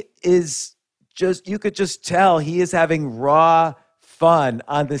 he is just, you could just tell he is having raw fun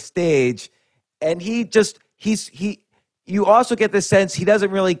on the stage. And you also get the sense he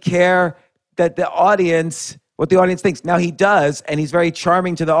doesn't really care that what the audience thinks. Now he does, and he's very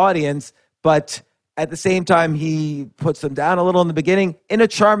charming to the audience, but at the same time, he puts them down a little in the beginning in a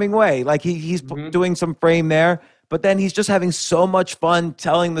charming way. Like he's doing some frame there, but then he's just having so much fun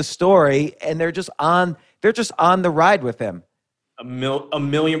telling the story, and they're just on the ride with him. A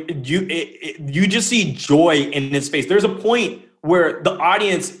million. You just see joy in his face. There's a point where the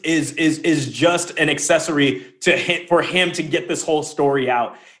audience is just an accessory for him to get this whole story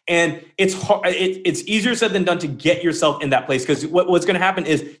out. And it's hard, it's easier said than done to get yourself in that place, because what's going to happen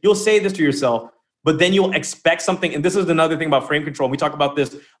is you'll say this to yourself, but then you'll expect something. And this is another thing about frame control. We talk about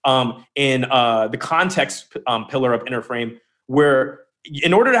this in the context pillar of inner frame, where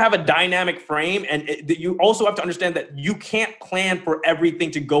in order to have a dynamic frame, and you also have to understand that you can't plan for everything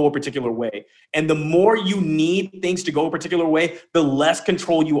to go a particular way. And the more you need things to go a particular way, the less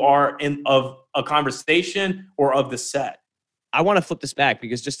control you are of a conversation or of the set. I want to flip this back,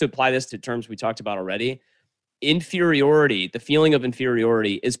 because just to apply this to terms we talked about already, inferiority, the feeling of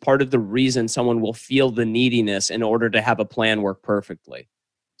inferiority, is part of the reason someone will feel the neediness in order to have a plan work perfectly.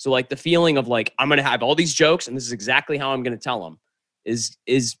 So like the feeling of like, I'm going to have all these jokes and this is exactly how I'm going to tell them is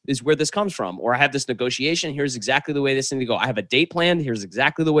where this comes from. Or I have this negotiation. Here's exactly the way this thing to go. I have a date planned. Here's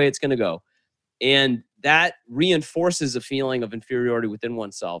exactly the way it's going to go. And that reinforces a feeling of inferiority within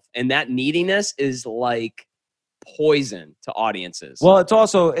oneself. And that neediness is like poison to audiences. Well, it's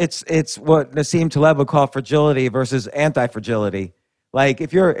also it's what Nassim Taleb would call fragility versus anti-fragility. Like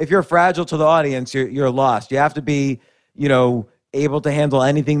if you're fragile to the audience, you're lost. You have to be, able to handle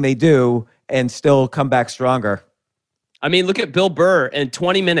anything they do and still come back stronger. I mean, look at Bill Burr in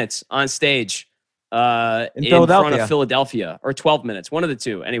 20 minutes on stage in front of Philadelphia, or 12 minutes, one of the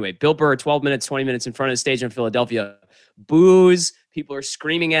two. Anyway, Bill Burr, 12 minutes, 20 minutes in front of the stage in Philadelphia. Boos, people are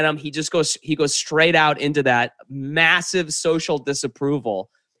screaming at him. He goes straight out into that massive social disapproval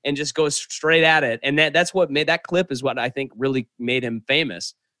and just goes straight at it. And that's what made that clip, is what I think really made him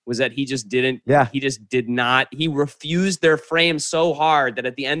famous, was that he just didn't, he just did not, he refused their frame so hard that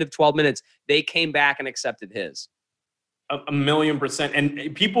at the end of 12 minutes, they came back and accepted his. 1,000,000%.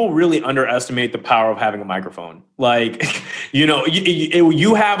 And people really underestimate the power of having a microphone. Like, you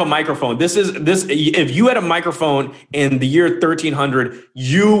have a microphone. If you had a microphone in the year 1300,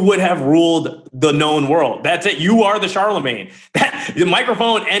 you would have ruled the known world. That's it. You are the Charlemagne. The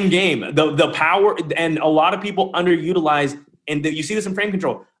microphone end game, the power. And a lot of people underutilize, and you see this in frame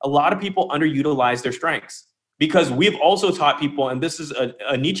control, a lot of people underutilize their strengths, because we've also taught people, and this is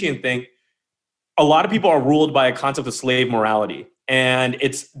a Nietzschean thing, a lot of people are ruled by a concept of slave morality. And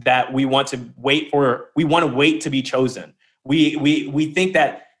it's that we want to wait to be chosen. We think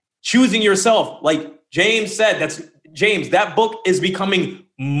that choosing yourself, like James said, that book is becoming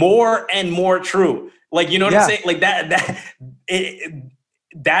more and more true. Like, you know what I'm saying? Like that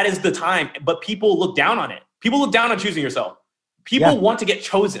is the time, but people look down on it. People look down on choosing yourself. People want to get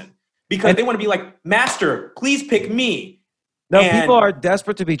chosen because they want to be like, master, please pick me. No, people are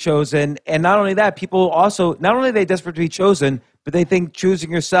desperate to be chosen. And not only that, people also, not only are they desperate to be chosen, but they think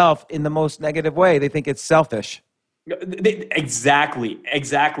choosing yourself in the most negative way. They think it's selfish. Exactly.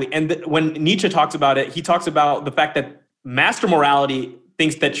 And when Nietzsche talks about it, he talks about the fact that master morality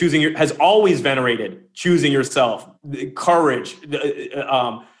thinks that has always venerated choosing yourself, courage,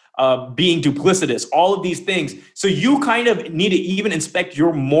 being duplicitous, all of these things. So you kind of need to even inspect you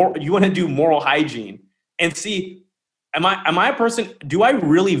want to do moral hygiene and see, Am I a person, do I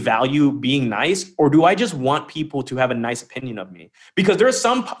really value being nice, or do I just want people to have a nice opinion of me? Because there are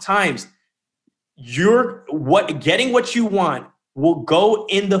some times getting what you want will go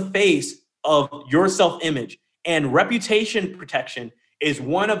in the face of your self-image, and reputation protection is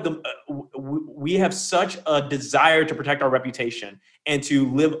one of the, we have such a desire to protect our reputation and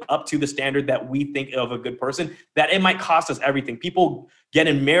to live up to the standard that we think of a good person, that it might cost us everything. People get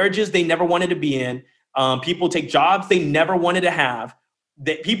in marriages they never wanted to be in. People take jobs they never wanted to have.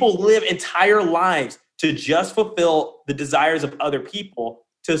 That people live entire lives to just fulfill the desires of other people,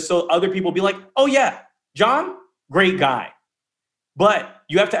 so other people be like, oh yeah, John, great guy. But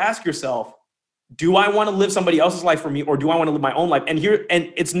you have to ask yourself, do I want to live somebody else's life for me, or do I want to live my own life? And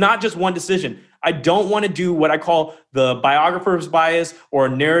it's not just one decision. I don't want to do what I call the biographer's bias or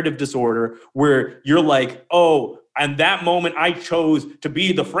narrative disorder, where you're like, oh, and that moment I chose to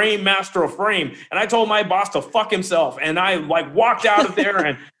be the frame master of frame. And I told my boss to fuck himself. And I walked out of there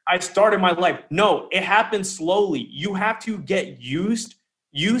and I started my life. No, it happens slowly. You have to get used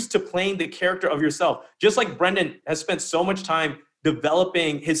to playing the character of yourself. Just like Brendan has spent so much time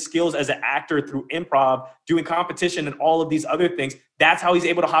developing his skills as an actor through improv, doing competition and all of these other things. That's how he's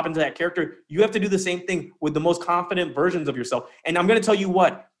able to hop into that character. You have to do the same thing with the most confident versions of yourself. And I'm going to tell you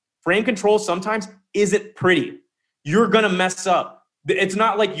what, frame control sometimes isn't pretty. You're going to mess up. It's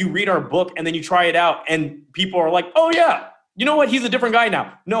not like you read our book and then you try it out and people are like, oh yeah, you know what? He's a different guy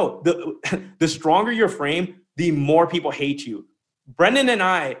now. No, the stronger your frame, the more people hate you. Brendan and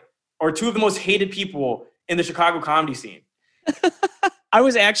I are two of the most hated people in the Chicago comedy scene. I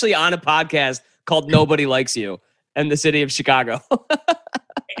was actually on a podcast called Nobody Likes You in the city of Chicago.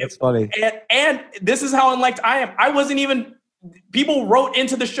 It's funny. And this is how unliked I am. I wasn't even, people wrote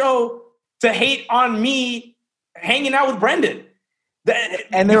into the show to hate on me hanging out with Brendan.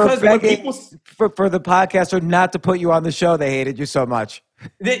 And they were Because when begging people for the podcaster not to put you on the show. They hated you so much.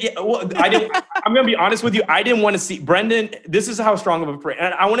 I didn't. I'm gonna be honest with you. I didn't want to see Brendan. This is how strong of a friend.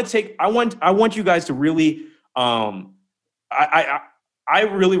 And I want to take. I want you guys to really. I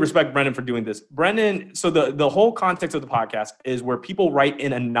really respect Brendan for doing this. Brendan. So the whole context of the podcast is where people write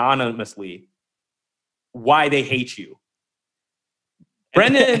in anonymously why they hate you.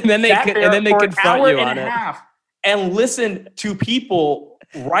 Brendan, and then they confront you on it. And listen to people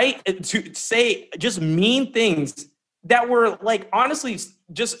write to say just mean things that were like honestly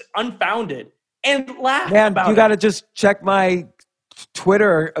just unfounded and laugh. Man, about you got to just check my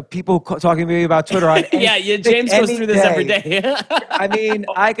Twitter. People talking to me about Twitter. On James goes through this every day. I mean,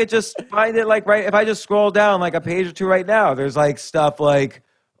 I could just find it like right if I just scroll down like a page or two right now. There's like stuff like,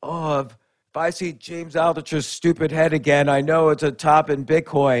 oh, if I see James Altucher's stupid head again, I know it's a top in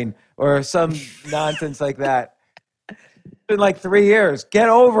Bitcoin or some nonsense like that. It's been like 3 years. Get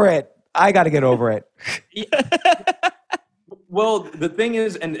over it. I got to get over it. Well, the thing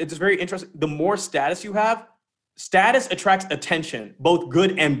is, and it's very interesting, the more status you have, status attracts attention, both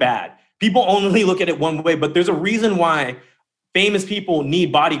good and bad. People only look at it one way, but there's a reason why famous people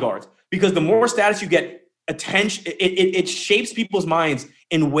need bodyguards. Because the more status you get, attention, it shapes people's minds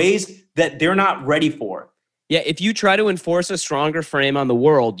in ways that they're not ready for. Yeah, if you try to enforce a stronger frame on the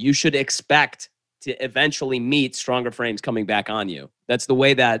world, you should expect to eventually meet stronger frames coming back on you. That's the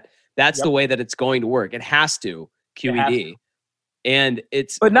way that the way that it's going to work. It has to, QED. And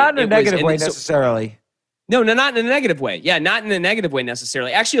it's but not in a negative way necessarily. No, not in a negative way. Yeah, not in a negative way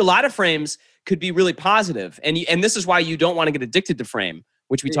necessarily. Actually, a lot of frames could be really positive. And this is why you don't want to get addicted to frame,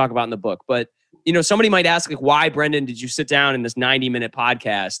 which we talk about in the book. But, somebody might ask, like, why, Brendan, did you sit down in this 90-minute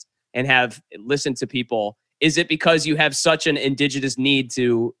podcast and have listened to people? Is it because you have such an indigenous need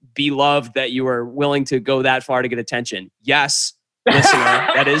to be loved that you are willing to go that far to get attention? Yes, listener,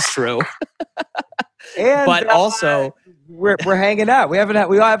 that is true. But also, we're hanging out.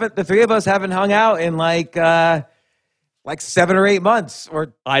 The three of us haven't hung out in like 7 or 8 months.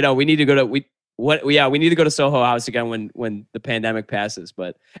 Or I know we need to go to we need to go to Soho House again when the pandemic passes.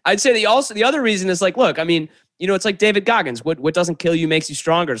 But I'd say the other reason is like, look, I mean, it's like David Goggins. What doesn't kill you makes you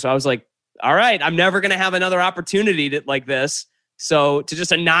stronger. So I was like, all right, I'm never gonna have another opportunity like this. So to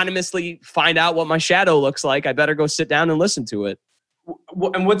just anonymously find out what my shadow looks like, I better go sit down and listen to it.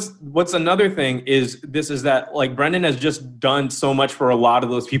 And what's another thing is that like Brendan has just done so much for a lot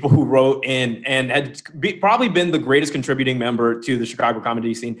of those people who wrote in and had probably been the greatest contributing member to the Chicago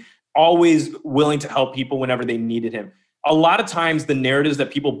comedy scene, always willing to help people whenever they needed him. A lot of times the narratives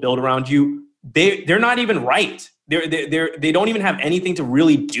that people build around you, they're not even right. They don't even have anything to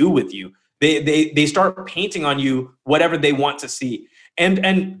really do with you. They start painting on you whatever they want to see.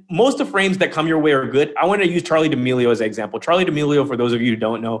 And most of the frames that come your way are good. I want to use Charli D'Amelio as an example. Charli D'Amelio, for those of you who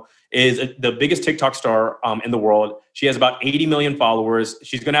don't know, is the biggest TikTok star in the world. She has about 80 million followers.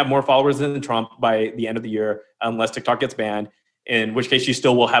 She's going to have more followers than Trump by the end of the year, unless TikTok gets banned, in which case she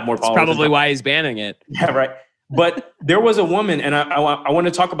still will have more followers. That's probably why he's banning it. Yeah, right. But there was a woman, and I want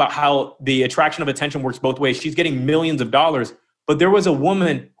to talk about how the attraction of attention works both ways. She's getting millions of dollars, but there was a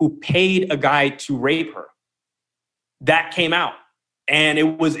woman who paid a guy to rape her. That came out. And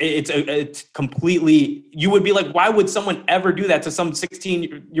it's completely, you would be like, why would someone ever do that to some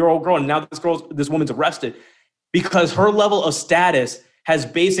 16-year-old girl? And now this woman's arrested because her level of status has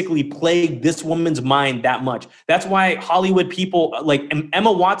basically plagued this woman's mind that much. That's why Hollywood people, like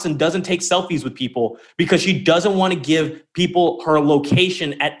Emma Watson, doesn't take selfies with people because she doesn't want to give people her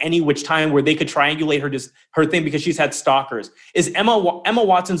location at any which time where they could triangulate her thing because she's had stalkers. Emma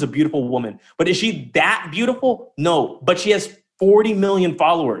Watson's a beautiful woman, but is she that beautiful? No, but she has 40 million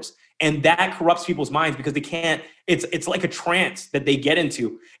followers. And that corrupts people's minds because they can't, it's like a trance that they get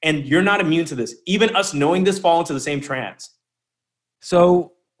into. And you're not immune to this. Even us knowing this fall into the same trance.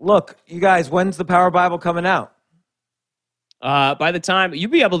 So look, you guys, when's the Power Bible coming out? By the time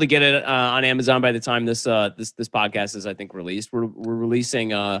you'll be able to get it on Amazon by the time this podcast is, I think, released. We're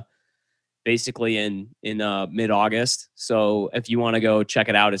releasing basically in mid-August. So if you want to go check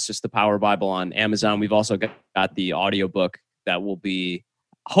it out, it's just the Power Bible on Amazon. We've also got the audiobook that will be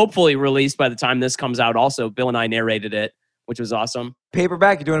hopefully released by the time this comes out. Also, Bill and I narrated it, which was awesome.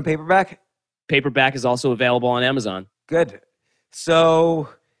 Paperback? You're doing a paperback? Paperback is also available on Amazon. Good. So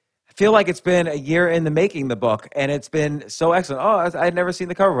I feel like it's been a year in the making, the book, and it's been so excellent. Oh, I'd never seen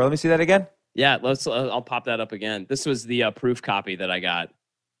the cover. Let me see that again. Yeah, I'll pop that up again. This was the proof copy that I got.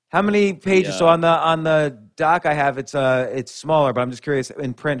 How many pages? So on the doc I have, it's smaller, but I'm just curious,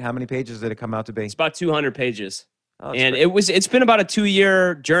 in print, how many pages did it come out to be? It's about 200 pages. And it's been about a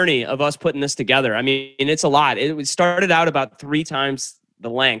 2-year journey of us putting this together. I mean, it's a lot. It started out about 3 times the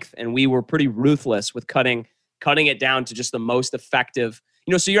length, and we were pretty ruthless with cutting it down to just the most effective.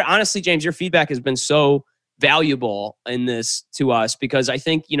 So honestly, James, your feedback has been so valuable in this to us, because I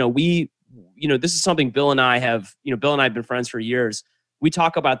think, this is something Bill and I have, Bill and I have been friends for years. We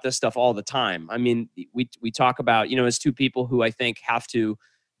talk about this stuff all the time. I mean, we talk about, as two people who I think have to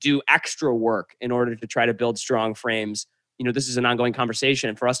do extra work in order to try to build strong frames. This is an ongoing conversation,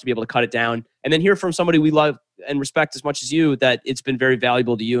 and for us to be able to cut it down and then hear from somebody we love and respect as much as you, that it's been very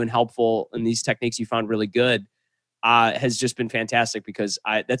valuable to you and helpful, and these techniques you found really good, has just been fantastic, because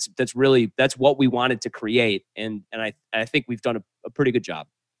that's what we wanted to create. And I think we've done a pretty good job.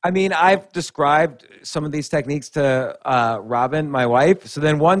 I mean, I've described some of these techniques to Robin, my wife. So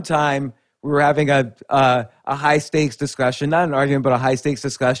then one time we were having a high stakes discussion, not an argument, but a high stakes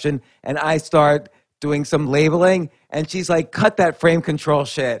discussion. And I start doing some labeling, and she's like, "Cut that frame control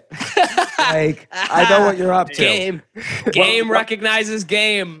shit." Like, I know what you're up to. Game recognizes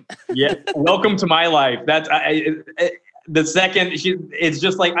game. Yeah. Welcome to my life. That's the second it's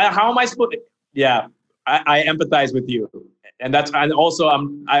just like, how am I supposed to? Yeah. I empathize with you. And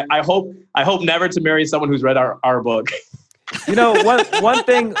I hope never to marry someone who's read our book. One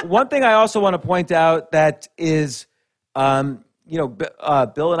thing I also want to point out that is, Bill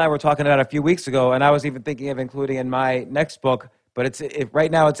and I were talking about a few weeks ago, and I was even thinking of including in my next book, but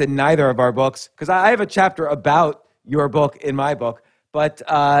right now it's in neither of our books, because I have a chapter about your book in my book. But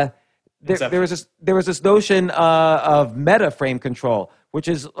there was this notion of meta frame control, which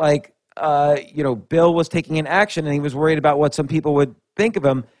is like, Bill was taking an action and he was worried about what some people would think of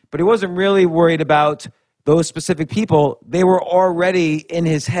him, but he wasn't really worried about those specific people. They were already in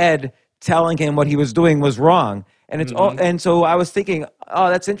his head telling him what he was doing was wrong. And and so I was thinking, oh,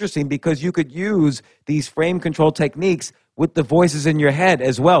 that's interesting, because you could use these frame control techniques with the voices in your head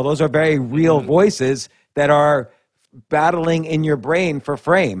as well. Those are very real voices that are battling in your brain for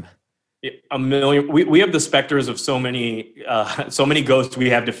frame. A million. We have the specters of so many ghosts we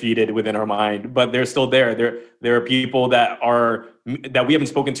have defeated within our mind, but they're still there. There are people that we haven't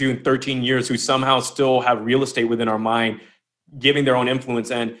spoken to in 13 years who somehow still have real estate within our mind, giving their own influence.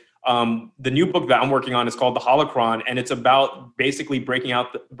 And the new book that I'm working on is called The Holocron, and it's about basically breaking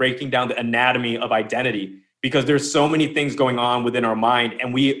down the anatomy of identity, because there's so many things going on within our mind,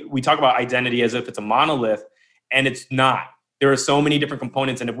 and we talk about identity as if it's a monolith, and it's not. There are so many different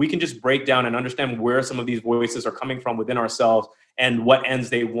components. And if we can just break down and understand where some of these voices are coming from within ourselves and what ends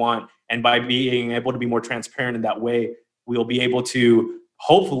they want, and by being able to be more transparent in that way, we'll be able to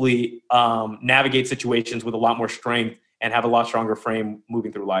hopefully navigate situations with a lot more strength and have a lot stronger frame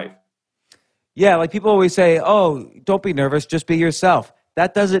moving through life. Yeah, like people always say, oh, don't be nervous, just be yourself.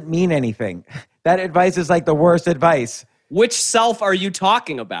 That doesn't mean anything. That advice is like the worst advice. Which self are you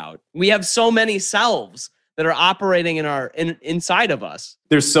talking about? We have so many selves that are operating inside of us.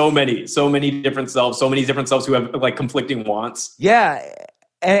 There's so many different selves who have like conflicting wants. Yeah,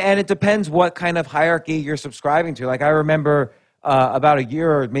 and it depends what kind of hierarchy you're subscribing to. Like I remember about a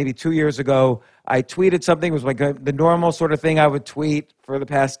year or maybe 2 years ago, I tweeted something. It was like the normal sort of thing I would tweet for the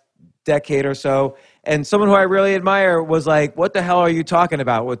past decade or so. And someone who I really admire was like, "What the hell are you talking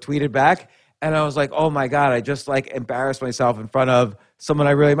about?" What tweeted back. And I was like, oh my God, I just like embarrassed myself in front of someone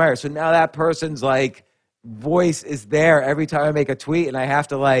I really admire. So now that person's like voice is there every time I make a tweet, and I have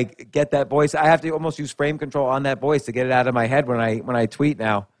to like get that voice. I have to almost use frame control on that voice to get it out of my head when I tweet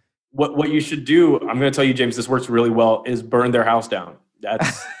now. What you should do, I'm going to tell you, James, this works really well, is burn their house down.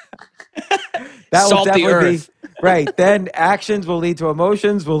 That's that will definitely earth. Be right. Then actions will lead to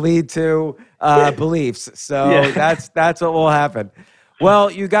emotions, will lead to beliefs. So yeah. That's what will happen.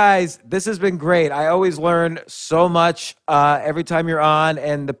 Well, you guys, this has been great. I always learn so much every time you're on,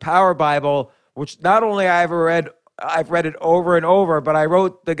 and the Power Bible, which not only I've read it over and over, but I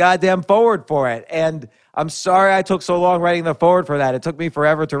wrote the goddamn forward for it. And I'm sorry I took so long writing the forward for that. It took me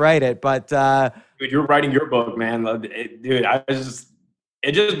forever to write it, but dude, you're writing your book, man. Dude,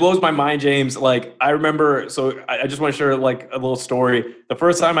 it just blows my mind, James. Like I remember, so I just want to share like a little story. The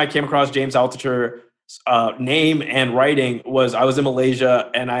first time I came across James Altucher's name and writing was I was in Malaysia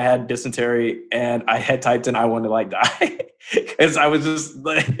and I had dysentery and I had typed in I want to like die because I was just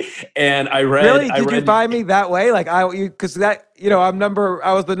like, and I read. Really? Did you find me that way? Like I was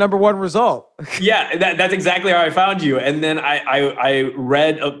the number one result. Yeah, that's exactly how I found you. And then I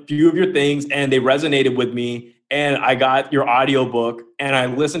read a few of your things and they resonated with me. And I got your audiobook and I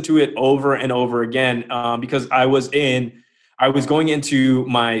listened to it over and over again because I was going into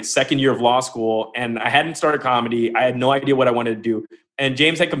my second year of law school and I hadn't started comedy. I had no idea what I wanted to do. And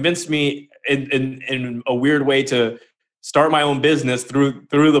James had convinced me in a weird way to start my own business through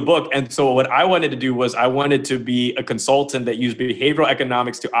the book. And so what I wanted to do was I wanted to be a consultant that used behavioral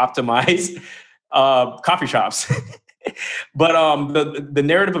economics to optimize coffee shops. But the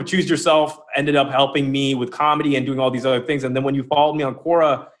narrative of Choose Yourself ended up helping me with comedy and doing all these other things. And then when you followed me on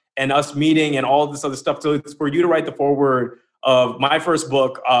Quora and us meeting and all this other stuff, so it's for you to write the foreword of my first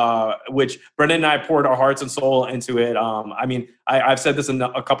book, which Brendan and I poured our hearts and soul into it. I mean, I've said this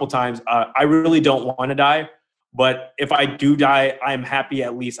a couple times. I really don't want to die, but if I do die, I'm happy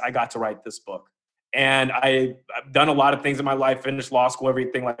at least I got to write this book. And I've done a lot of things in my life, finished law school,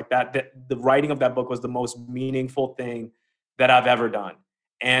 everything like that. The writing of that book was the most meaningful thing that I've ever done.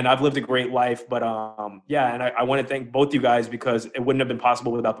 And I've lived a great life, but yeah, and I want to thank both you guys because it wouldn't have been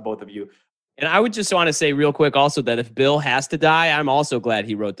possible without the both of you. And I would just want to say real quick also that if Bill has to die, I'm also glad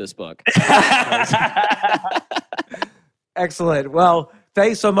he wrote this book. Excellent. Well,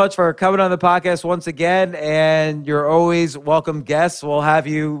 thanks so much for coming on the podcast once again. And you're always welcome guests. We'll have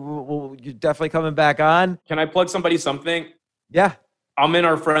you, you're definitely coming back on. Can I plug something? Yeah. I'm in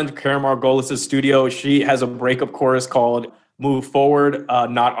our friend Karen Margolis' studio. She has a breakup chorus called Move Forward,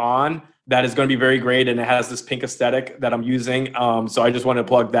 Not On. That is going to be very great. And it has this pink aesthetic that I'm using. So I just want to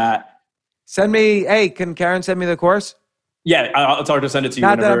plug that. Can Karen send me the course? Yeah, I'll tell her to send it to you.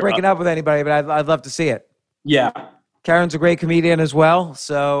 Not that I'm breaking up with anybody, but I'd love to see it. Yeah. Karen's a great comedian as well.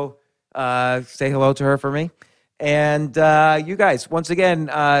 So say hello to her for me. And you guys, once again,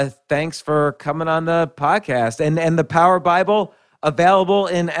 thanks for coming on the podcast. And the Power Bible, available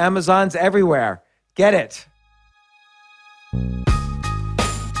in Amazons everywhere. Get it.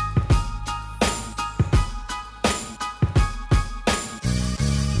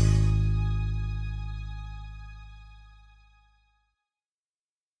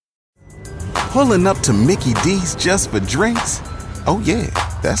 Pulling up to Mickey D's just for drinks? Oh yeah,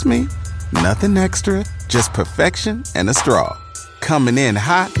 that's me. Nothing extra, just perfection and a straw. Coming in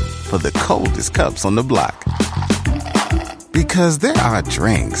hot for the coldest cups on the block. Because there are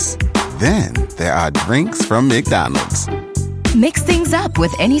drinks. Then there are drinks from McDonald's. Mix things up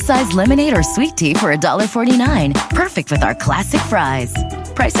with any size lemonade or sweet tea for $1.49. Perfect with our classic fries.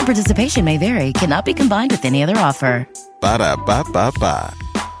 Price and participation may vary. Cannot be combined with any other offer. Ba-da-ba-ba-ba.